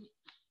we,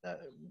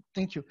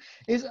 thank you,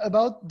 is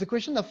about the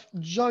question of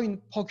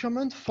joint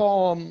procurement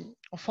for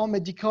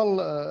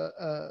medical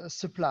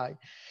supply.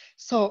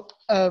 So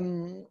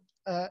in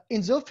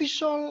the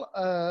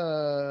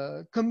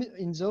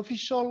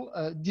official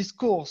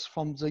discourse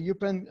from the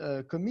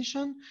European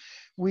Commission,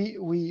 we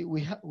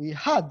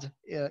had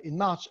in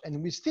March,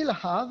 and we still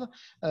have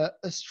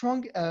a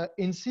strong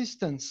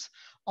insistence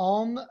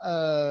on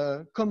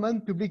common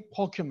public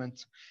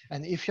procurement.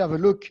 And if you have a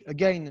look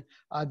again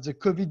at the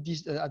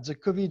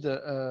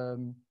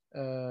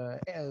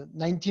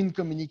COVID-19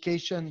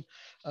 communication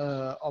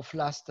of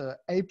last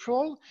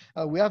April,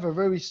 we have a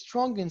very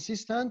strong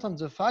insistence on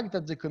the fact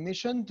that the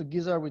Commission,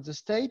 together with the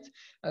state,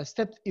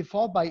 stepped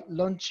forward by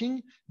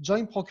launching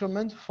joint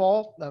procurement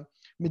for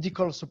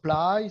medical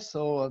supply,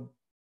 so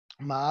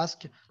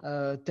mask,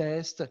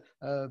 test,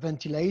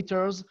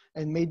 ventilators,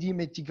 and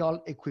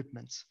medical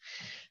equipments.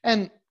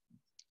 And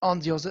on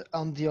the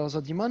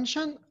other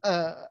dimension,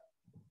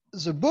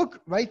 the book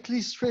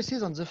rightly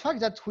stresses on the fact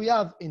that we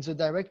have in the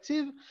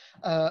directive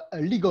a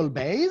legal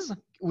base,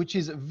 which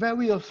is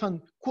very often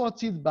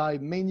quoted by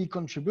many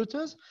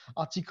contributors,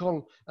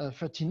 Article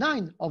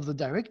 39 of the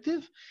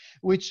directive,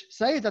 which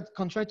says that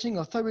contracting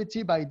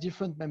authority by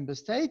different member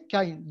states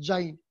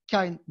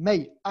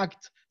may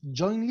act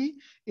jointly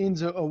in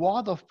the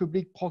award of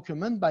public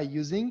procurement by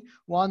using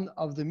one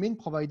of the means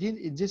provided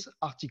in this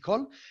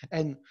article.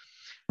 And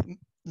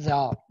there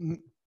are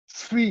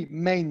three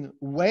main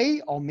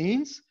way or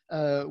means,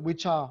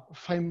 which are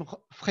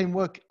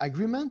framework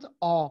agreement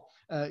or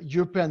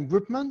European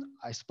groupment,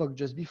 I spoke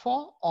just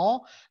before,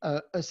 or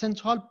a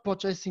central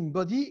purchasing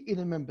body in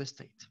a member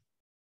state.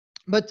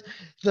 But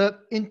the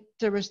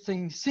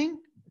interesting thing,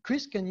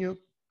 Chris, can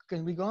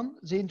we go on?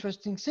 The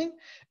interesting thing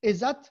is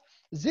that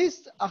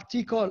this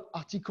article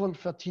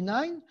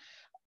 39,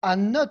 are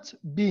not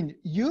being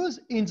used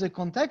in the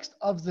context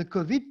of the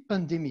COVID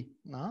pandemic.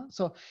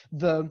 So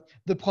the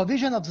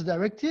provision of the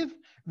directive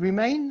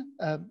remain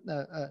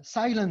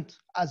silent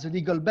as a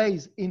legal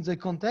base in the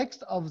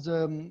context of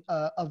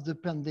the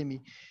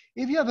pandemic.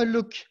 If you have a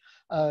look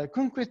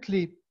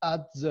concretely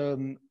at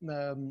the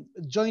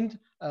joint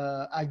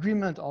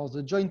agreement or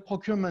the joint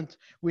procurement,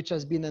 which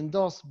has been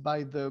endorsed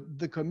by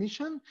the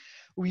Commission,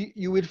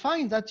 you will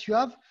find that you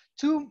have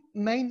two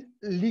main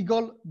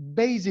legal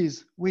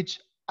bases which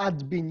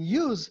had been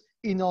used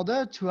in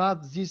order to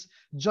have this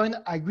joint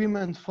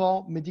agreement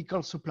for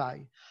medical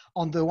supply.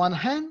 On the one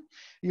hand,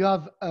 you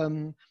have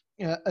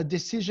a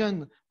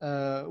decision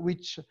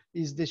which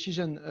is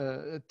decision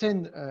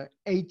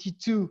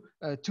 1082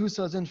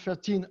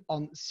 2013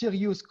 on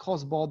serious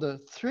cross-border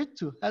threat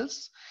to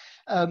health,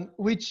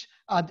 which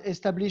had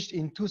established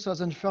in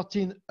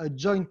 2013 a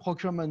joint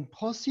procurement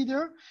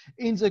procedure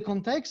in the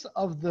context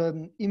of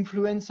the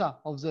influenza,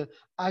 of the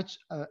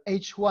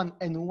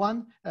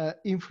H1N1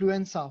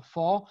 influenza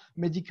for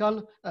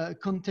medical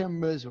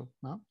countermeasure.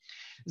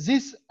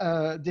 This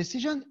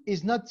decision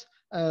is not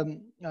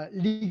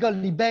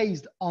legally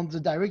based on the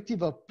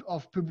directive of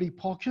public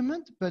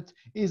procurement, but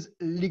is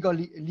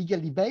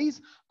legally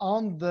based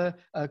on the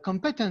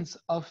competence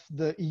of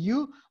the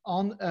EU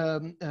on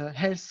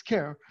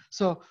healthcare.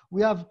 So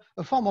we have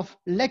a form of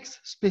lex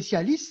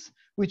specialis,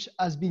 which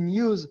has been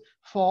used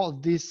for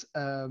this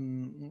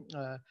common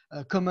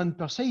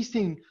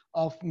purchasing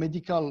of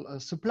medical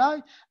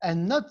supply,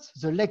 and not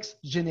the lex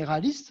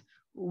generalis,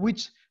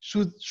 which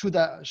should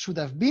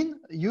have been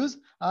used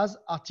as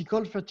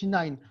Article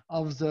 39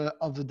 of the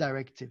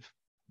directive.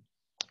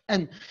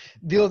 And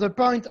the other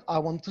point I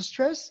want to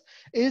stress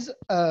is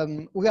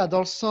we had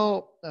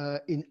also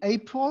in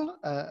April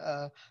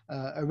a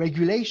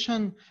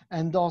regulation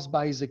endorsed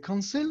by the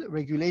Council,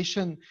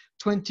 Regulation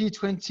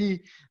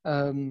 2020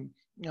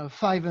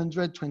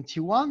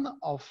 521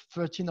 of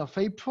 13th of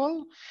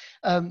April,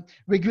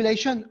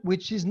 regulation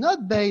which is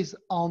not based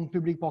on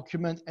public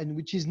procurement and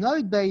which is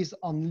not based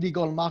on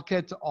legal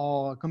market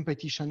or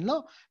competition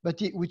law, but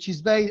which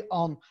is based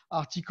on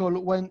Article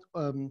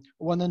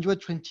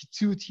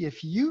 122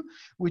 TFEU,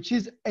 which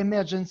is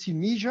emergency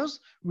measures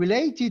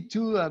related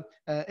to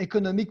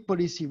economic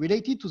policy,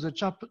 related to the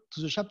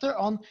chapter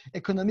on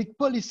economic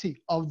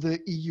policy of the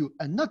EU,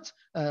 and not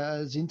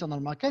the internal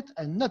market,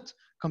 and not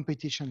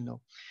competition law.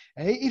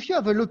 If you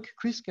have a look,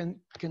 Chris,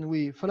 can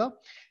we follow?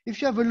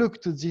 If you have a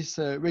look to this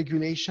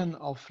regulation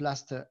of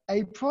last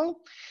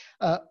April,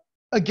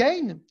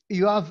 again,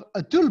 you have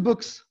a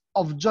toolbox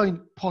of joint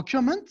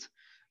procurement,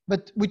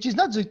 but which is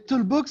not the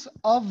toolbox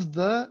of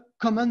the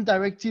Common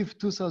Directive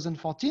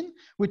 2014,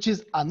 which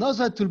is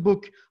another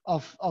toolbox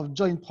of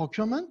joint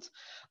procurement,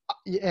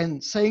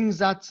 and saying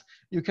that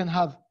you can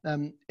have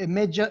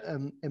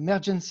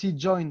emergency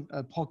joint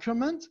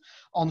procurement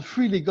on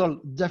three legal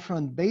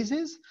different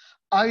bases,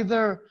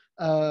 either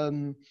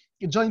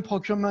joint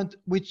procurement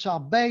which are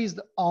based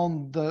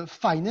on the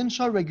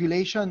financial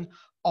regulation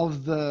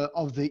of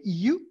the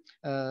EU.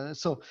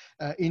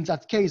 In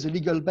that case, the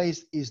legal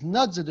base is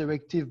not the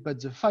directive,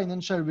 but the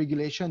financial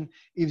regulation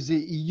if the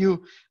EU,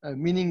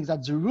 meaning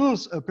that the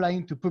rules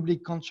applying to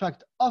public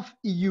contract of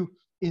EU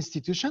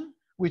institution,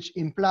 which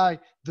imply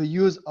the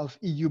use of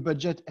EU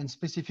budget and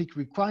specific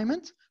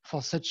requirements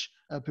for such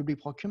public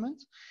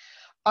procurement.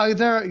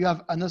 Either you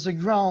have another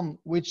ground,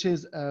 which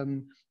is a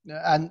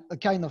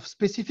kind of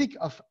specific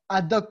of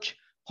ad hoc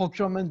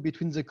procurement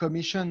between the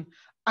Commission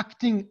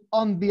acting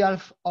on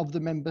behalf of the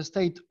member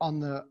state on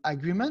the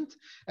agreement.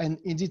 And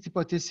in this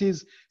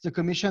hypothesis, the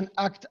Commission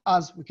act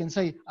as, we can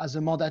say, as a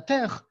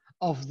mandataire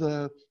of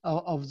the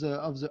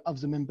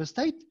member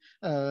state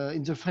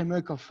in the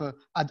framework of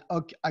ad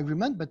hoc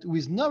agreement, but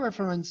with no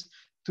reference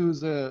to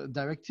the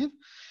directive.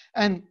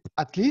 And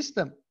at least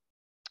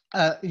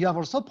you have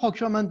also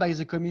procurement by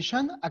the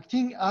Commission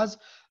acting as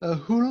a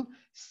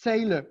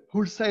wholesaler.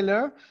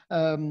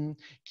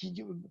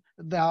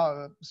 There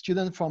are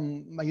students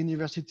from my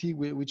university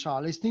which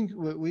are listening,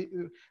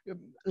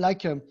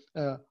 like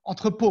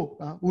entrepôt,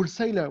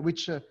 wholesaler,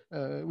 which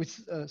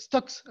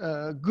stocks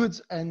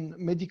goods and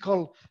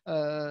medical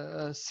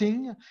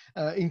thing,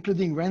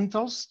 including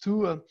rentals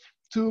to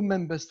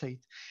member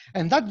states.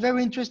 And that's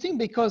very interesting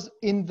because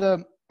in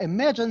the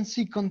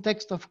emergency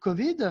context of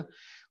COVID,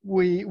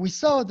 we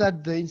saw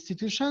that the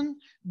institution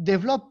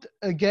developed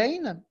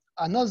again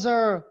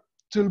another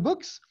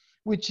toolbox,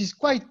 which is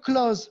quite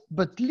close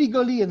but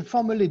legally and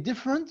formally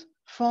different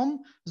from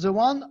the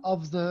one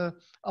of the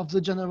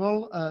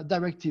general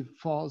directive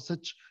for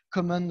such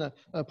common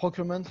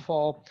procurement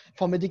for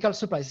medical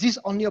supplies. This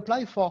only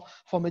applies for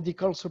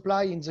medical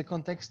supply in the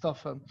context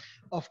of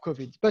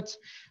COVID. But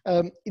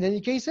in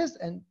any cases,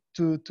 and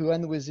to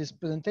end with this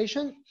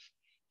presentation.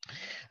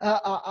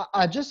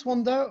 I just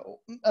wonder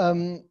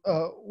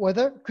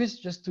whether, Chris,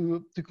 just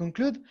to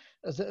conclude,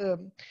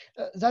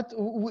 that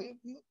we,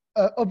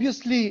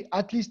 obviously,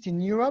 at least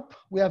in Europe,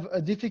 we have a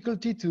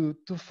difficulty to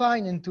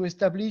find and to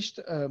establish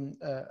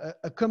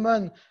a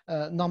common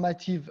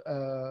normative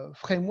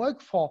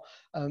framework for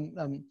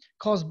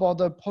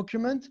cross-border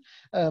procurement.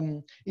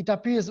 It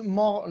appears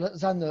more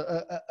than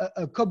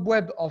a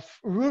cobweb of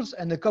rules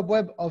and a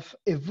cobweb of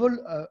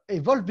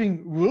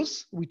evolving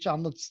rules, which are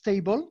not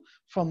stable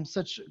from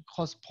such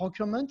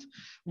cross-procurement,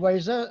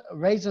 rather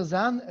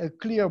than a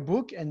clear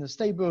book and a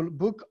stable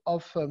book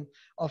of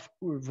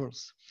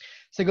rules.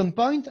 Second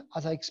point,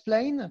 as I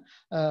explained,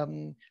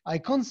 I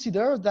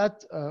consider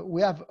that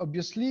we have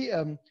obviously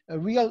a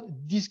real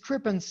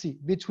discrepancy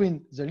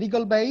between the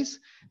legal base,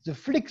 the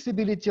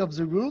flexibility of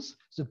the rules,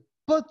 the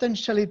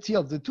potentiality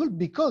of the tool,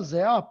 because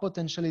there are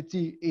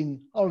potentiality in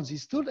all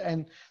these tools,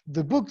 and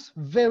the books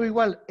very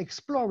well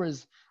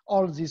explores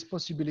all this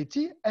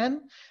possibility,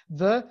 and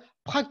the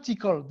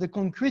practical, the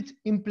concrete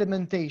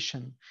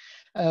implementation.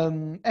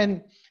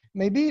 And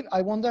maybe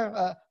I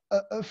wonder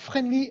a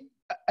friendly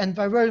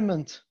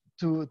environment,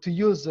 to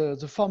use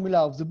the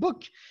formula of the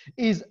book,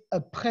 is a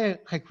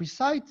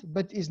prerequisite,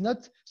 but is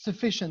not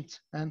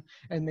sufficient. And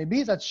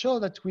maybe that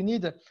shows that we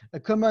need a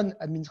common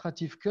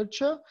administrative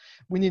culture.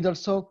 We need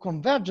also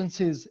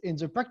convergences in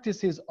the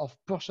practices of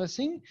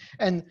purchasing.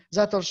 And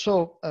that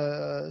also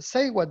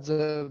say what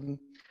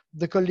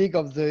the colleague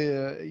of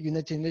the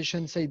United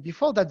Nations said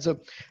before, that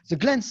the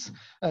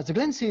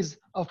glances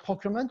of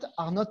procurement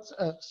are not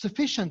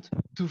sufficient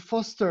to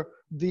foster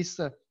this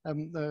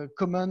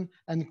common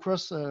and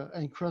cross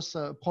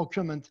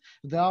procurement.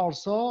 There are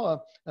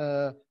also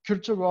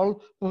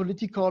cultural,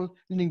 political,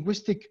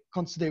 linguistic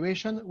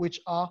considerations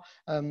which are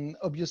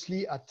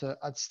obviously at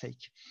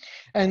stake.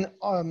 And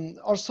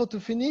also to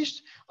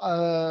finish,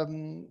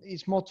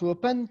 it's more to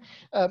open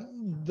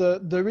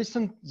the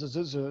recent,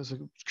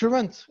 the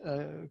current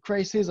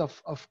crisis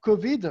of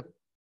COVID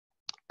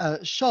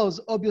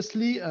shows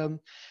obviously a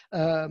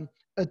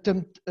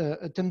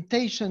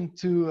temptation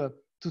to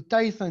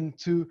tighten,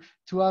 to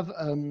have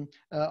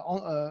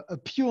a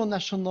pure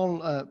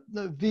national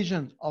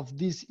vision of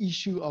this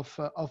issue of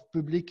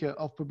public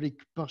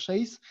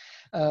purchase,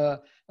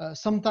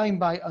 sometimes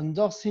by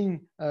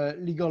endorsing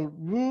legal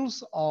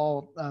rules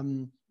or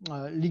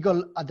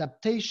legal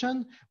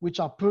adaptation, which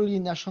are purely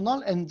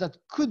national and that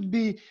could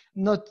be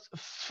not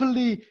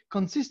fully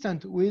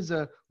consistent with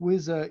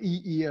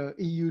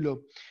EU law.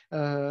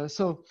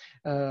 So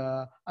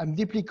I'm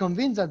deeply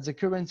convinced that the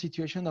current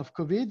situation of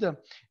COVID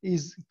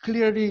is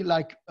clearly,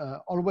 like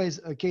always,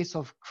 a case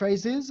of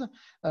crisis,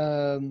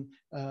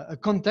 a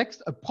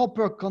context, a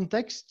proper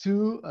context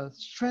to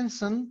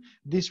strengthen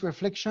this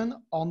reflection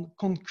on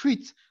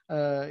concrete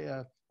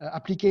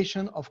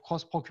application of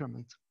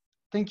cross-procurement.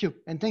 Thank you,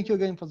 and thank you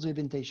again for the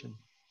invitation.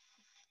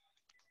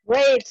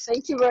 Great,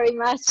 thank you very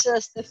much,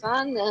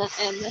 Stefan.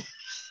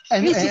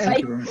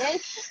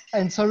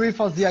 And sorry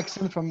for the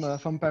accent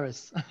from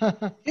Paris.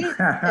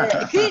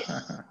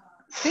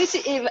 Chris,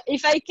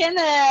 if I can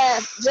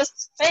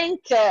just thank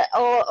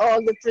all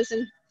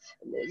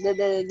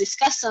the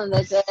discussion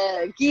that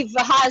give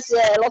us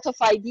a lot of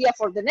idea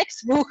for the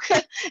next book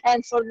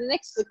and for the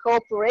next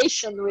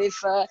cooperation with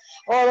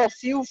all of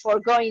you for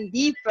going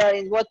deeper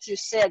in what you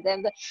said.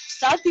 And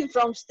starting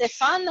from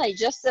Stefan, I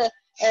just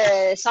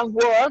some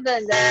word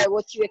and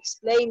what you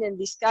explained and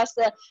discussed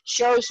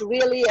shows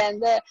really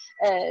and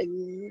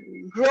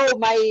grow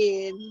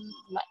my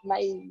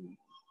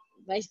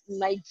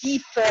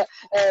deep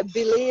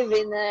belief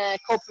in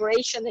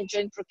cooperation and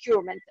joint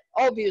procurement.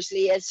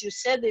 Obviously, as you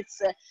said,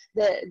 it's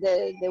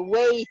the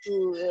way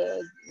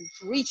to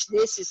reach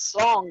this is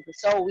long.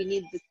 So we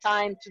need the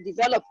time to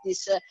develop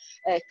this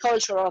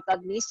culture of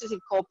administrative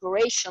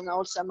cooperation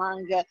also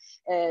among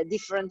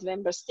different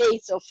member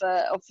states of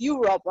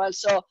Europe.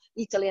 Also,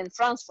 Italy and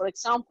France, for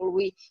example,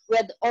 we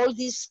had all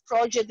this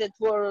project that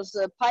was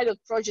a pilot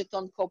project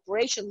on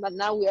cooperation, but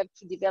now we have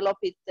to develop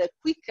it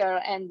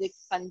quicker, and the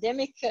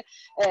pandemic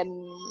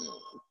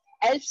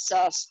helps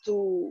us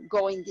to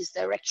go in this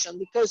direction,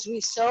 because we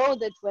saw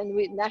that when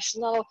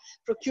national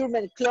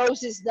procurement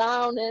closes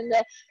down, and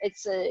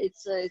it's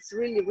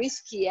really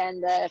risky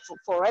and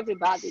for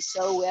everybody.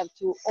 So we have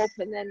to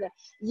open and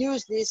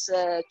use this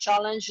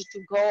challenge to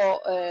go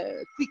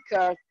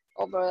quicker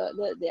over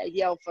the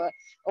idea of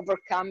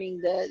overcoming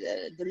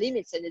the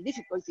limits and the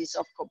difficulties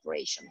of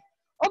cooperation.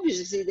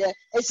 Obviously,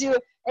 as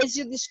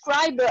you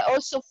describe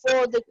also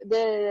for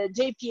the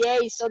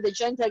JPA, so the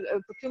Joint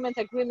Procurement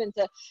Agreement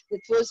that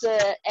was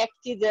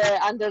acted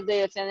under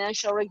the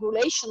financial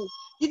regulation,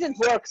 didn't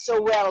work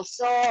so well.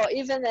 So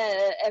even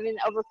having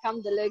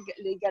overcome the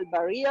legal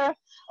barrier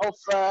of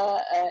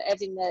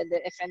having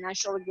the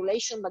financial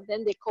regulation, but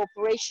then the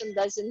cooperation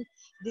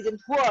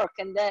didn't work.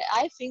 And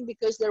I think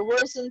because there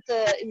wasn't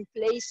in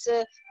place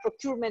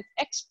procurement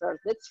expert.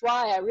 That's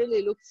why I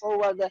really look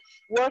forward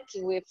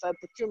working with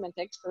procurement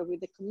expert, with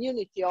the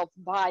community of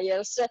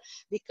buyers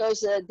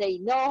because they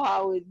know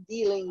how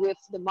dealing with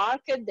the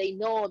market, they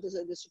know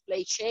the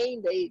supply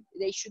chain,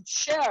 they should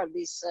share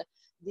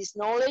this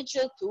knowledge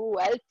to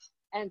help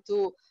and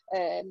to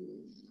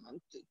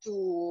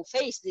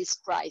face this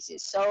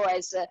crisis. So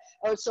as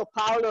also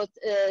Paolo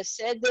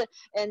said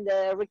and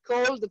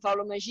recalled,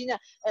 Paolo Magina,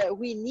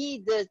 we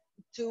need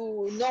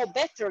to know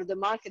better the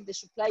market, the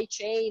supply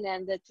chain,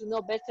 and to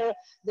know better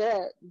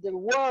the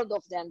world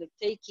of the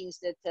undertakings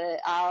that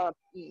are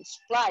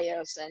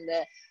suppliers, and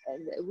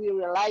we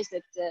realize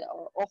that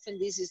often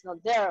this is not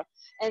there.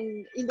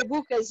 And in the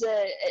book, as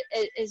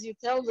you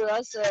told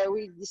us,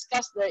 we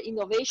discussed the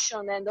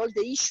innovation and all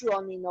the issue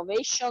on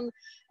innovation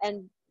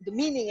and the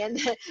meaning, and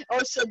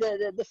also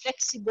the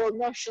flexible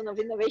notion of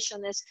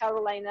innovation, as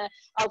Caroline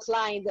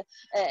outlined.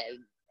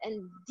 And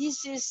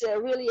this is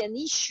really an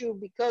issue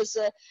because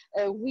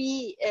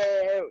we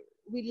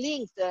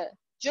linked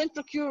joint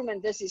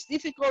procurement that is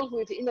difficult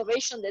with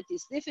innovation that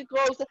is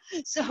difficult.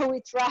 So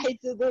we try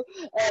to do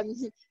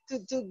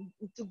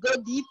to go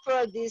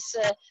deeper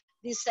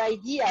this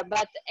idea.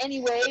 But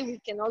anyway, we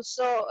can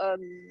also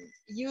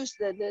use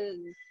the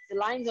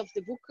lines of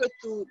the book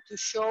to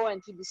show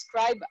and to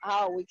describe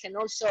how we can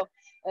also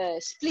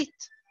split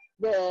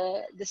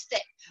the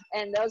step.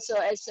 And also,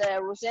 as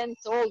Roseanne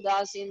told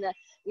us in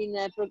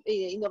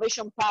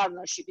innovation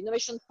partnership.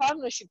 Innovation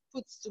partnership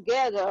puts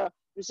together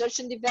research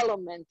and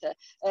development,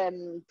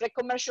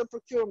 pre-commercial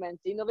procurement,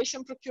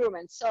 innovation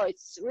procurement. So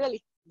it's really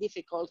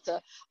difficult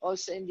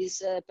also in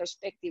this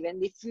perspective.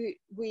 And if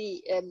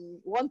we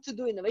want to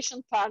do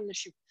innovation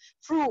partnership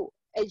through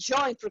a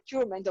joint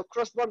procurement or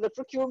cross-border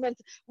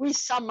procurement, we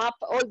sum up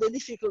all the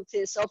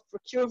difficulties of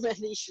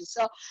procurement issues.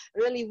 So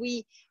really,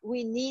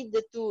 we need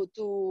to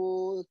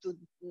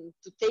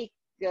take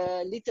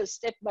little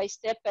step by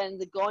step and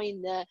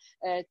going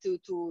to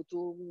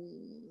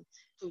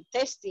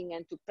testing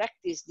and to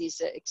practice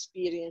this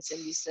experience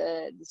and this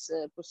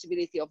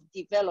possibility of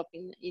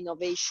developing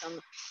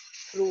innovation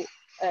through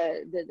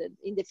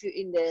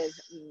in the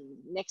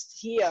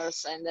next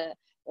years and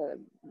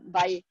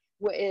by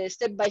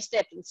step by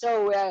step. And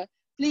so we are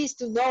pleased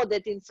to know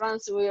that in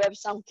France we have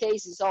some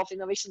cases of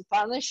innovation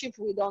partnership.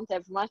 We don't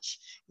have much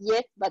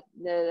yet, but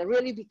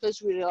really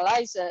because we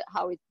realize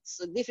how it's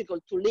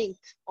difficult to link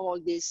all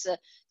these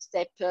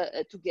steps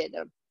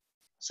together.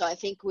 So I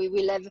think we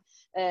will have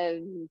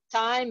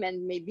time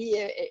and maybe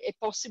a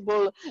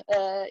possible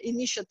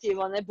initiative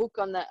on a book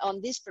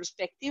on this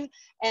perspective,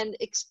 and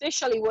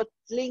especially what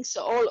links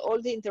all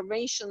the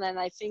intervention. And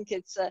I think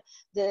it's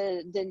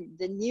the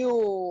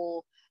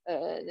new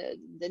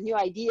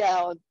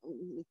idea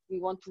we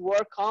want to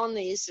work on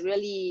is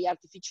really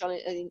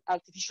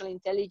artificial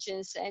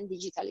intelligence and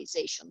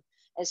digitalization.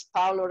 As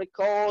Paolo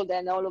recalled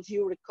and all of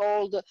you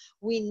recalled,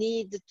 we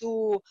need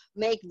to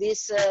make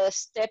this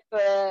step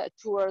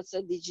towards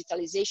a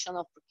digitalization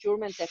of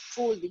procurement, a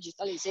full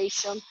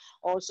digitalization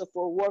also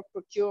for work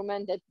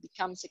procurement that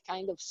becomes a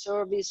kind of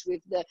service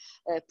with the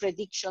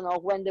prediction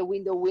of when the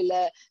window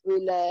will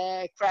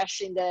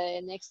crash in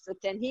the next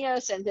 10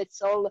 years. And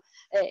that's all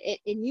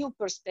a new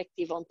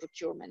perspective on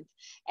procurement.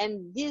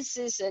 And this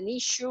is an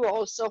issue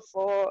also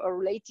for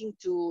relating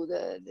to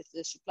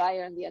the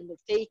supplier and the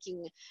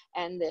undertaking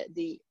and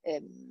the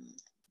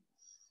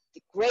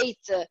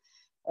great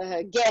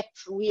gap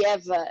we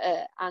have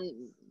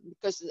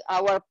because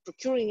our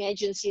procuring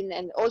agency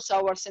and also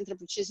our central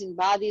purchasing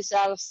bodies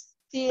are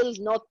still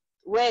not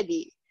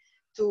ready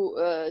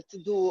to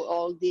do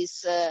all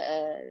this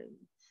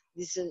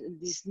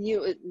this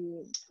new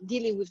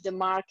dealing with the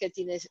market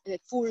in a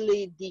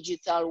fully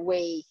digital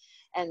way.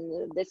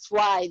 And that's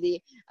why the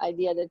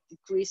idea that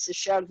Chris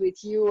shared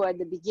with you at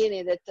the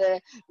beginning,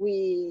 that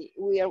we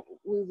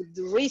would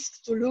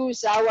risk to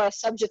lose our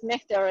subject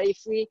matter if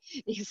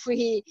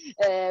we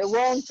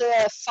won't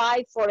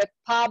fight for a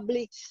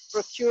public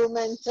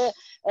procurement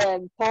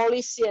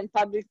policy and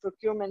public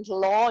procurement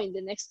law in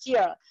the next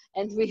year,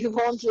 and we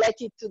won't let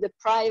it to the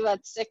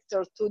private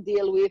sector to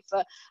deal with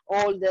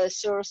all the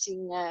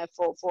sourcing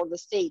for the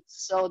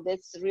states. So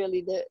that's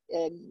really the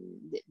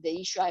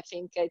issue. I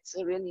think it's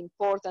really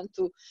important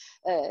to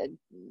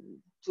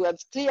have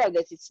clear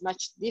that it's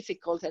much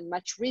difficult and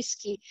much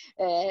risky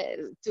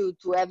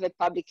to have a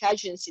public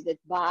agency that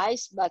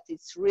buys, but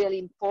it's really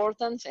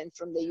important, and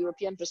from the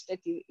European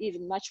perspective,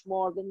 even much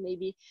more than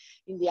maybe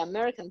in the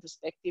American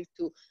perspective,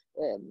 to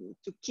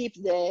keep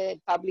the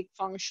public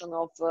function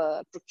of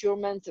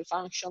procurement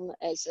function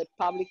as a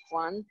public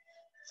one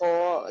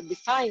for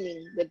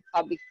defining the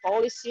public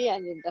policy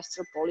and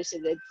industrial policy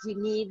that we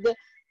need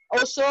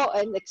also,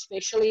 and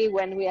especially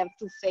when we have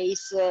to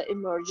face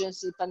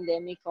emergency,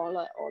 pandemic,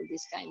 all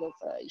these kind of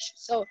issues.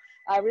 So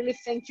I really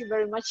thank you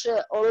very much,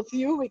 all of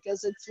you,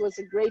 because it was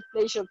a great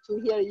pleasure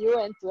to hear you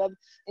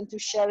and to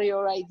share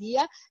your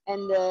idea,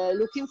 and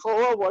looking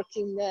forward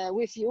working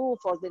with you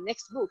for the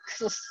next book.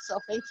 So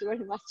thank you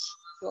very much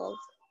to all.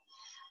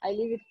 I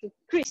leave it to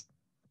Chris.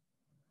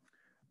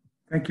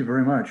 Thank you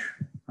very much.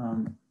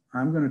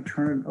 I'm going to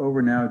turn it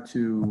over now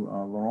to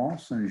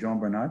Laurence and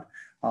Jean-Bernard.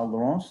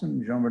 Laurence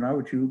and Jean-Bernard,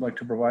 would you like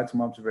to provide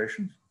some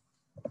observations?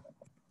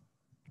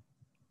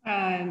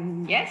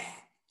 Yes.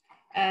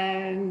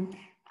 I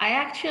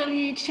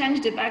actually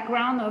changed the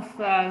background of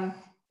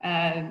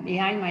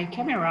behind my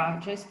camera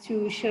just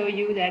to show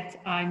you that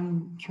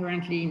I'm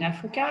currently in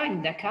Africa,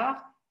 in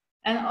Dakar,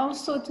 and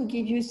also to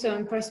give you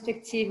some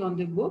perspective on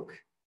the book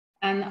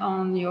and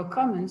on your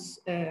comments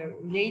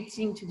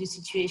relating to the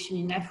situation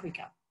in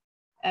Africa.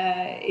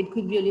 It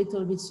could be a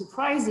little bit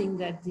surprising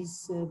that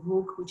this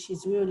book, which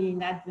is really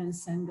in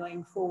advance and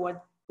going forward,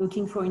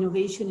 looking for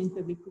innovation in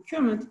public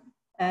procurement,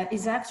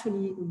 is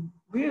actually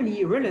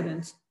really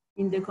relevant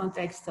in the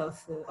context of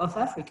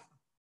Africa.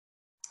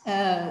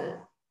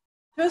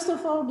 First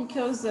of all,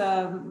 because,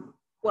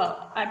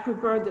 well, I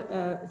prepared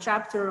a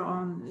chapter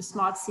on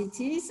smart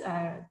cities.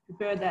 I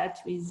prepared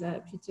that with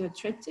Peter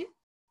Trete.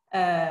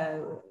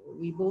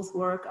 We both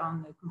work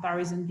on the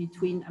comparison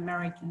between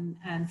American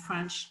and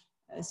French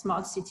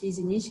smart cities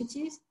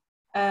initiatives.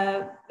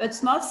 But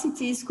smart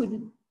cities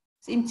could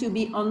seem to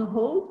be on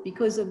hold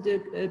because of the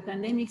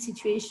pandemic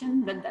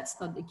situation, but that's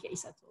not the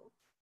case at all.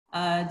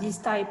 These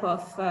type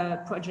of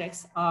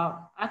projects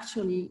are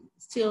actually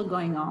still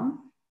going on.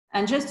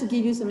 And just to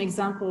give you some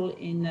example,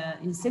 in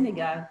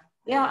Senegal,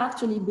 they are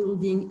actually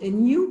building a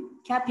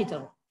new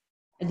capital.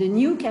 The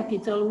new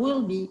capital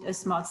will be a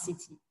smart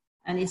city,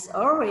 and it's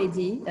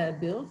already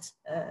built.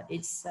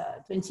 It's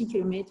 20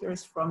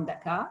 kilometers from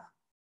Dakar,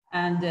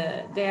 and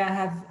they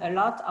have a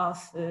lot of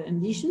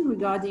ambition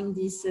regarding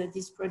this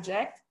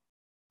project.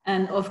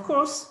 And of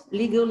course,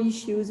 legal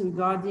issues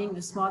regarding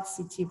a smart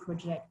city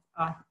project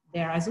are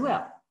there as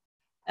well.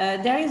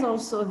 There is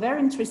also a very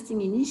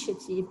interesting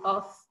initiative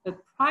of a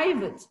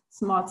private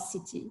smart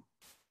city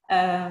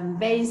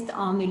based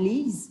on a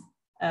lease,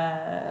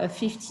 a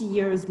 50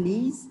 years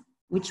lease,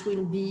 which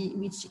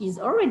is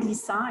already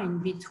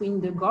signed between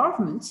the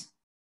government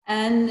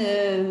and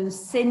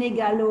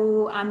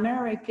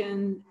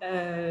Senegalo-American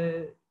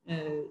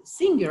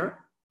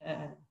singer,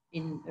 a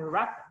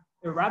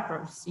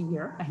rapper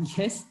singer, I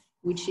guess,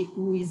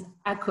 who is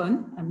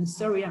Akon. I'm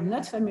sorry, I'm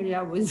not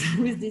familiar with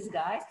this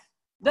guy,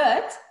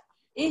 but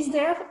is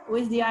there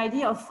with the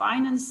idea of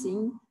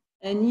financing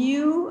a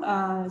new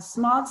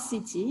smart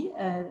city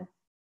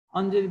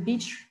on the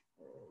beach.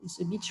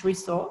 It's a beach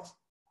resort,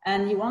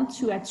 and you want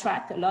to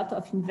attract a lot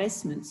of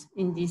investments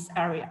in this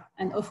area.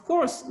 And of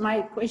course,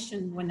 my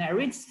question when I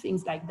read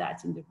things like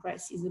that in the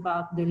press is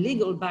about the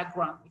legal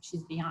background which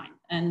is behind,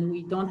 and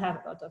we don't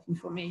have a lot of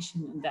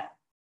information on that.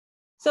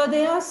 So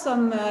there are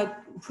some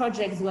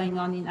projects going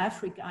on in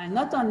Africa, and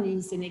not only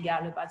in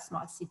Senegal about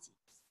smart cities.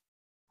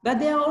 But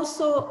there are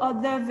also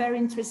other very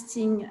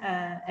interesting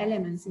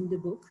elements in the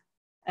book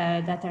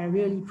that I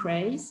really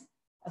praise.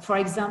 For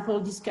example,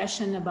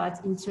 discussion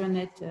about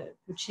internet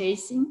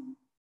purchasing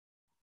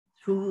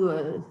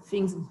through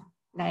things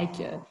like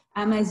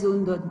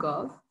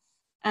Amazon.gov.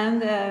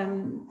 And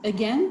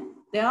again,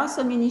 there are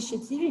some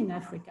initiatives in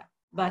Africa,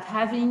 but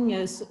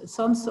having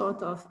some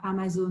sort of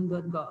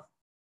Amazon.gov.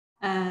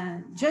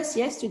 Just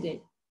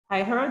yesterday,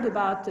 I heard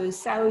about a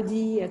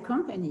Saudi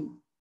company,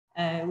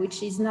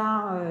 which is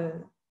now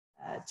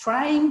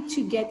trying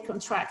to get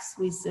contracts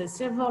with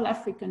several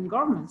African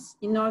governments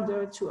in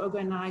order to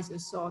organize a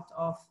sort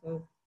of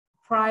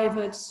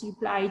private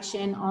supply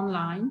chain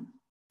online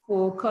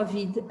for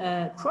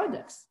COVID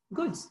products,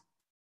 goods.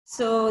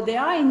 So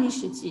there are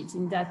initiatives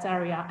in that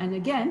area, and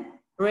again,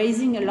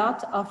 raising a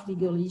lot of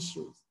legal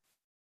issues.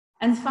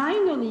 And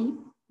finally,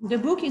 the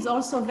book is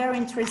also very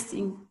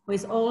interesting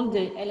with all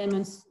the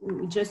elements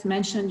we just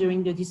mentioned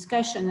during the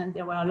discussion, and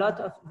there were a lot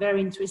of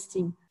very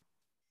interesting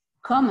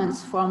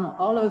comments from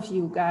all of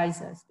you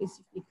guys,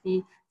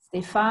 specifically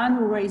Stefan,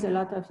 who raised a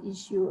lot of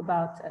issue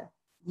about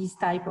this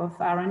type of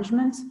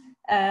arrangement.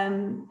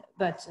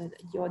 But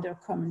the other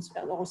comments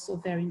were also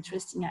very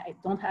interesting. I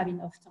don't have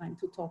enough time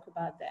to talk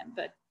about them,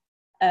 but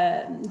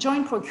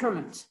joint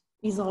procurement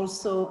is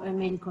also a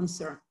main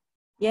concern.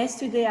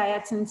 Yesterday, I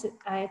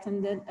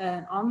attended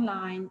an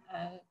online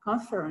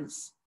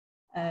conference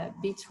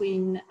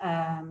between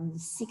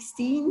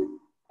 16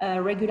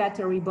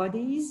 regulatory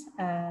bodies,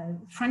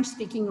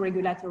 French-speaking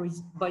regulatory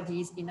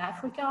bodies in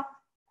Africa.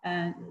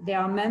 They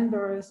are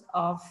members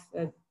of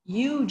a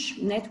huge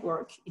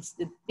network. It's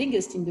the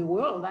biggest in the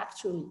world,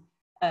 actually,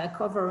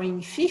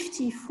 covering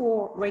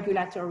 54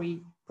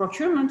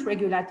 procurement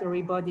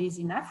regulatory bodies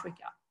in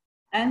Africa.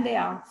 And they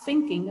are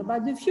thinking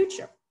about the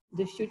future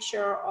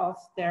of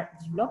their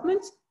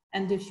development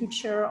and the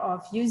future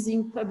of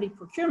using public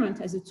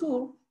procurement as a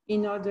tool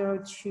in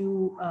order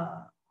to,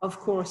 of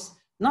course,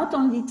 not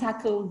only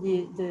tackle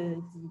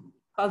the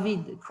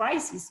COVID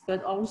crisis,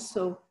 but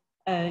also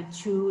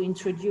to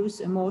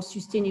introduce a more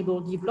sustainable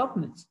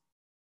development.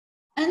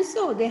 And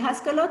so they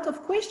ask a lot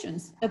of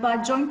questions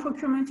about joint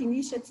procurement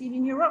initiative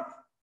in Europe.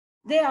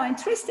 They are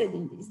interested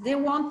in this. They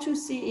want to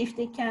see if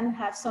they can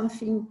have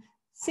something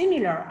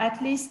similar,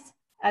 at least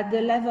at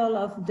the level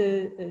of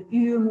the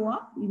UEMOA,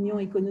 Union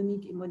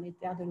économique et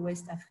monétaire de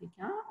l'Ouest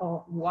africain,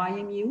 or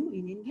YMU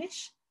in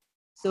English.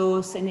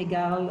 So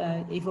Senegal,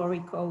 Ivory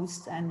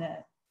Coast, and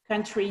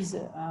countries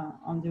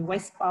on the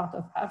west part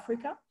of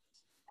Africa.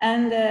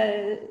 And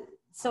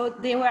so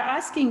they were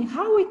asking,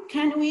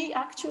 can we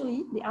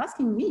actually, they're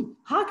asking me,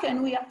 how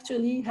can we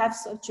actually have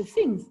such a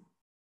thing?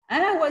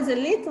 And I was a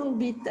little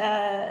bit,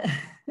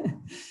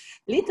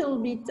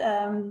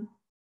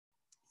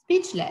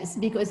 speechless,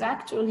 because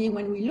actually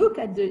when we look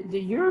at the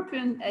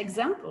European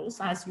examples,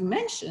 as you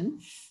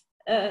mentioned,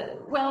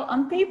 well,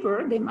 on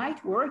paper, they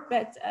might work,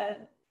 but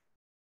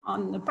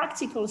on the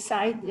practical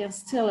side, there's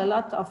still a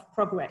lot of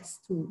progress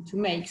to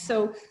make.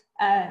 So,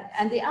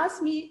 and they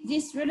asked me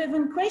this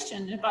relevant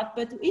question about,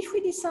 but if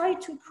we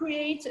decide to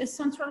create a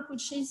central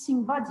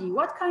purchasing body,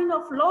 what kind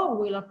of law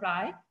will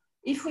apply?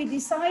 If we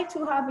decide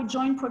to have a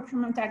joint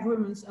procurement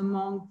agreement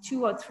among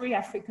 2 or 3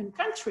 African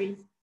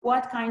countries,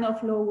 what kind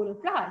of law will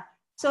apply?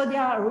 So they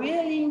are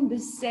really in the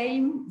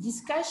same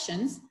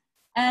discussions.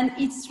 And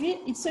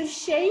it's a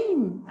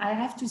shame, I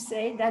have to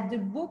say, that the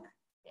book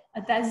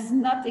does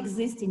not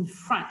exist in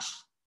French.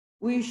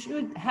 We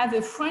should have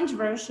a French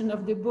version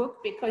of the book,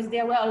 because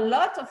there were a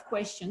lot of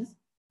questions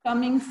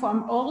coming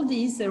from all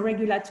these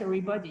regulatory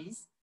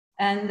bodies.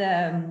 And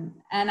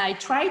I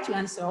tried to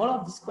answer all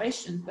of these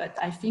questions, but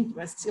I think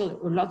there was still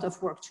a lot of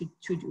work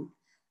to do.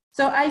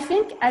 So I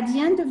think at the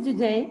end of the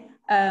day,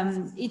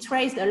 it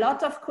raised a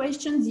lot of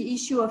questions. The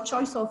issue of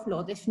choice of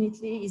law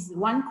definitely is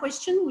one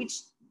question which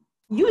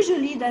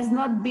usually does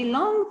not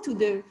belong to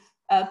the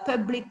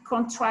public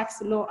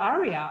contracts law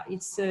area.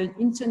 It's an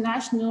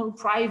international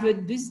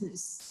private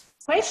business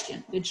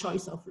question, the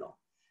choice of law.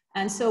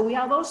 And so we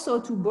have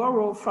also to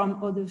borrow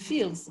from other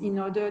fields in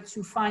order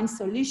to find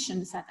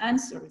solutions and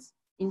answers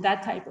in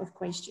that type of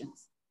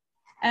questions.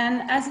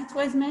 And as it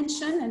was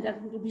mentioned, and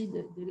that will be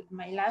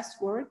my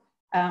last word,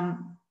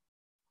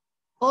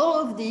 all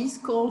of these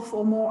call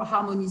for more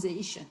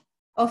harmonization.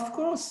 Of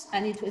course,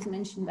 and it was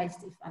mentioned by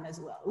Stefan as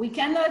well, we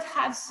cannot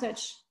have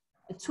such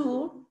a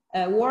tool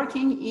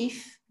working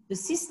if the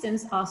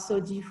systems are so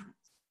different.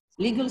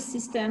 Legal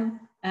system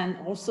and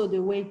also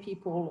the way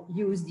people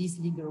use these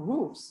legal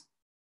rules.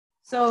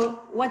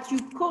 So what you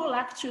call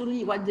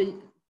actually, what the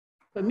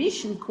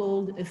Commission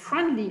called a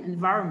friendly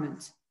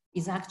environment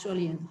is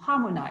actually a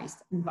harmonized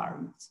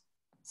environment.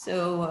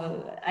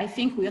 So I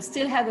think we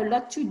still have a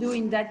lot to do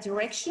in that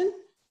direction,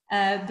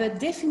 but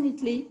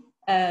definitely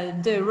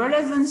the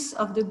relevance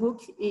of the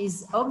book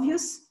is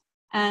obvious,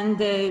 and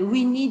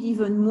we need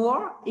even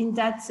more in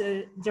that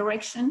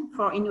direction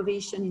for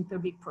innovation in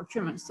public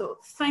procurement. So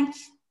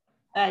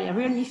I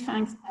really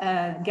thank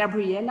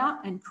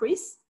Gabriela and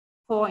Chris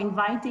for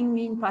inviting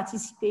me and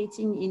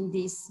participating in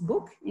this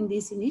book, in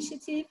this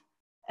initiative.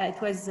 It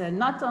was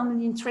not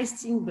only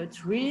interesting,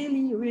 but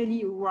really,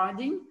 really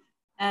rewarding.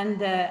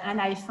 And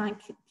I thank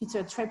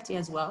Peter Trepte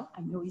as well,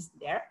 I know he's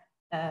there,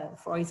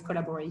 for his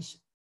collaboration.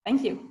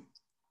 Thank you.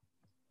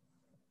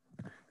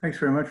 Thanks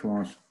very much,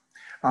 Laurence.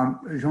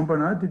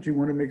 Jean-Bernard, did you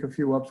want to make a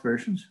few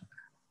observations?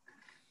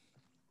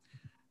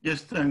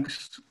 Yes,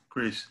 thanks,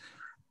 Chris.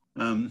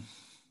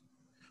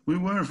 We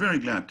were very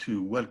glad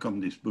to welcome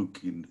this book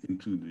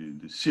into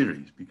the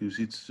series, because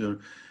it's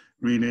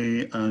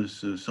really,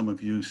 as some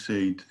of you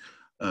said,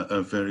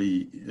 a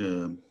very,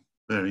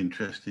 very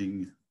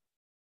interesting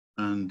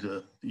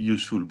and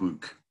useful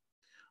book.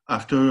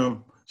 After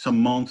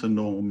some months and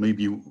or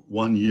maybe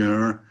 1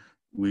 year,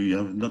 we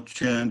have not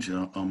changed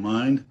our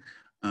mind.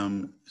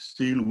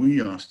 Still,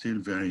 we are still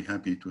very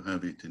happy to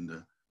have it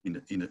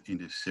in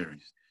this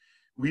series.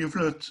 We have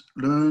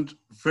learned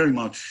very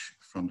much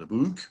from the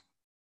book.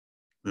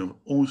 We have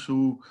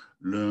also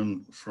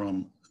learned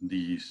from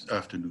this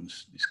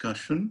afternoon's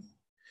discussion.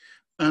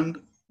 And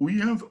we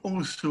have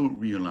also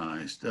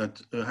realized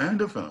that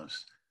ahead of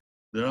us,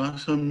 there are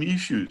some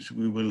issues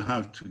we will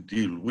have to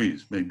deal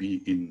with,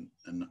 maybe in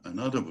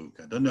another book,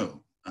 I don't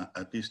know,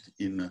 at least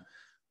in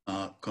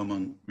our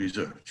common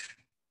research.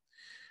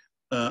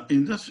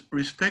 In this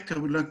respect, I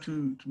would like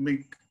to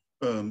make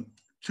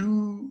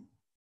 2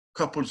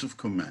 couples of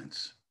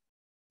comments.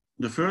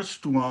 The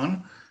first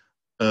one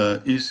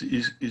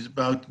is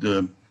about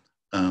the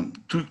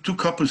two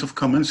couples of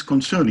comments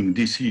concerning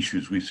these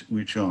issues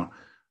which are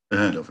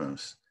ahead of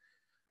us.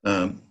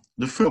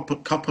 The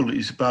first couple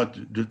is about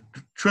the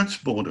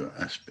transborder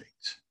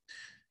aspects.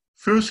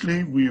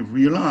 Firstly, we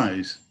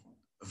realize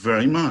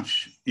very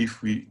much,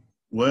 if we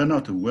were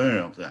not aware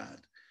of that,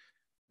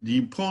 the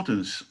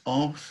importance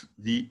of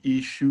the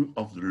issue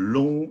of the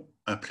law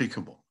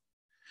applicable.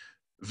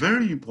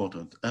 Very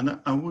important. And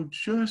I would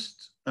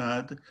just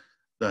add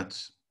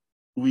that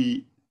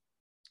we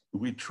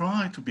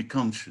try to be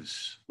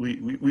conscious,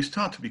 we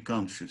start to be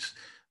conscious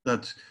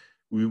that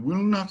we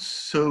will not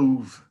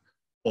solve,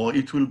 or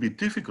it will be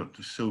difficult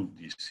to solve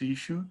this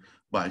issue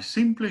by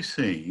simply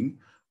saying,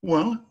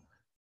 well,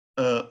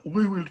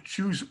 we will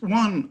choose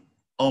one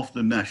of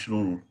the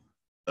national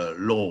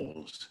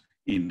laws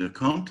in the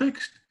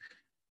context,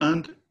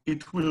 and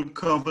it will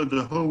cover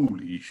the whole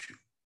issue.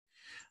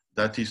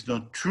 That is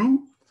not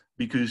true,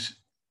 because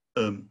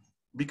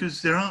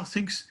there are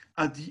things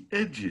at the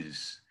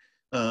edges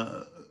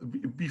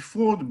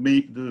before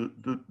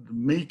the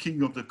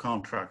making of the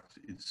contract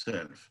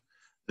itself.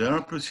 There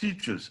are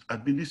procedures,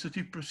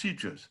 administrative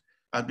procedures,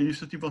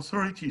 administrative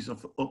authorities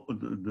of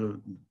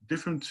the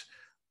different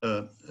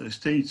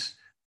states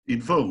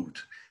involved.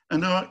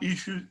 And there are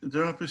issues,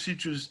 there are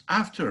procedures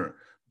after,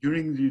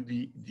 during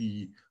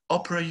the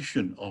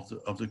operation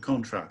of the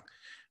contract.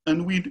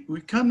 And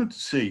we cannot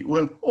say,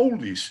 well, all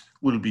this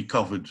will be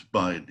covered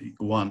by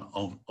one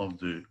of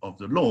the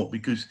law,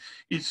 because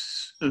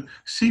it's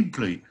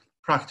simply,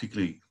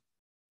 practically,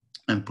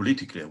 and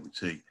politically, I would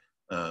say,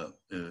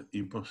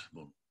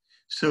 impossible.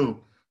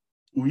 So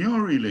we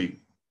are really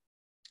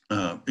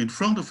in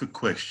front of a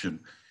question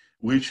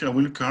which I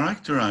will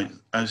characterize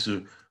as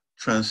a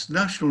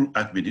transnational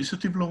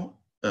administrative law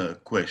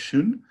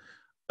question.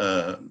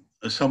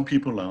 Some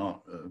people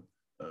are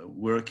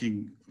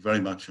working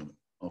very much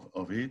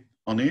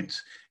on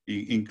it,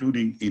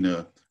 including in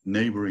a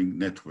neighboring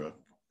network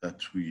that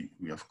we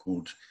have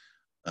called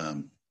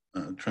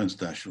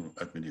transnational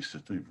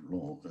administrative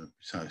law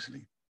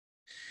precisely.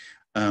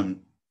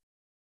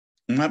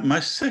 My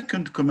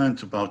second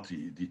comment about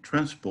the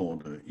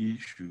transborder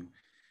issue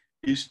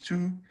is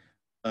to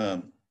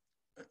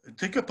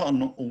take up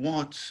on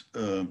what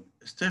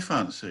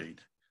Stefan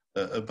said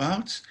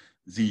about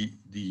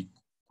the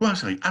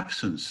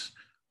quasi-absence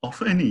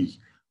of any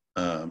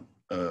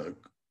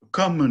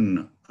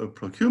common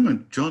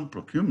procurement, joint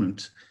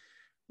procurement,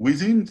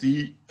 within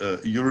the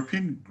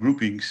European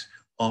groupings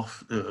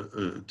of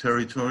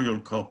territorial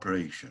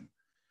cooperation.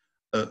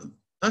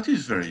 That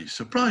is very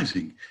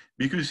surprising,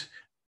 because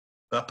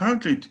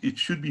apparently it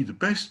should be the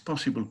best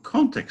possible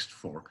context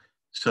for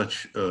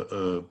such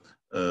a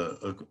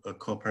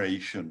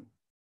cooperation.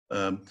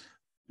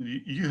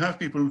 You have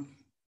people,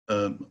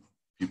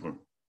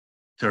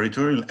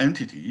 territorial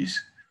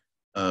entities,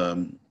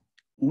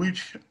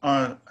 which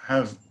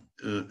have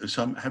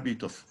some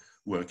habit of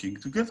working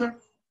together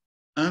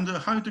and a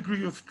high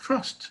degree of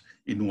trust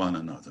in one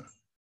another.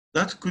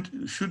 That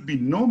should be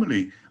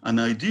normally an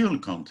ideal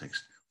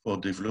context for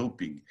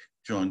developing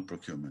joint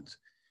procurement.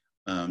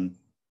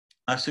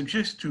 I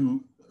suggest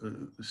to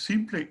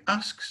simply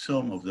ask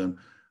some of them,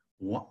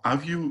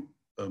 have you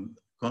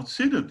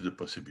considered the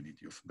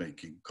possibility of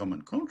making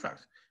common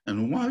contracts?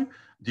 And why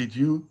did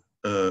you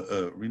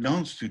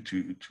renounce to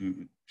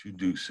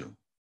do so?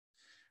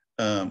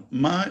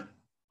 My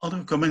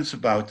other comments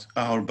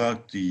are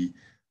about the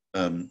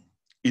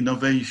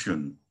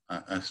innovation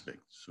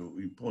aspect, so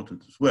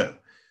important as well.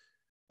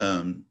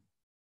 I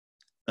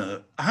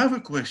have a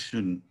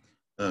question.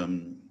 I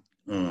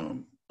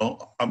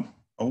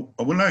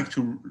would like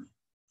to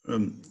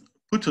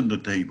put on the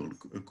table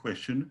a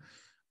question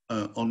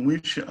on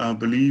which I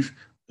believe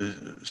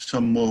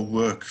some more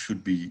work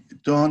should be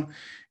done.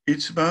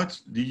 It's about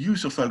the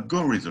use of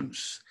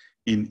algorithms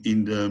in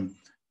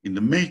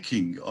the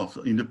making of,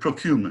 in the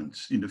procurement,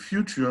 in the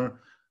future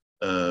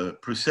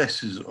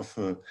processes of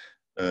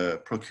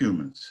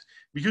procurement.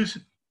 Because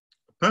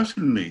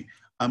personally,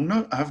 I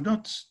have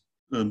not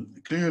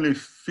clearly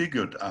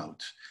figured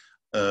out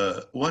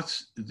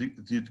what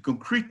the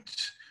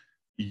concrete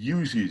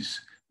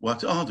uses,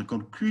 what are the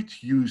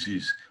concrete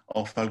uses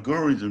of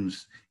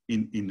algorithms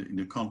in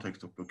the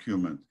context of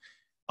procurement.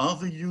 Are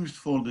they used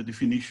for the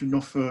definition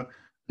of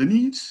the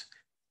needs?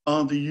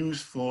 Are they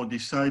used for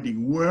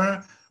deciding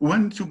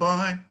when to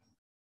buy?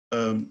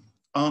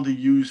 Are they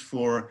used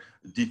for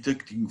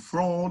detecting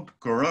fraud,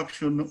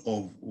 corruption,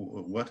 or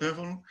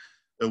whatever?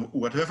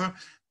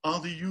 Are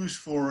they used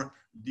for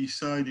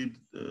deciding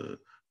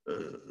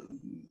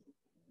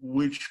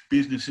which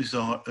businesses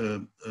are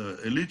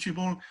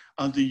eligible?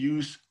 Are they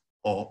used,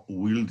 or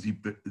will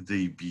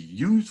they be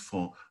used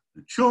for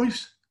the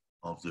choice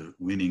of the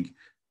winning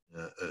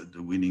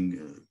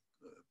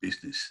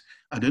business?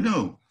 I don't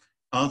know.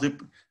 Are they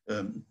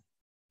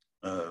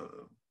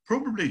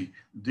probably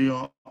they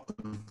are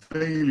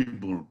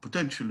available,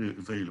 potentially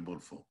available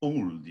for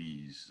all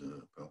these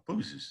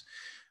purposes,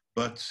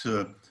 but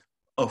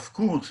of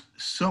course,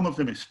 some of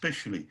them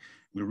especially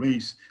will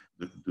raise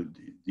the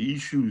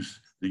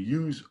issues, the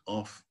use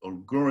of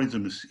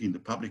algorithms in the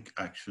public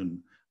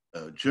action,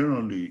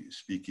 generally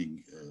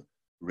speaking,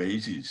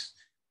 raises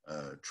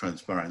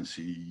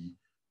transparency,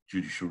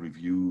 judicial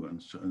review,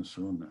 and so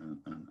on,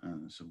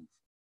 and so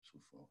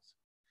forth.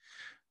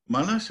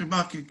 My last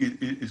remark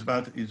is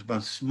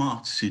about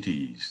smart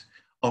cities.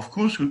 Of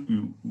course,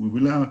 we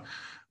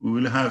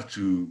will have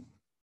to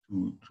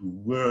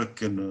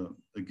work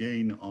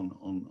again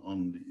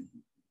on the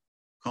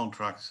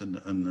contracts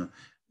and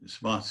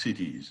smart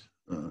cities.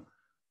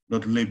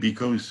 Not only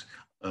because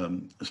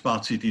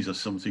smart cities are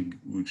something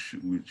which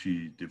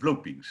is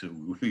developing, so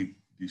we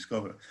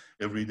discover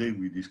every day,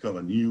 we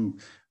discover new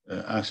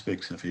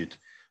aspects of it.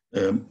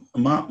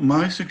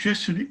 My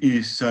suggestion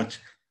is that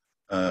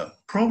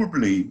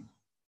probably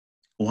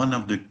one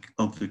of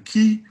the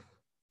key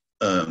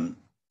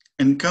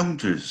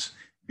encounters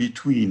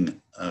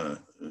between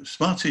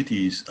smart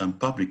cities and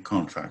public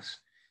contracts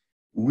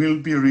will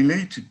be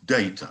related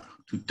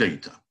to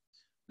data,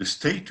 the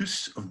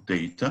status of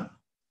data,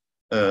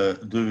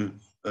 at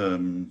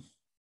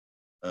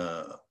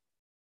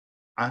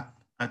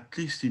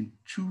least in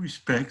two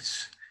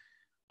respects.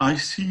 I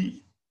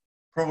see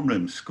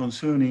problems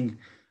concerning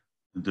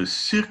the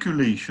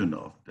circulation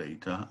of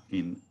data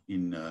in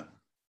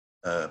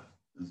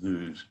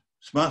the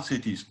smart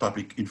cities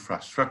public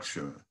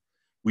infrastructure,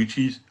 which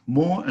is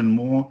more and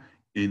more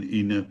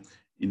in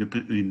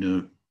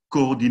a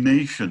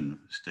coordination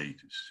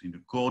status, in a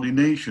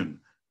coordination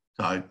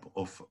type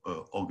of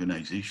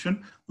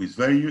organization with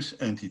various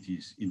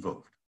entities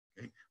involved.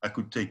 Okay? I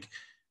could take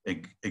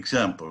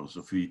examples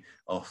of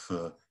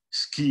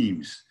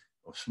schemes,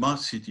 of smart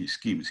city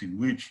schemes in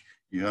which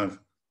you have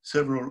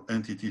several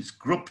entities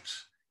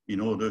grouped in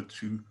order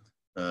to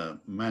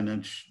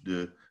manage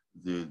the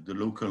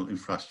local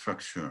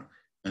infrastructure,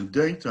 and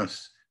data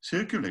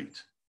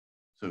circulate.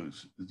 So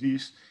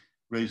this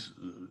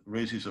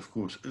raises, of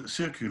course,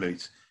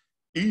 circulates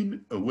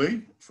in a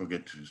way,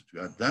 forget to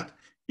add that,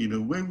 in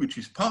a way which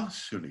is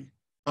partially,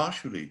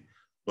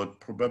 but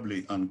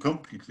probably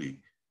uncompletely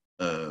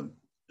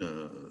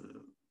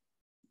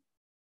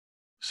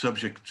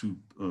subject to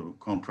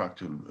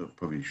contractual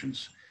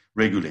provisions,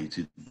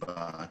 regulated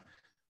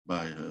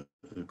by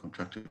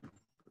contractual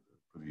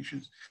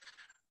provisions.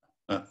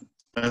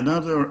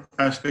 Another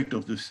aspect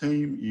of the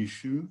same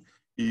issue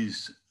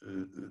is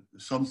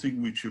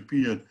something which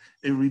appeared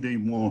every day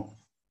more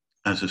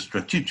as a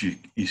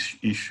strategic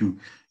issue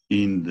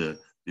in the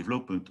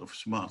development of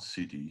smart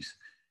cities,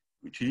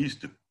 which is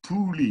the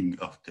pooling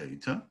of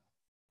data,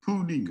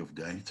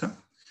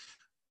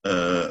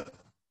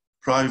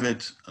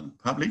 private and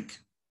public.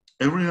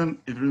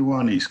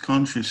 Everyone is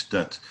conscious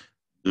that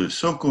the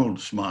so-called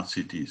smart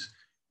cities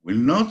will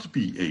not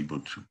be able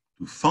to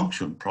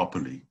function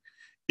properly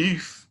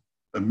if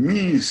a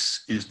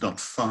means is not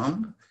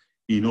found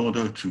in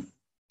order to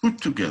put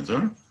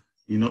together,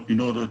 in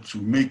order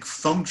to make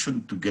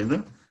function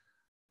together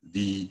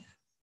the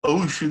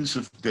oceans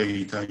of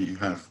data you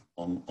have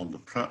on the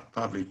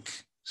public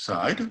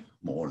side,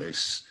 more or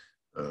less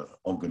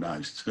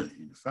organized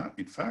in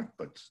fact,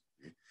 but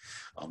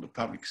on the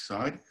public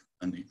side,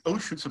 and the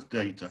oceans of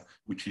data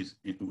which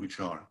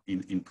are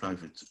in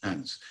private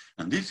hands.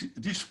 And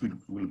this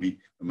will be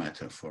a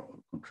matter for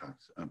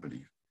contracts, I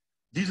believe.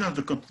 These are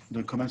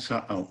the comments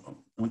I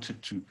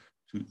wanted to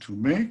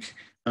make,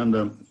 and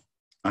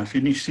I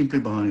finish simply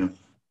by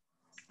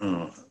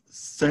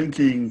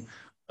thanking,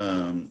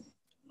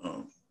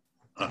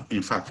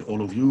 in fact,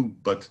 all of you,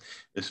 but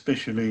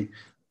especially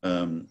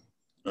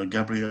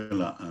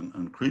Gabriela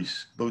and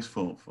Chris, both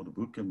for the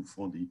book and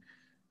for the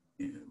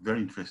very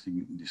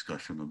interesting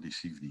discussion of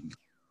this evening.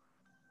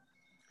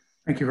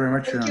 Thank you very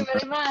much. Thank you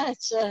very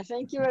much.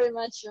 Thank you very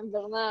much,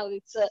 Bernard.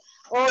 It's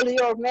all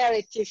your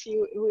merit if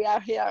we are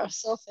here.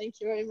 So thank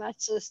you very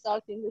much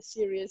starting the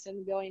series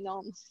and going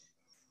on.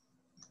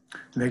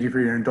 Thank you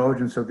for your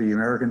indulgence of the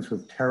Americans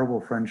with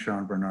terrible French,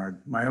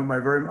 Jean-Bernard.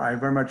 I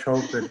very much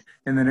hope that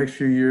in the next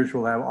few years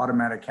we'll have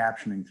automatic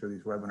captioning through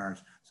these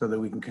webinars so that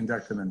we can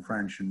conduct them in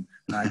French and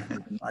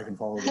I can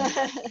follow them.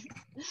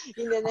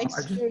 In the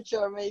next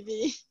future,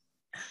 maybe.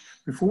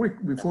 Before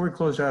we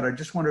close out, I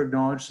just want to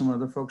acknowledge some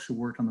other folks who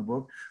worked on the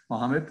book.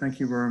 Mohammed, thank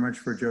you very much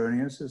for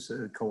joining us as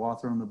a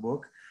co-author on the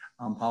book.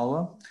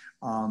 Paula.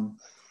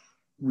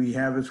 We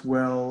have as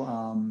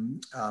well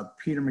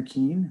Peter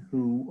McKean,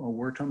 who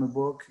worked on the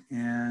book,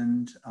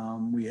 and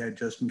we had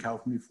Justin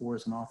Kaufman before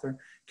as an author.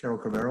 Carol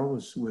Cavero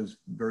was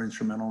very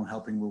instrumental in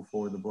helping move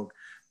forward the book.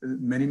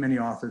 Many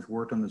authors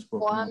worked on this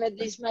book. Mohamed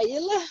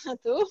Ismail,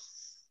 too.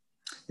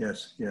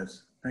 Yes.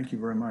 Thank you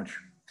very much.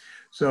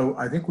 So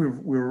I think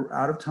we're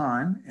out of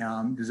time.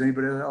 Does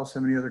anybody else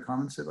have any other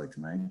comments they'd like to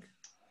make?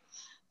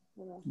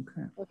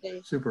 Okay.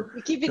 Super.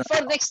 We keep it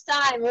for next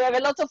time. We have a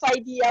lot of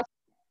ideas.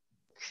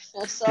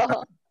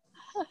 So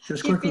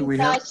just quickly, we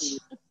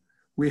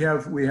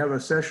have a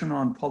session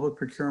on public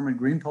procurement,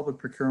 green public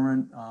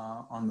procurement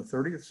on the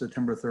 30th,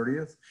 September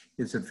 30th.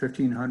 It's at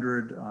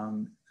 1500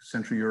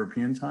 Central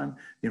European time.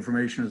 The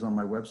information is on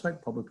my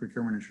website, Public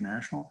Procurement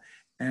International.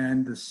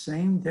 And the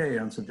same day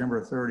on September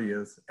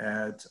 30th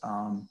at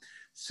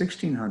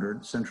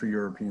 1600 Central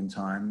European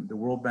time, the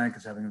World Bank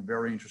is having a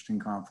very interesting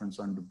conference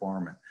on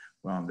debarment.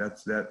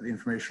 The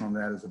information on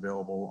that is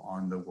available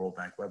on the World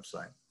Bank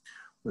website.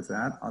 With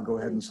that, I'll go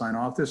ahead and sign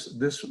off.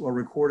 This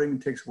recording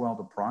takes a while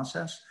to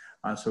process,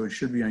 so it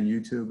should be on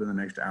YouTube in the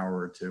next hour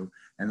or two,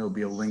 and there'll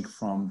be a link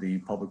from the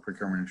Public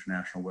Procurement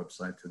International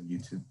website to the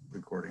YouTube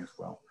recording as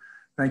well.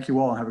 Thank you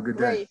all. Have a good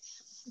day. Great.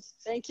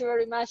 Thank you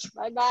very much.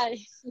 Bye-bye.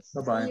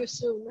 Bye-bye. See you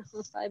soon.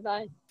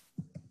 Bye-bye.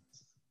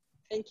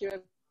 Thank you.